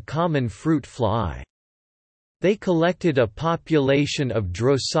speciation in the common fruit fly. They collected a population of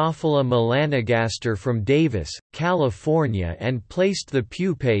Drosophila melanogaster from Davis, California and placed the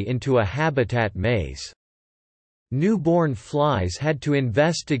pupae into a habitat maze. Newborn flies had to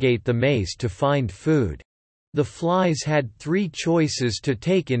investigate the maze to find food. The flies had three choices to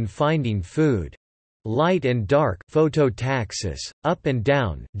take in finding food: light and dark, phototaxis; up and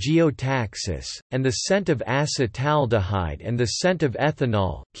down, geotaxis; and the scent of acetaldehyde and the scent of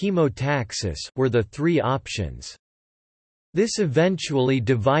ethanol, chemotaxis, were the three options. This eventually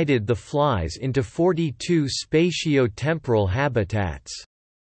divided the flies into 42 spatio-temporal habitats.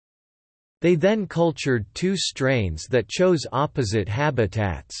 They then cultured two strains that chose opposite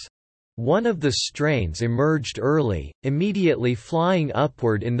habitats. One of the strains emerged early, immediately flying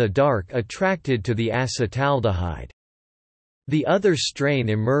upward in the dark, attracted to the acetaldehyde. The other strain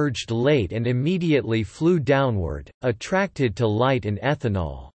emerged late and immediately flew downward, attracted to light and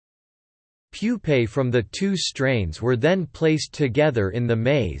ethanol. Pupae from the two strains were then placed together in the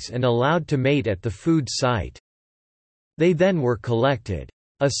maze and allowed to mate at the food site. They then were collected.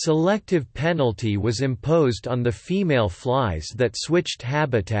 A selective penalty was imposed on the female flies that switched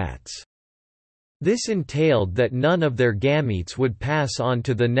habitats. This entailed that none of their gametes would pass on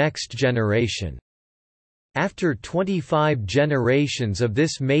to the next generation. After 25 generations of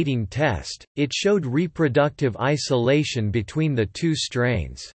this mating test, it showed reproductive isolation between the two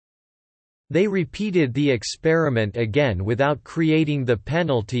strains. They repeated the experiment again without creating the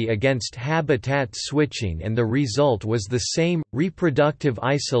penalty against habitat switching, and the result was the same: reproductive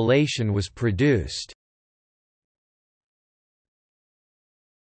isolation was produced.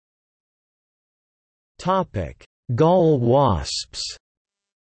 Gall wasps.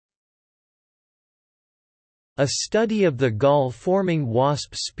 A study of the gall-forming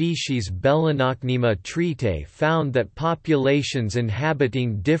wasp species Belenocnema tritae found that populations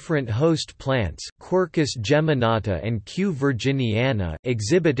inhabiting different host plants, Quercus geminata and Q. virginiana,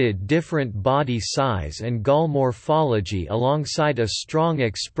 exhibited different body size and gall morphology alongside a strong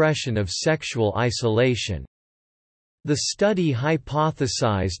expression of sexual isolation. The study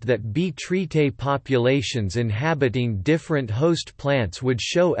hypothesized that B. tritae populations inhabiting different host plants would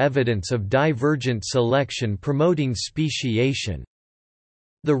show evidence of divergent selection promoting speciation.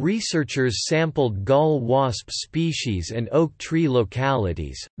 The researchers sampled gall wasp species and oak tree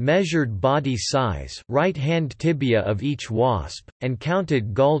localities, measured body size, right-hand tibia of each wasp, and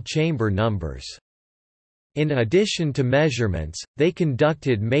counted gall chamber numbers. In addition to measurements, they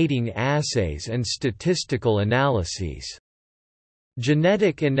conducted mating assays and statistical analyses.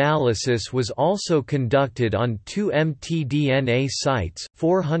 Genetic analysis was also conducted on 2 mtDNA sites,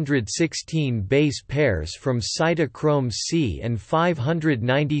 416 base pairs from Cytochrome C and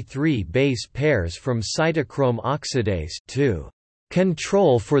 593 base pairs from Cytochrome oxidase to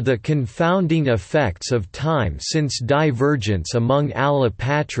control for the confounding effects of time since divergence among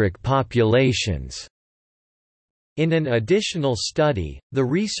allopatric populations. In an additional study, the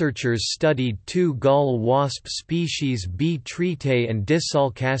researchers studied two gall wasp species B. tritae and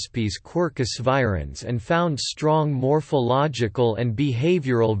Disulcaspes quercus virens and found strong morphological and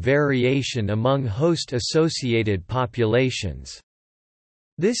behavioral variation among host-associated populations.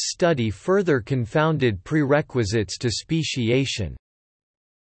 This study further confounded prerequisites to speciation.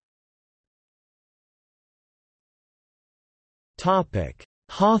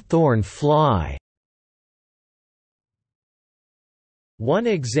 Hawthorn fly. One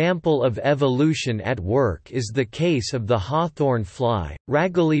example of evolution at work is the case of the hawthorn fly,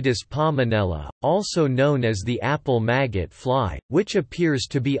 Rhagoletis pomonella, also known as the apple maggot fly, which appears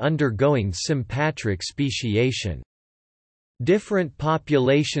to be undergoing sympatric speciation. Different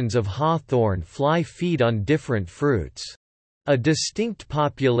populations of hawthorn fly feed on different fruits. A distinct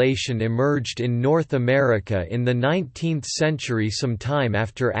population emerged in North America in the 19th century sometime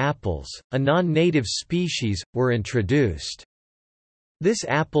after apples, a non-native species, were introduced. This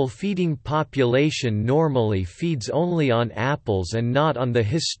apple-feeding population normally feeds only on apples and not on the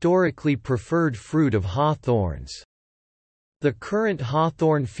historically preferred fruit of hawthorns. The current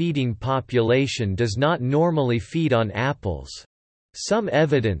hawthorn-feeding population does not normally feed on apples. Some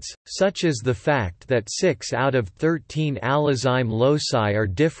evidence, such as the fact that 6 out of 13 allozyme loci are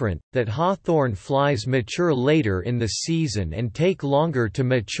different, that hawthorn flies mature later in the season and take longer to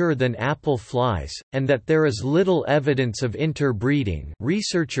mature than apple flies, and that there is little evidence of interbreeding.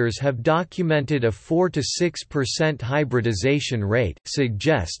 Researchers have documented a 4 to 6% hybridization rate,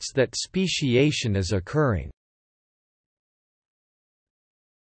 suggests that speciation is occurring.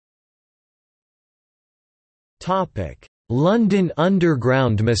 London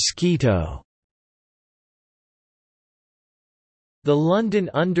underground mosquito. The London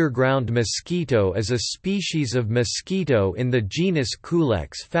underground mosquito is a species of mosquito in the genus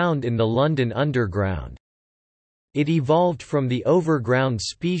Culex found in the London Underground. It evolved from the overground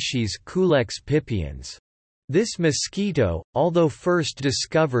species Culex pipiens. This mosquito, although first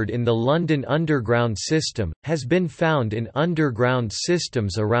discovered in the London Underground system, has been found in underground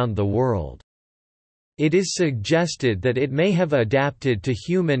systems around the world. It is suggested that it may have adapted to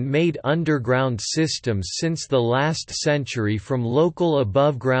human-made underground systems since the last century from local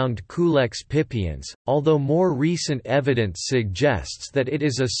above-ground Culex pipiens, although more recent evidence suggests that it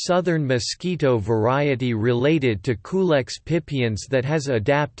is a southern mosquito variety related to Culex pipiens that has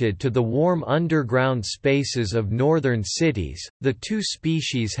adapted to the warm underground spaces of northern cities. The two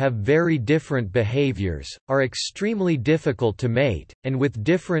species have very different behaviors, are extremely difficult to mate, and with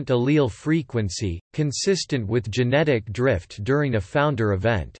different allele frequency, consistent with genetic drift during a founder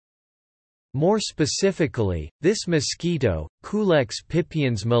event. More specifically, this mosquito, Culex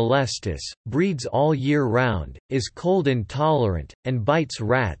pipiens molestus, breeds all year round, is cold intolerant, and bites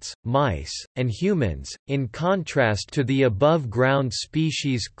rats, mice, and humans, in contrast to the above-ground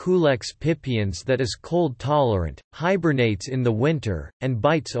species Culex pipiens that is cold tolerant, hibernates in the winter, and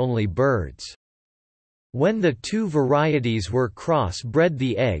bites only birds. When the two varieties were cross-bred,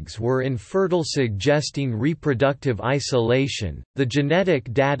 the eggs were infertile, suggesting reproductive isolation. The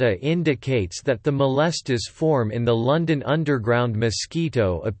genetic data indicates that the molestus form in the London Underground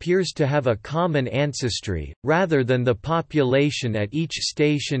mosquito appears to have a common ancestry, rather than the population at each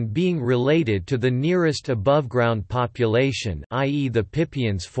station being related to the nearest above-ground population, i.e. the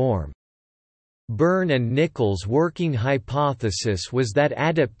pipiens form. Byrne and Nichols' working hypothesis was that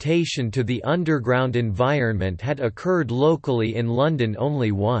adaptation to the underground environment had occurred locally in London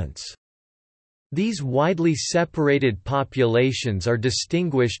only once. These widely separated populations are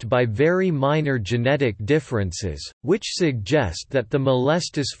distinguished by very minor genetic differences, which suggest that the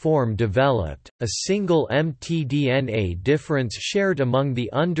molestus form developed, a single mtDNA difference shared among the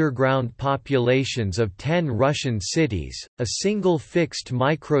underground populations of 10 Russian cities, a single fixed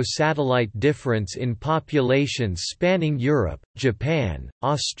microsatellite difference in populations spanning Europe, Japan,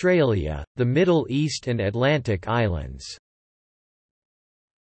 Australia, the Middle East and Atlantic islands.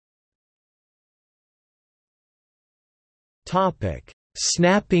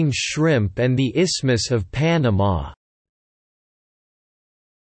 Snapping shrimp and the Isthmus of Panama.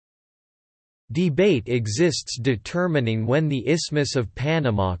 Debate exists determining when the Isthmus of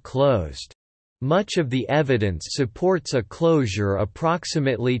Panama closed. Much of the evidence supports a closure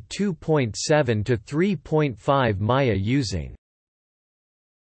approximately 2.7 to 3.5 Maya using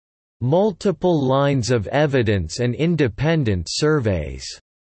multiple lines of evidence and independent surveys.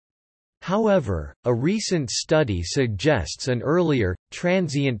 However, a recent study suggests an earlier,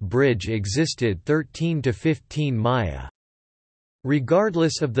 transient bridge existed 13 to 15 Maya.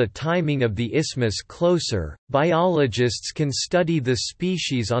 Regardless of the timing of the isthmus closer, biologists can study the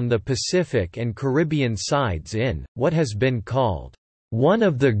species on the Pacific and Caribbean sides in, what has been called, one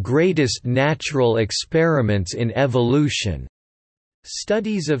of the greatest natural experiments in evolution.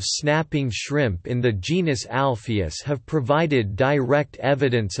 Studies of snapping shrimp in the genus Alpheus have provided direct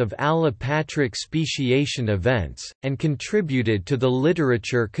evidence of allopatric speciation events, and contributed to the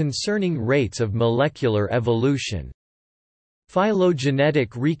literature concerning rates of molecular evolution.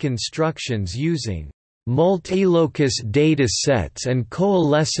 Phylogenetic reconstructions using multilocus data sets and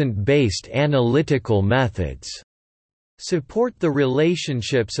coalescent-based analytical methods support the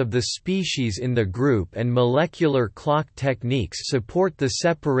relationships of the species in the group, and molecular clock techniques support the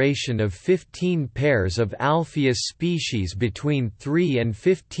separation of 15 pairs of Alpheus species between 3 and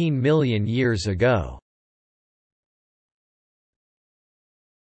 15 million years ago.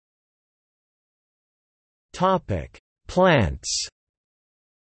 Plants.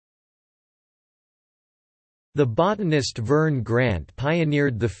 The botanist Vern Grant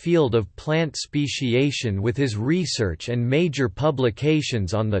pioneered the field of plant speciation with his research and major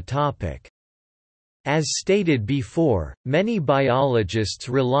publications on the topic. As stated before, many biologists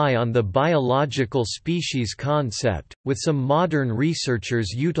rely on the biological species concept, with some modern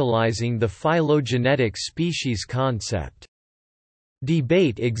researchers utilizing the phylogenetic species concept.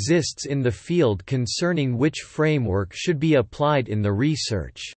 Debate exists in the field concerning which framework should be applied in the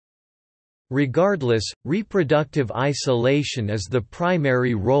research. Regardless, reproductive isolation is the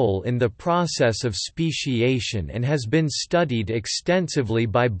primary role in the process of speciation and has been studied extensively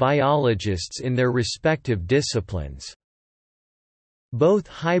by biologists in their respective disciplines. Both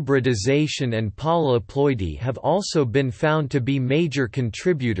hybridization and polyploidy have also been found to be major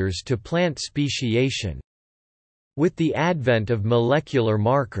contributors to plant speciation. With the advent of molecular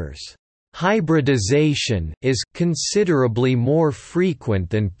markers, hybridization is considerably more frequent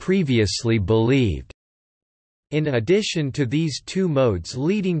than previously believed. In addition to these two modes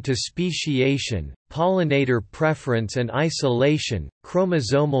leading to speciation, pollinator preference and isolation,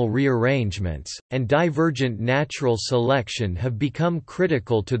 chromosomal rearrangements, and divergent natural selection have become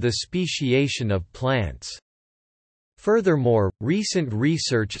critical to the speciation of plants. Furthermore, recent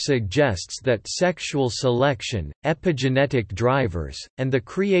research suggests that sexual selection, epigenetic drivers, and the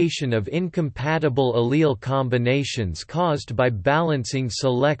creation of incompatible allele combinations caused by balancing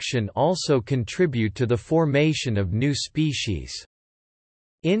selection also contribute to the formation of new species.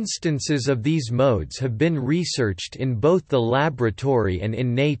 Instances of these modes have been researched in both the laboratory and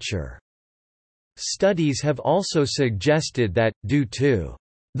in nature. Studies have also suggested that, due to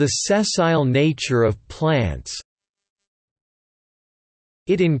the sessile nature of plants,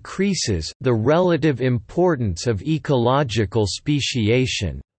 it increases the relative importance of ecological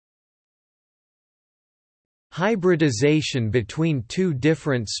speciation. Hybridization between two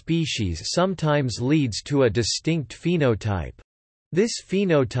different species sometimes leads to a distinct phenotype. This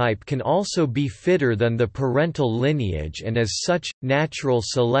phenotype can also be fitter than the parental lineage, and as such, natural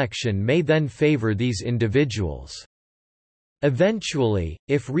selection may then favor these individuals. Eventually,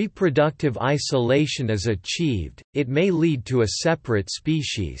 if reproductive isolation is achieved, it may lead to a separate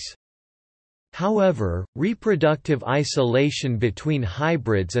species. However, reproductive isolation between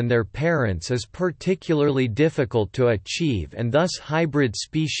hybrids and their parents is particularly difficult to achieve, and thus hybrid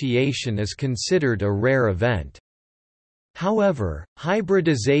speciation is considered a rare event. However,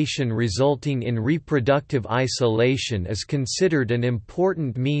 hybridization resulting in reproductive isolation is considered an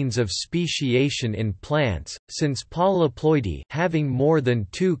important means of speciation in plants, since polyploidy, having more than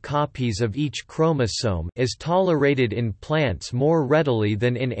 2 copies of each chromosome, is tolerated in plants more readily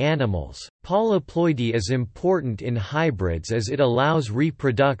than in animals. Polyploidy is important in hybrids as it allows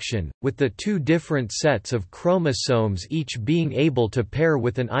reproduction, with the 2 different sets of chromosomes each being able to pair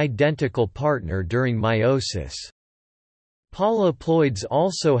with an identical partner during meiosis. Polyploids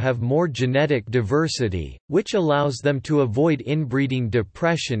also have more genetic diversity, which allows them to avoid inbreeding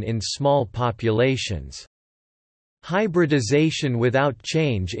depression in small populations. Hybridization without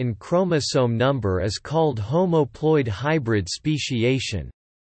change in chromosome number is called homoploid hybrid speciation.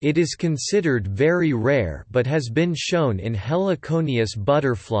 It is considered very rare but has been shown in heliconius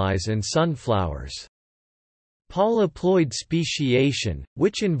butterflies and sunflowers. Polyploid speciation,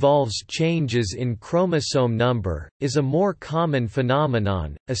 which involves changes in chromosome number, is a more common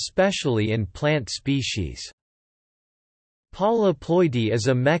phenomenon, especially in plant species. Polyploidy is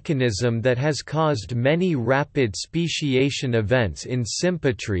a mechanism that has caused many rapid speciation events in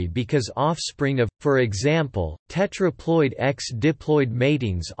sympatry because offspring of, for example, tetraploid X diploid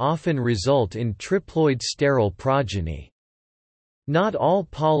matings often result in triploid sterile progeny. Not all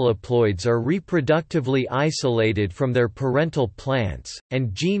polyploids are reproductively isolated from their parental plants,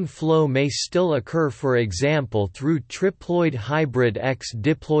 and gene flow may still occur, for example through triploid hybrid X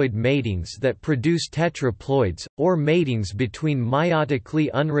diploid matings that produce tetraploids, or matings between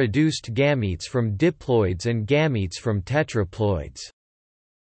meiotically unreduced gametes from diploids and gametes from tetraploids.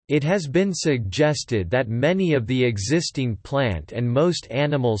 It has been suggested that many of the existing plant and most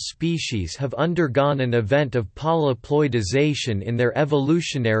animal species have undergone an event of polyploidization in their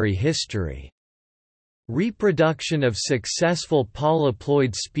evolutionary history. Reproduction of successful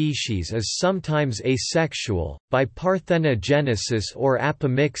polyploid species is sometimes asexual, by parthenogenesis or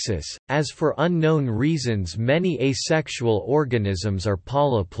apomixis, as for unknown reasons many asexual organisms are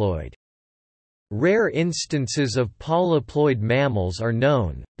polyploid. Rare instances of polyploid mammals are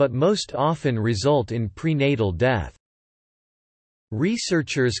known, but most often result in prenatal death.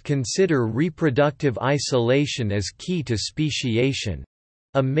 Researchers consider reproductive isolation as key to speciation.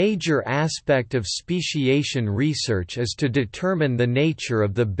 A major aspect of speciation research is to determine the nature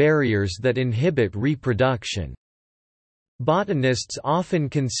of the barriers that inhibit reproduction. Botanists often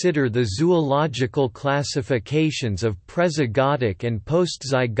consider the zoological classifications of prezygotic and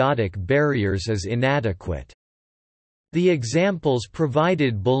postzygotic barriers as inadequate. The examples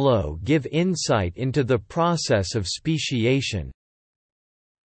provided below give insight into the process of speciation.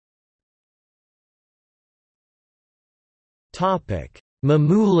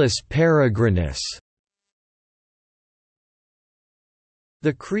 Mamulus peregrinus.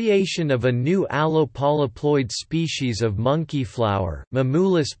 The creation of a new allopolyploid species of monkeyflower,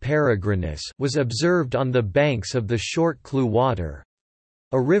 Mamulus peregrinus, was observed on the banks of the Short Clew Water,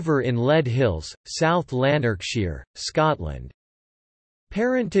 a river in Lead Hills, South Lanarkshire, Scotland.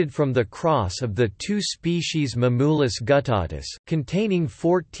 Parented from the cross of the 2 species Mamulus guttatus, containing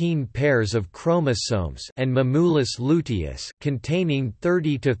 14 pairs of chromosomes, and Mamulus luteus, containing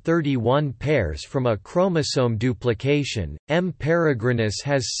 30 to 31 pairs from a chromosome duplication, M. peregrinus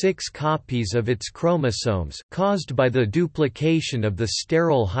has 6 copies of its chromosomes, caused by the duplication of the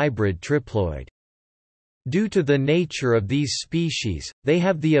sterile hybrid triploid. Due to the nature of these species, they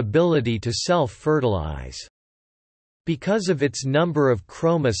have the ability to self-fertilize. Because of its number of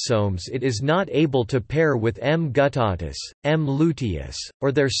chromosomes, it is not able to pair with M. guttatus, M. luteus,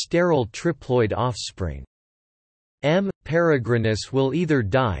 or their sterile triploid offspring. M. peregrinus will either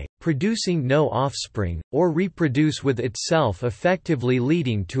die, producing no offspring, or reproduce with itself, effectively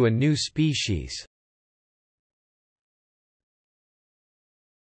leading to a new species.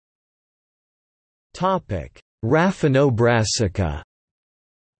 Raphanobrassica.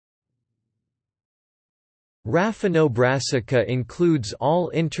 Raphanobrassica includes all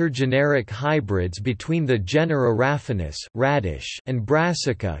intergeneric hybrids between the genera Raphanus radish and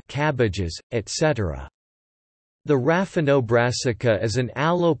Brassica cabbages, etc. The Raphanobrassica is an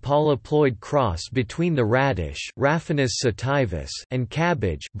allopolyploid cross between the radish Raphanus sativus and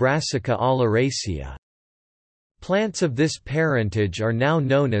cabbage Brassica oleracea. Plants of this parentage are now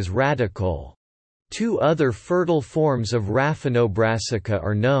known as radicole. Two other fertile forms of Raphanobrassica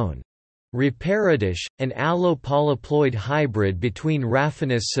are known. Riparidish, an allopolyploid hybrid between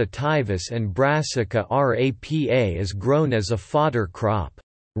Raphanus sativus and Brassica rapa, is grown as a fodder crop.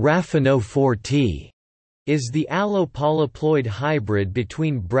 Raphano forti is the allopolyploid hybrid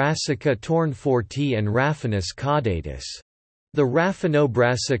between Brassica tourneforti and Raphanus caudatus. The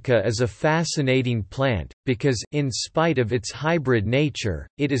Raphanobrassica is a fascinating plant, because, in spite of its hybrid nature,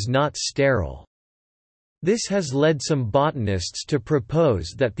 it is not sterile. This has led some botanists to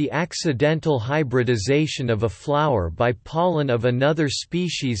propose that the accidental hybridization of a flower by pollen of another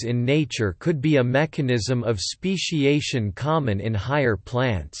species in nature could be a mechanism of speciation common in higher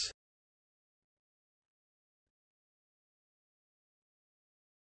plants.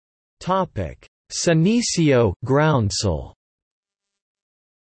 Senecio groundsel.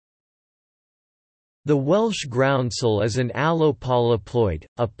 The Welsh groundsel is an allopolyploid,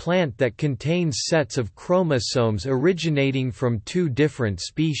 a plant that contains sets of chromosomes originating from two different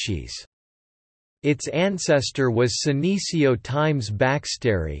species. Its ancestor was Senecio times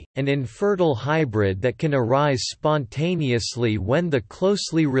Baxteri, an infertile hybrid that can arise spontaneously when the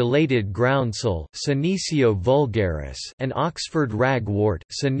closely related groundsel Senecio vulgaris and Oxford ragwort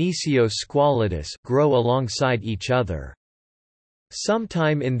Senecio squalidus grow alongside each other.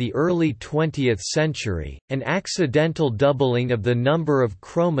 Sometime in the early 20th century, an accidental doubling of the number of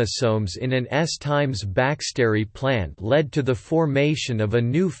chromosomes in an S times Baxteri plant led to the formation of a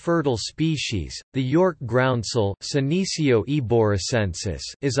new fertile species. The York groundsel Senecio eboricensis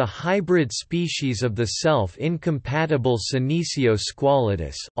is a hybrid species of the self-incompatible Senecio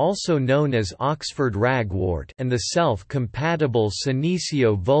squalidus, also known as Oxford ragwort, and the self-compatible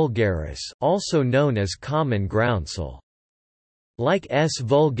Senecio vulgaris, also known as common groundsel. Like S.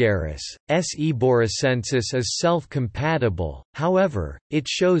 vulgaris, S. eboricensis is self-compatible, however, it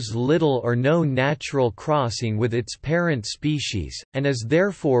shows little or no natural crossing with its parent species, and is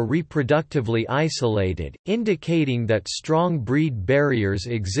therefore reproductively isolated, indicating that strong breed barriers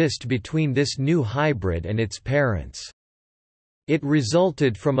exist between this new hybrid and its parents. It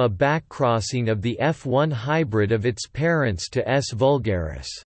resulted from a backcrossing of the F1 hybrid of its parents to S. vulgaris.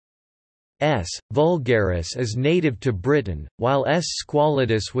 S. vulgaris is native to Britain, while S.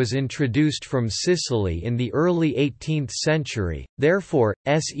 squalidus was introduced from Sicily in the early 18th century, therefore,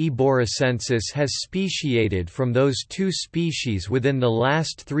 S. eboricensis has speciated from those two species within the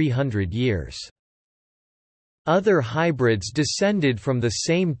last 300 years. Other hybrids descended from the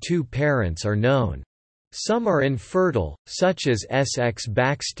same two parents are known. Some are infertile, such as S. ex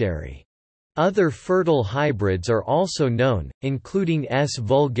Baxteri. Other fertile hybrids are also known, including S.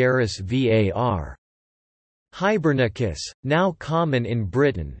 vulgaris var. Hibernicus, now common in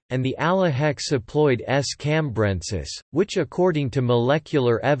Britain, and the alllohexaploid S. cambrensis, which according to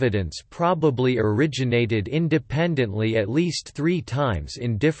molecular evidence probably originated independently at least 3 times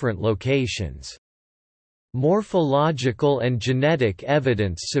in different locations. Morphological and genetic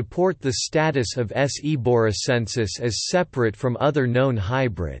evidence support the status of S. eboricensis as separate from other known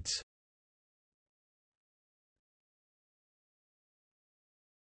hybrids.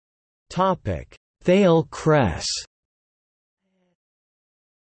 Thale cress.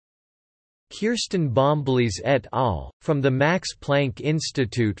 Kirsten Bomblies et al., from the Max Planck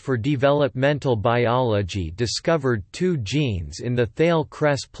Institute for Developmental Biology discovered 2 genes in the Thale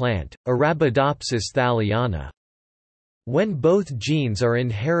cress plant, Arabidopsis thaliana. When both genes are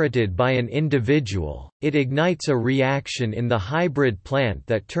inherited by an individual, it ignites a reaction in the hybrid plant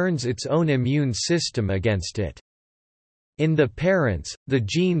that turns its own immune system against it. In the parents, the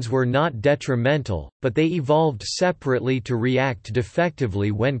genes were not detrimental, but they evolved separately to react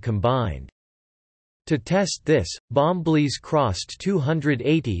defectively when combined. To test this, Bomblies crossed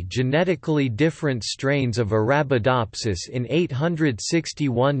 280 genetically different strains of Arabidopsis in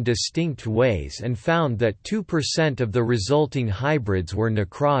 861 distinct ways and found that 2% of the resulting hybrids were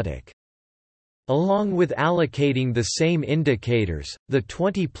necrotic. Along with allocating the same indicators, the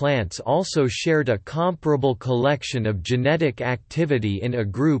 20 plants also shared a comparable collection of genetic activity in a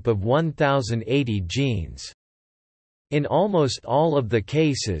group of 1,080 genes. In almost all of the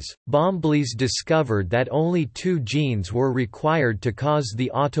cases, Bomblies discovered that only 2 genes were required to cause the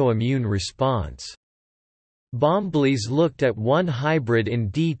autoimmune response. Bomblies looked at one hybrid in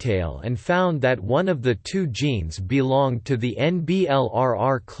detail and found that one of the 2 genes belonged to the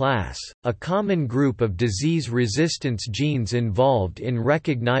NBLRR class, a common group of disease resistance genes involved in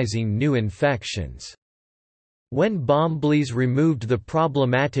recognizing new infections. When Bomblies removed the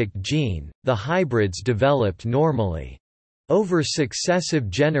problematic gene, the hybrids developed normally. Over successive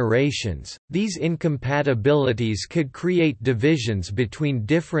generations, these incompatibilities could create divisions between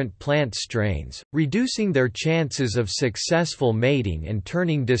different plant strains, reducing their chances of successful mating and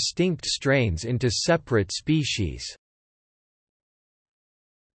turning distinct strains into separate species.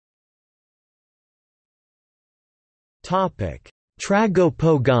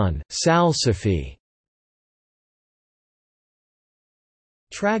 Tragopogon, Salsify.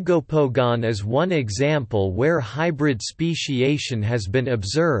 Tragopogon is one example where hybrid speciation has been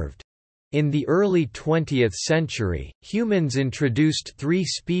observed. In the early 20th century, humans introduced 3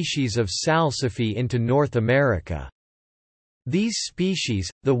 species of salsify into North America. These species,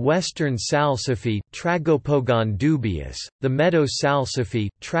 the western salsify Tragopogon dubius, the meadow salsify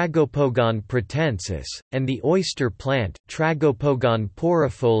Tragopogon pratensis, and the oyster plant Tragopogon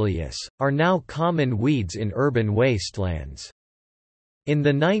porifolius, are now common weeds in urban wastelands. In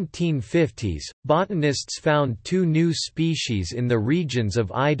the 1950s, botanists found 2 new species in the regions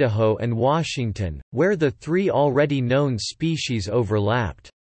of Idaho and Washington, where the 3 already known species overlapped.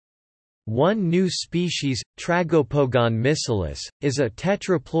 One new species, Tragopogon miscellus, is a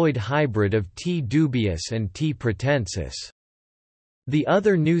tetraploid hybrid of T. dubius and T. pratensis. The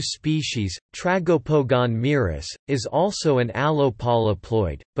other new species, Tragopogon myrus, is also an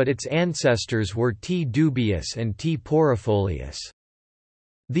allopolyploid, but its ancestors were T. dubius and T. porifolius.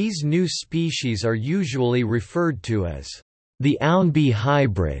 These new species are usually referred to as the Ownby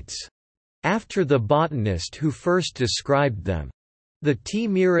hybrids, after the botanist who first described them. The T.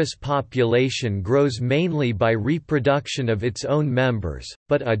 myrus population grows mainly by reproduction of its own members,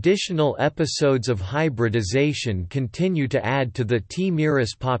 but additional episodes of hybridization continue to add to the T.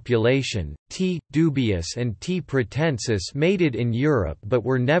 myrus population. T. dubius and T. pratensis mated in Europe but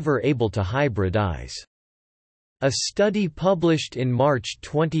were never able to hybridize. A study published in March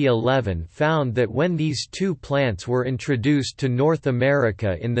 2011 found that when these 2 plants were introduced to North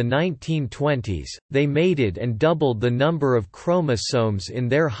America in the 1920s, they mated and doubled the number of chromosomes in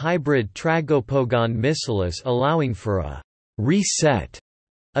their hybrid Tragopogon miscellus, allowing for a reset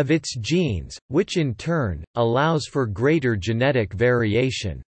of its genes, which in turn, allows for greater genetic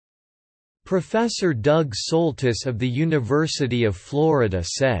variation. Professor Doug Soltis of the University of Florida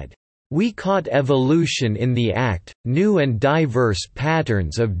said, "We caught evolution in the act. New and diverse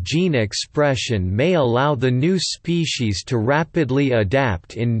patterns of gene expression may allow the new species to rapidly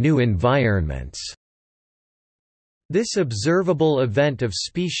adapt in new environments." This observable event of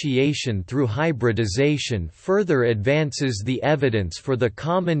speciation through hybridization further advances the evidence for the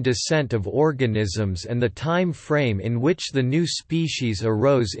common descent of organisms and the time frame in which the new species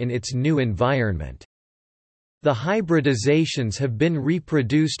arose in its new environment. The hybridizations have been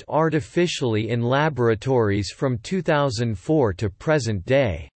reproduced artificially in laboratories from 2004 to present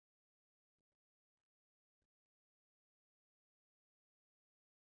day.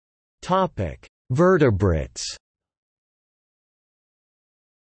 Topic: Vertebrates.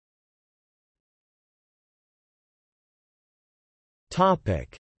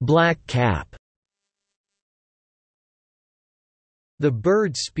 Topic: Blackcap. The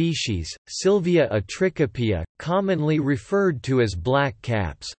bird species, Sylvia atricopia, commonly referred to as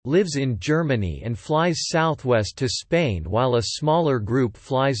blackcaps, lives in Germany and flies southwest to Spain while a smaller group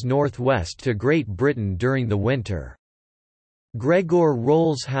flies northwest to Great Britain during the winter. Gregor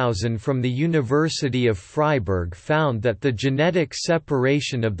Rollshausen from the University of Freiburg found that the genetic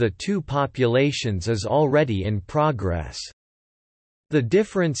separation of the 2 populations is already in progress. The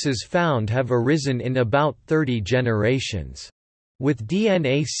differences found have arisen in about 30 generations. With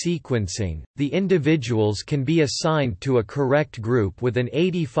DNA sequencing, the individuals can be assigned to a correct group with an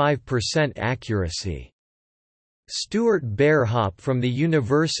 85% accuracy. Stuart Bearhop from the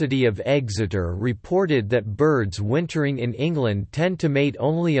University of Exeter reported that birds wintering in England tend to mate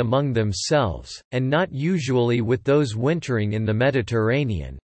only among themselves, and not usually with those wintering in the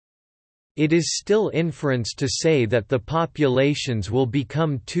Mediterranean. It is still inference to say that the populations will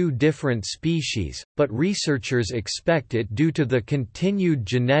become two different species, but researchers expect it due to the continued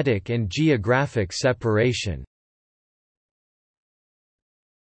genetic and geographic separation.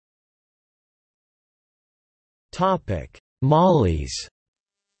 Mollies.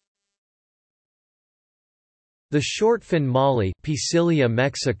 The shortfin molly Poecilia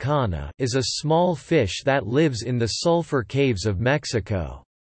mexicana is a small fish that lives in the sulfur caves of Mexico.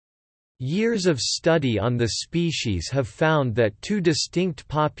 Years of study on the species have found that two distinct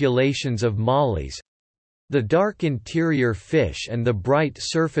populations of mollies—the dark interior fish and the bright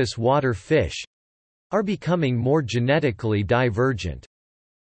surface water fish—are becoming more genetically divergent.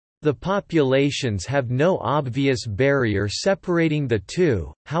 The populations have no obvious barrier separating the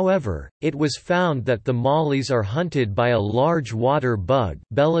two, however, it was found that the mollies are hunted by a large water bug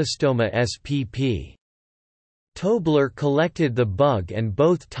Belostoma spp. Tobler collected the bug and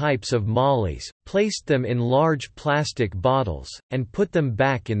both types of mollies, placed them in large plastic bottles, and put them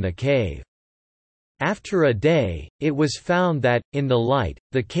back in the cave. After a day, it was found that, in the light,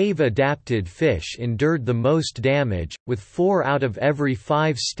 the cave-adapted fish endured the most damage, with 4 out of every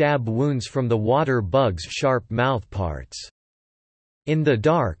 5 stab wounds from the water bug's sharp mouthparts. In the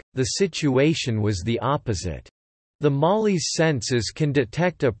dark, the situation was the opposite. The molly's senses can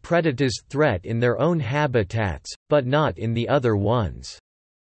detect a predator's threat in their own habitats, but not in the other ones.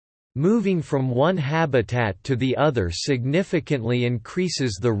 Moving from one habitat to the other significantly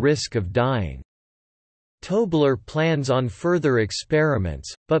increases the risk of dying. Tobler plans on further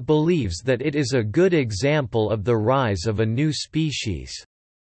experiments, but believes that it is a good example of the rise of a new species.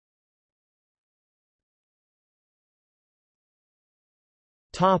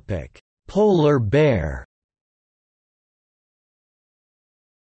 Polar bear.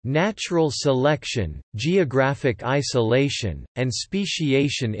 Natural selection, geographic isolation, and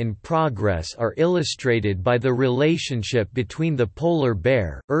speciation in progress are illustrated by the relationship between the polar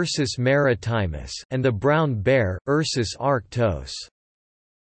bear Ursus maritimus and the brown bear Ursus arctos.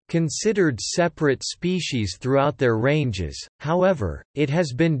 Considered separate species throughout their ranges, however, it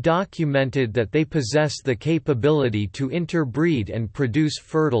has been documented that they possess the capability to interbreed and produce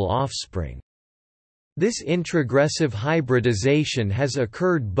fertile offspring. This introgressive hybridization has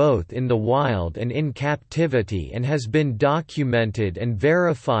occurred both in the wild and in captivity and has been documented and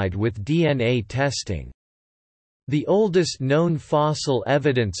verified with DNA testing. The oldest known fossil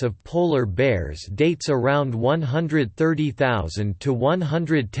evidence of polar bears dates around 130,000 to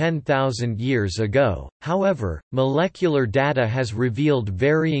 110,000 years ago, however, molecular data has revealed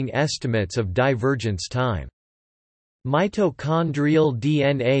varying estimates of divergence time. Mitochondrial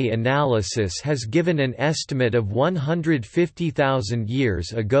DNA analysis has given an estimate of 150,000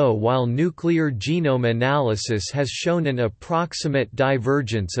 years ago, while nuclear genome analysis has shown an approximate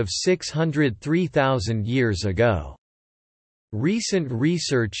divergence of 603,000 years ago. Recent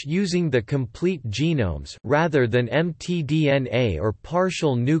research using the complete genomes rather than mtDNA or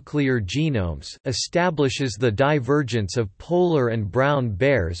partial nuclear genomes establishes the divergence of polar and brown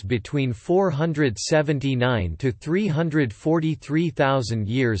bears between 479 to 343,000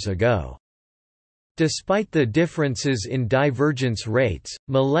 years ago. Despite the differences in divergence rates,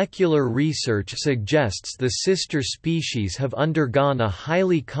 molecular research suggests the sister species have undergone a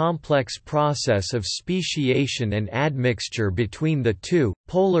highly complex process of speciation and admixture between the two.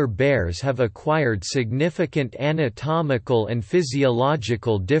 Polar bears have acquired significant anatomical and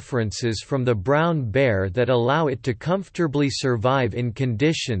physiological differences from the brown bear that allow it to comfortably survive in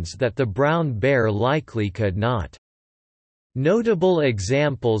conditions that the brown bear likely could not. Notable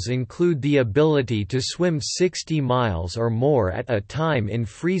examples include the ability to swim 60 miles or more at a time in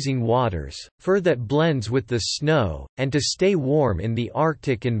freezing waters, fur that blends with the snow, and to stay warm in the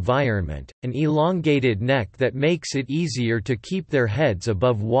Arctic environment, an elongated neck that makes it easier to keep their heads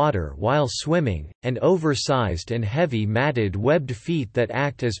above water while swimming, and oversized and heavy matted webbed feet that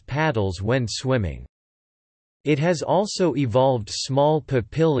act as paddles when swimming. It has also evolved small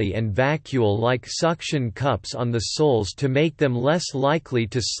papillae and vacuole-like suction cups on the soles to make them less likely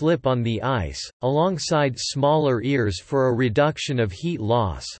to slip on the ice, alongside smaller ears for a reduction of heat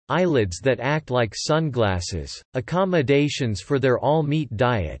loss, eyelids that act like sunglasses, accommodations for their all-meat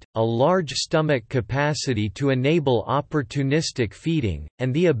diet, a large stomach capacity to enable opportunistic feeding,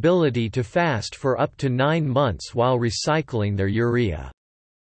 and the ability to fast for up to 9 months while recycling their urea.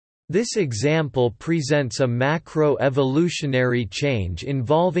 This example presents a macroevolutionary change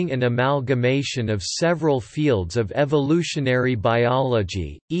involving an amalgamation of several fields of evolutionary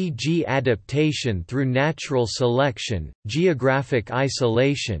biology, e.g. adaptation through natural selection, geographic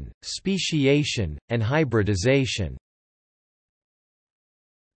isolation, speciation, and hybridization.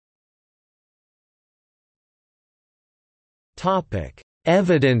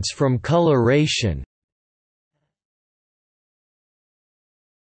 Evidence from coloration.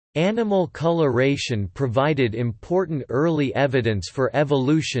 Animal coloration provided important early evidence for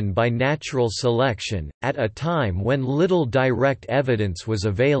evolution by natural selection, at a time when little direct evidence was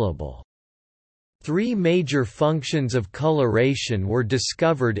available. Three major functions of coloration were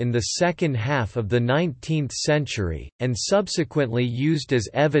discovered in the second half of the 19th century, and subsequently used as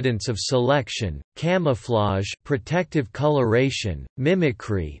evidence of selection: camouflage, protective coloration;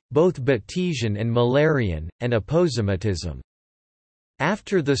 mimicry, both Batesian and Müllerian; and aposematism.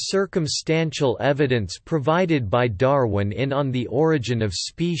 After the circumstantial evidence provided by Darwin On the Origin of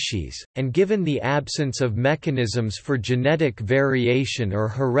Species, and given the absence of mechanisms for genetic variation or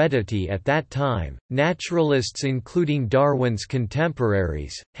heredity at that time, naturalists including Darwin's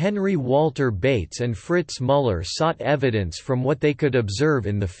contemporaries, Henry Walter Bates and Fritz Müller sought evidence from what they could observe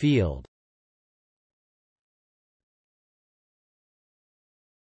in the field.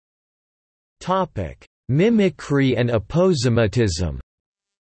 Mimicry and aposematism.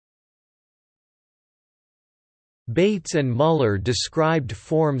 Bates and Müller described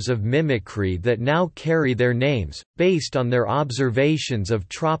forms of mimicry that now carry their names, based on their observations of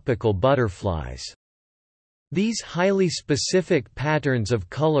tropical butterflies. These highly specific patterns of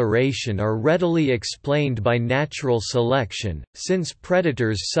coloration are readily explained by natural selection, since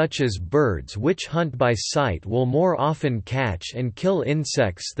predators such as birds which hunt by sight will more often catch and kill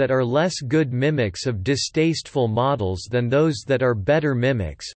insects that are less good mimics of distasteful models than those that are better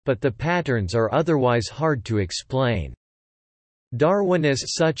mimics, but the patterns are otherwise hard to explain.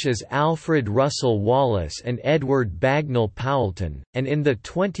 Darwinists such as Alfred Russel Wallace and Edward Bagnall Powelton, and in the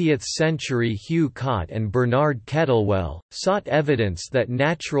 20th century Hugh Cott and Bernard Kettlewell, sought evidence that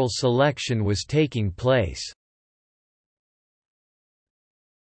natural selection was taking place.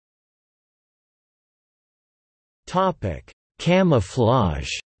 Camouflage.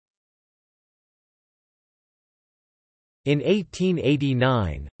 In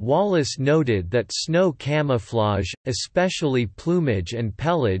 1889, Wallace noted that snow camouflage, especially plumage and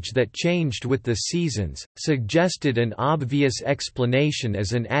pelage that changed with the seasons, suggested an obvious explanation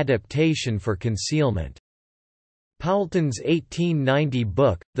as an adaptation for concealment. Powelton's 1890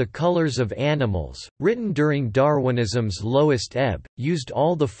 book, The Colors of Animals, written during Darwinism's lowest ebb, used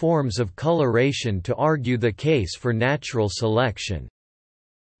all the forms of coloration to argue the case for natural selection.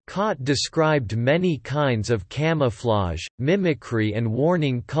 Cott described many kinds of camouflage, mimicry and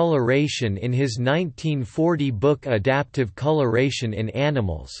warning coloration in his 1940 book Adaptive Coloration in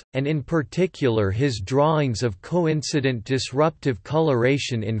Animals, and in particular his drawings of coincident disruptive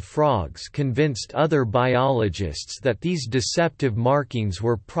coloration in frogs convinced other biologists that these deceptive markings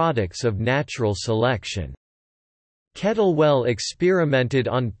were products of natural selection. Kettlewell experimented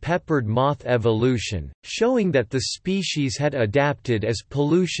on peppered moth evolution, showing that the species had adapted as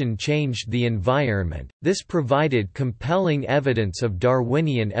pollution changed the environment. This provided compelling evidence of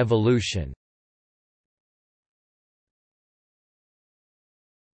Darwinian evolution.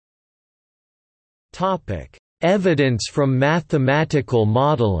 Topic: Evidence from mathematical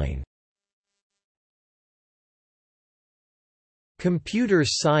modeling. Computer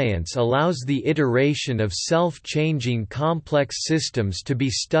science allows the iteration of self-changing complex systems to be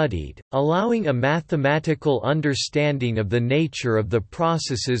studied, allowing a mathematical understanding of the nature of the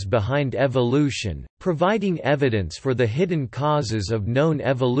processes behind evolution, providing evidence for the hidden causes of known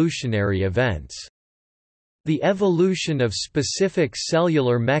evolutionary events. The evolution of specific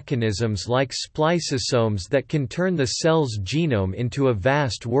cellular mechanisms like spliceosomes that can turn the cell's genome into a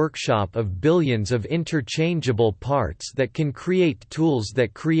vast workshop of billions of interchangeable parts that can create tools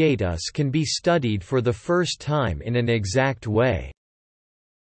that create us can be studied for the first time in an exact way.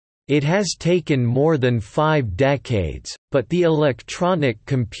 It has taken more than 5 decades, but the electronic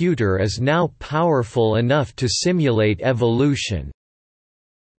computer is now powerful enough to simulate evolution,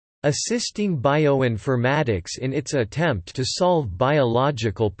 assisting bioinformatics in its attempt to solve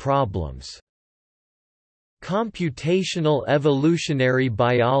biological problems. Computational evolutionary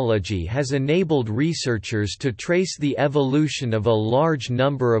biology has enabled researchers to trace the evolution of a large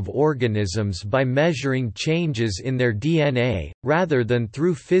number of organisms by measuring changes in their DNA, rather than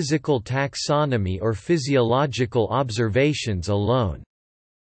through physical taxonomy or physiological observations alone.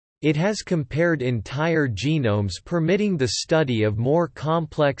 It has compared entire genomes, permitting the study of more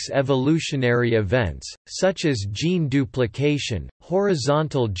complex evolutionary events, such as gene duplication,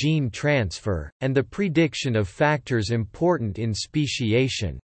 horizontal gene transfer, and the prediction of factors important in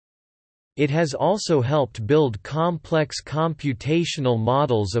speciation. It has also helped build complex computational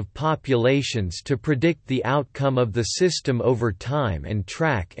models of populations to predict the outcome of the system over time and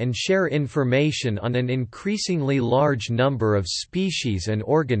track and share information on an increasingly large number of species and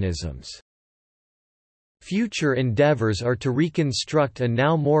organisms. Future endeavors are to reconstruct a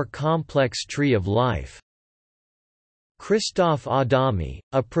now more complex tree of life. Christoph Adami,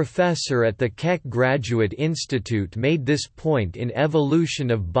 a professor at the Keck Graduate Institute, made this point in Evolution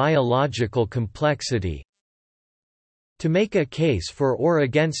of Biological Complexity. To make a case for or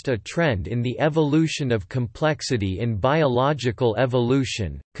against a trend in the evolution of complexity in biological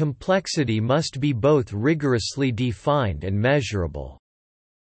evolution, complexity must be both rigorously defined and measurable.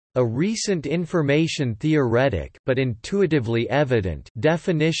 A recent information-theoretic but intuitively evident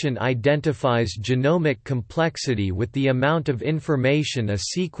definition identifies genomic complexity with the amount of information a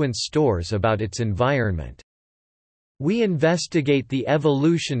sequence stores about its environment. We investigate the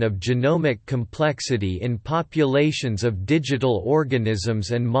evolution of genomic complexity in populations of digital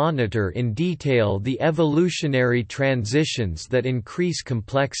organisms and monitor in detail the evolutionary transitions that increase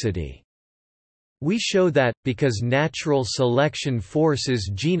complexity. We show that, because natural selection forces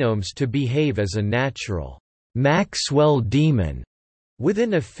genomes to behave as a natural Maxwell demon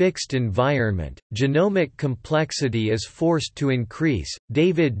within a fixed environment, genomic complexity is forced to increase.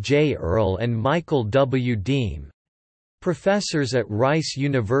 David J. Earle and Michael W. Deem, professors at Rice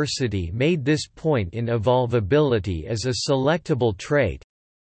University, made this point in Evolvability as a selectable trait.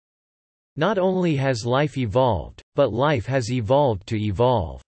 Not only has life evolved, but life has evolved to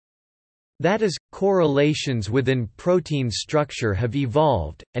evolve. That is, correlations within protein structure have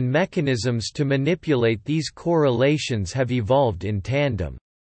evolved, and mechanisms to manipulate these correlations have evolved in tandem.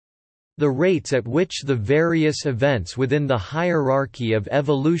 The rates at which the various events within the hierarchy of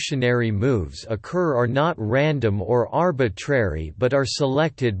evolutionary moves occur are not random or arbitrary but are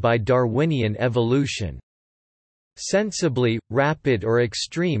selected by Darwinian evolution. Sensibly, rapid or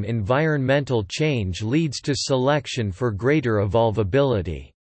extreme environmental change leads to selection for greater evolvability.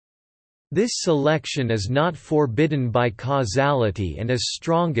 This selection is not forbidden by causality and is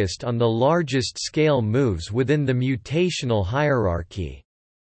strongest on the largest scale moves within the mutational hierarchy.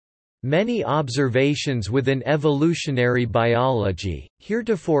 Many observations within evolutionary biology,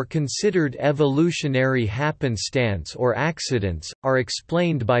 heretofore considered evolutionary happenstance or accidents, are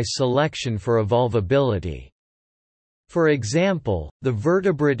explained by selection for evolvability. For example, the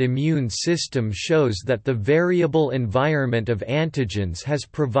vertebrate immune system shows that the variable environment of antigens has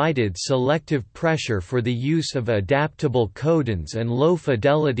provided selective pressure for the use of adaptable codons and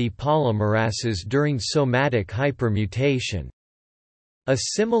low-fidelity polymerases during somatic hypermutation. A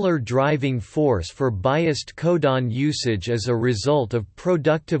similar driving force for biased codon usage as a result of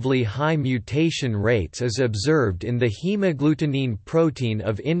productively high mutation rates is observed in the hemagglutinin protein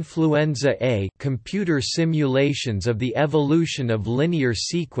of influenza A. Computer simulations of the evolution of linear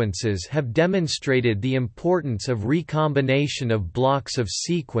sequences have demonstrated the importance of recombination of blocks of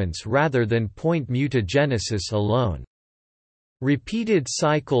sequence rather than point mutagenesis alone. Repeated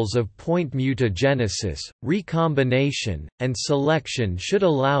cycles of point mutagenesis, recombination, and selection should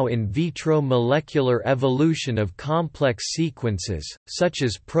allow in vitro molecular evolution of complex sequences, such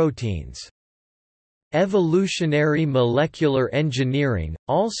as proteins. Evolutionary molecular engineering,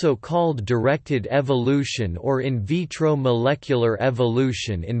 also called directed evolution or in vitro molecular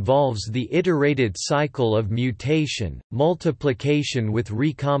evolution, involves the iterated cycle of mutation, multiplication with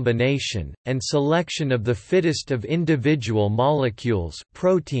recombination, and selection of the fittest of individual molecules,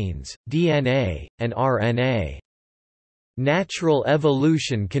 proteins, DNA, and RNA. Natural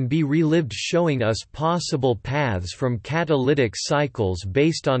evolution can be relived, showing us possible paths from catalytic cycles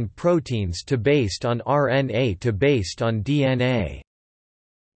based on proteins to based on RNA to based on DNA.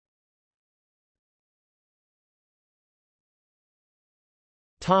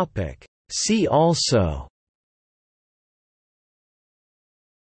 See also: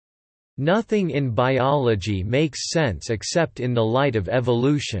 Nothing in biology makes sense except in the light of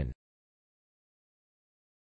evolution.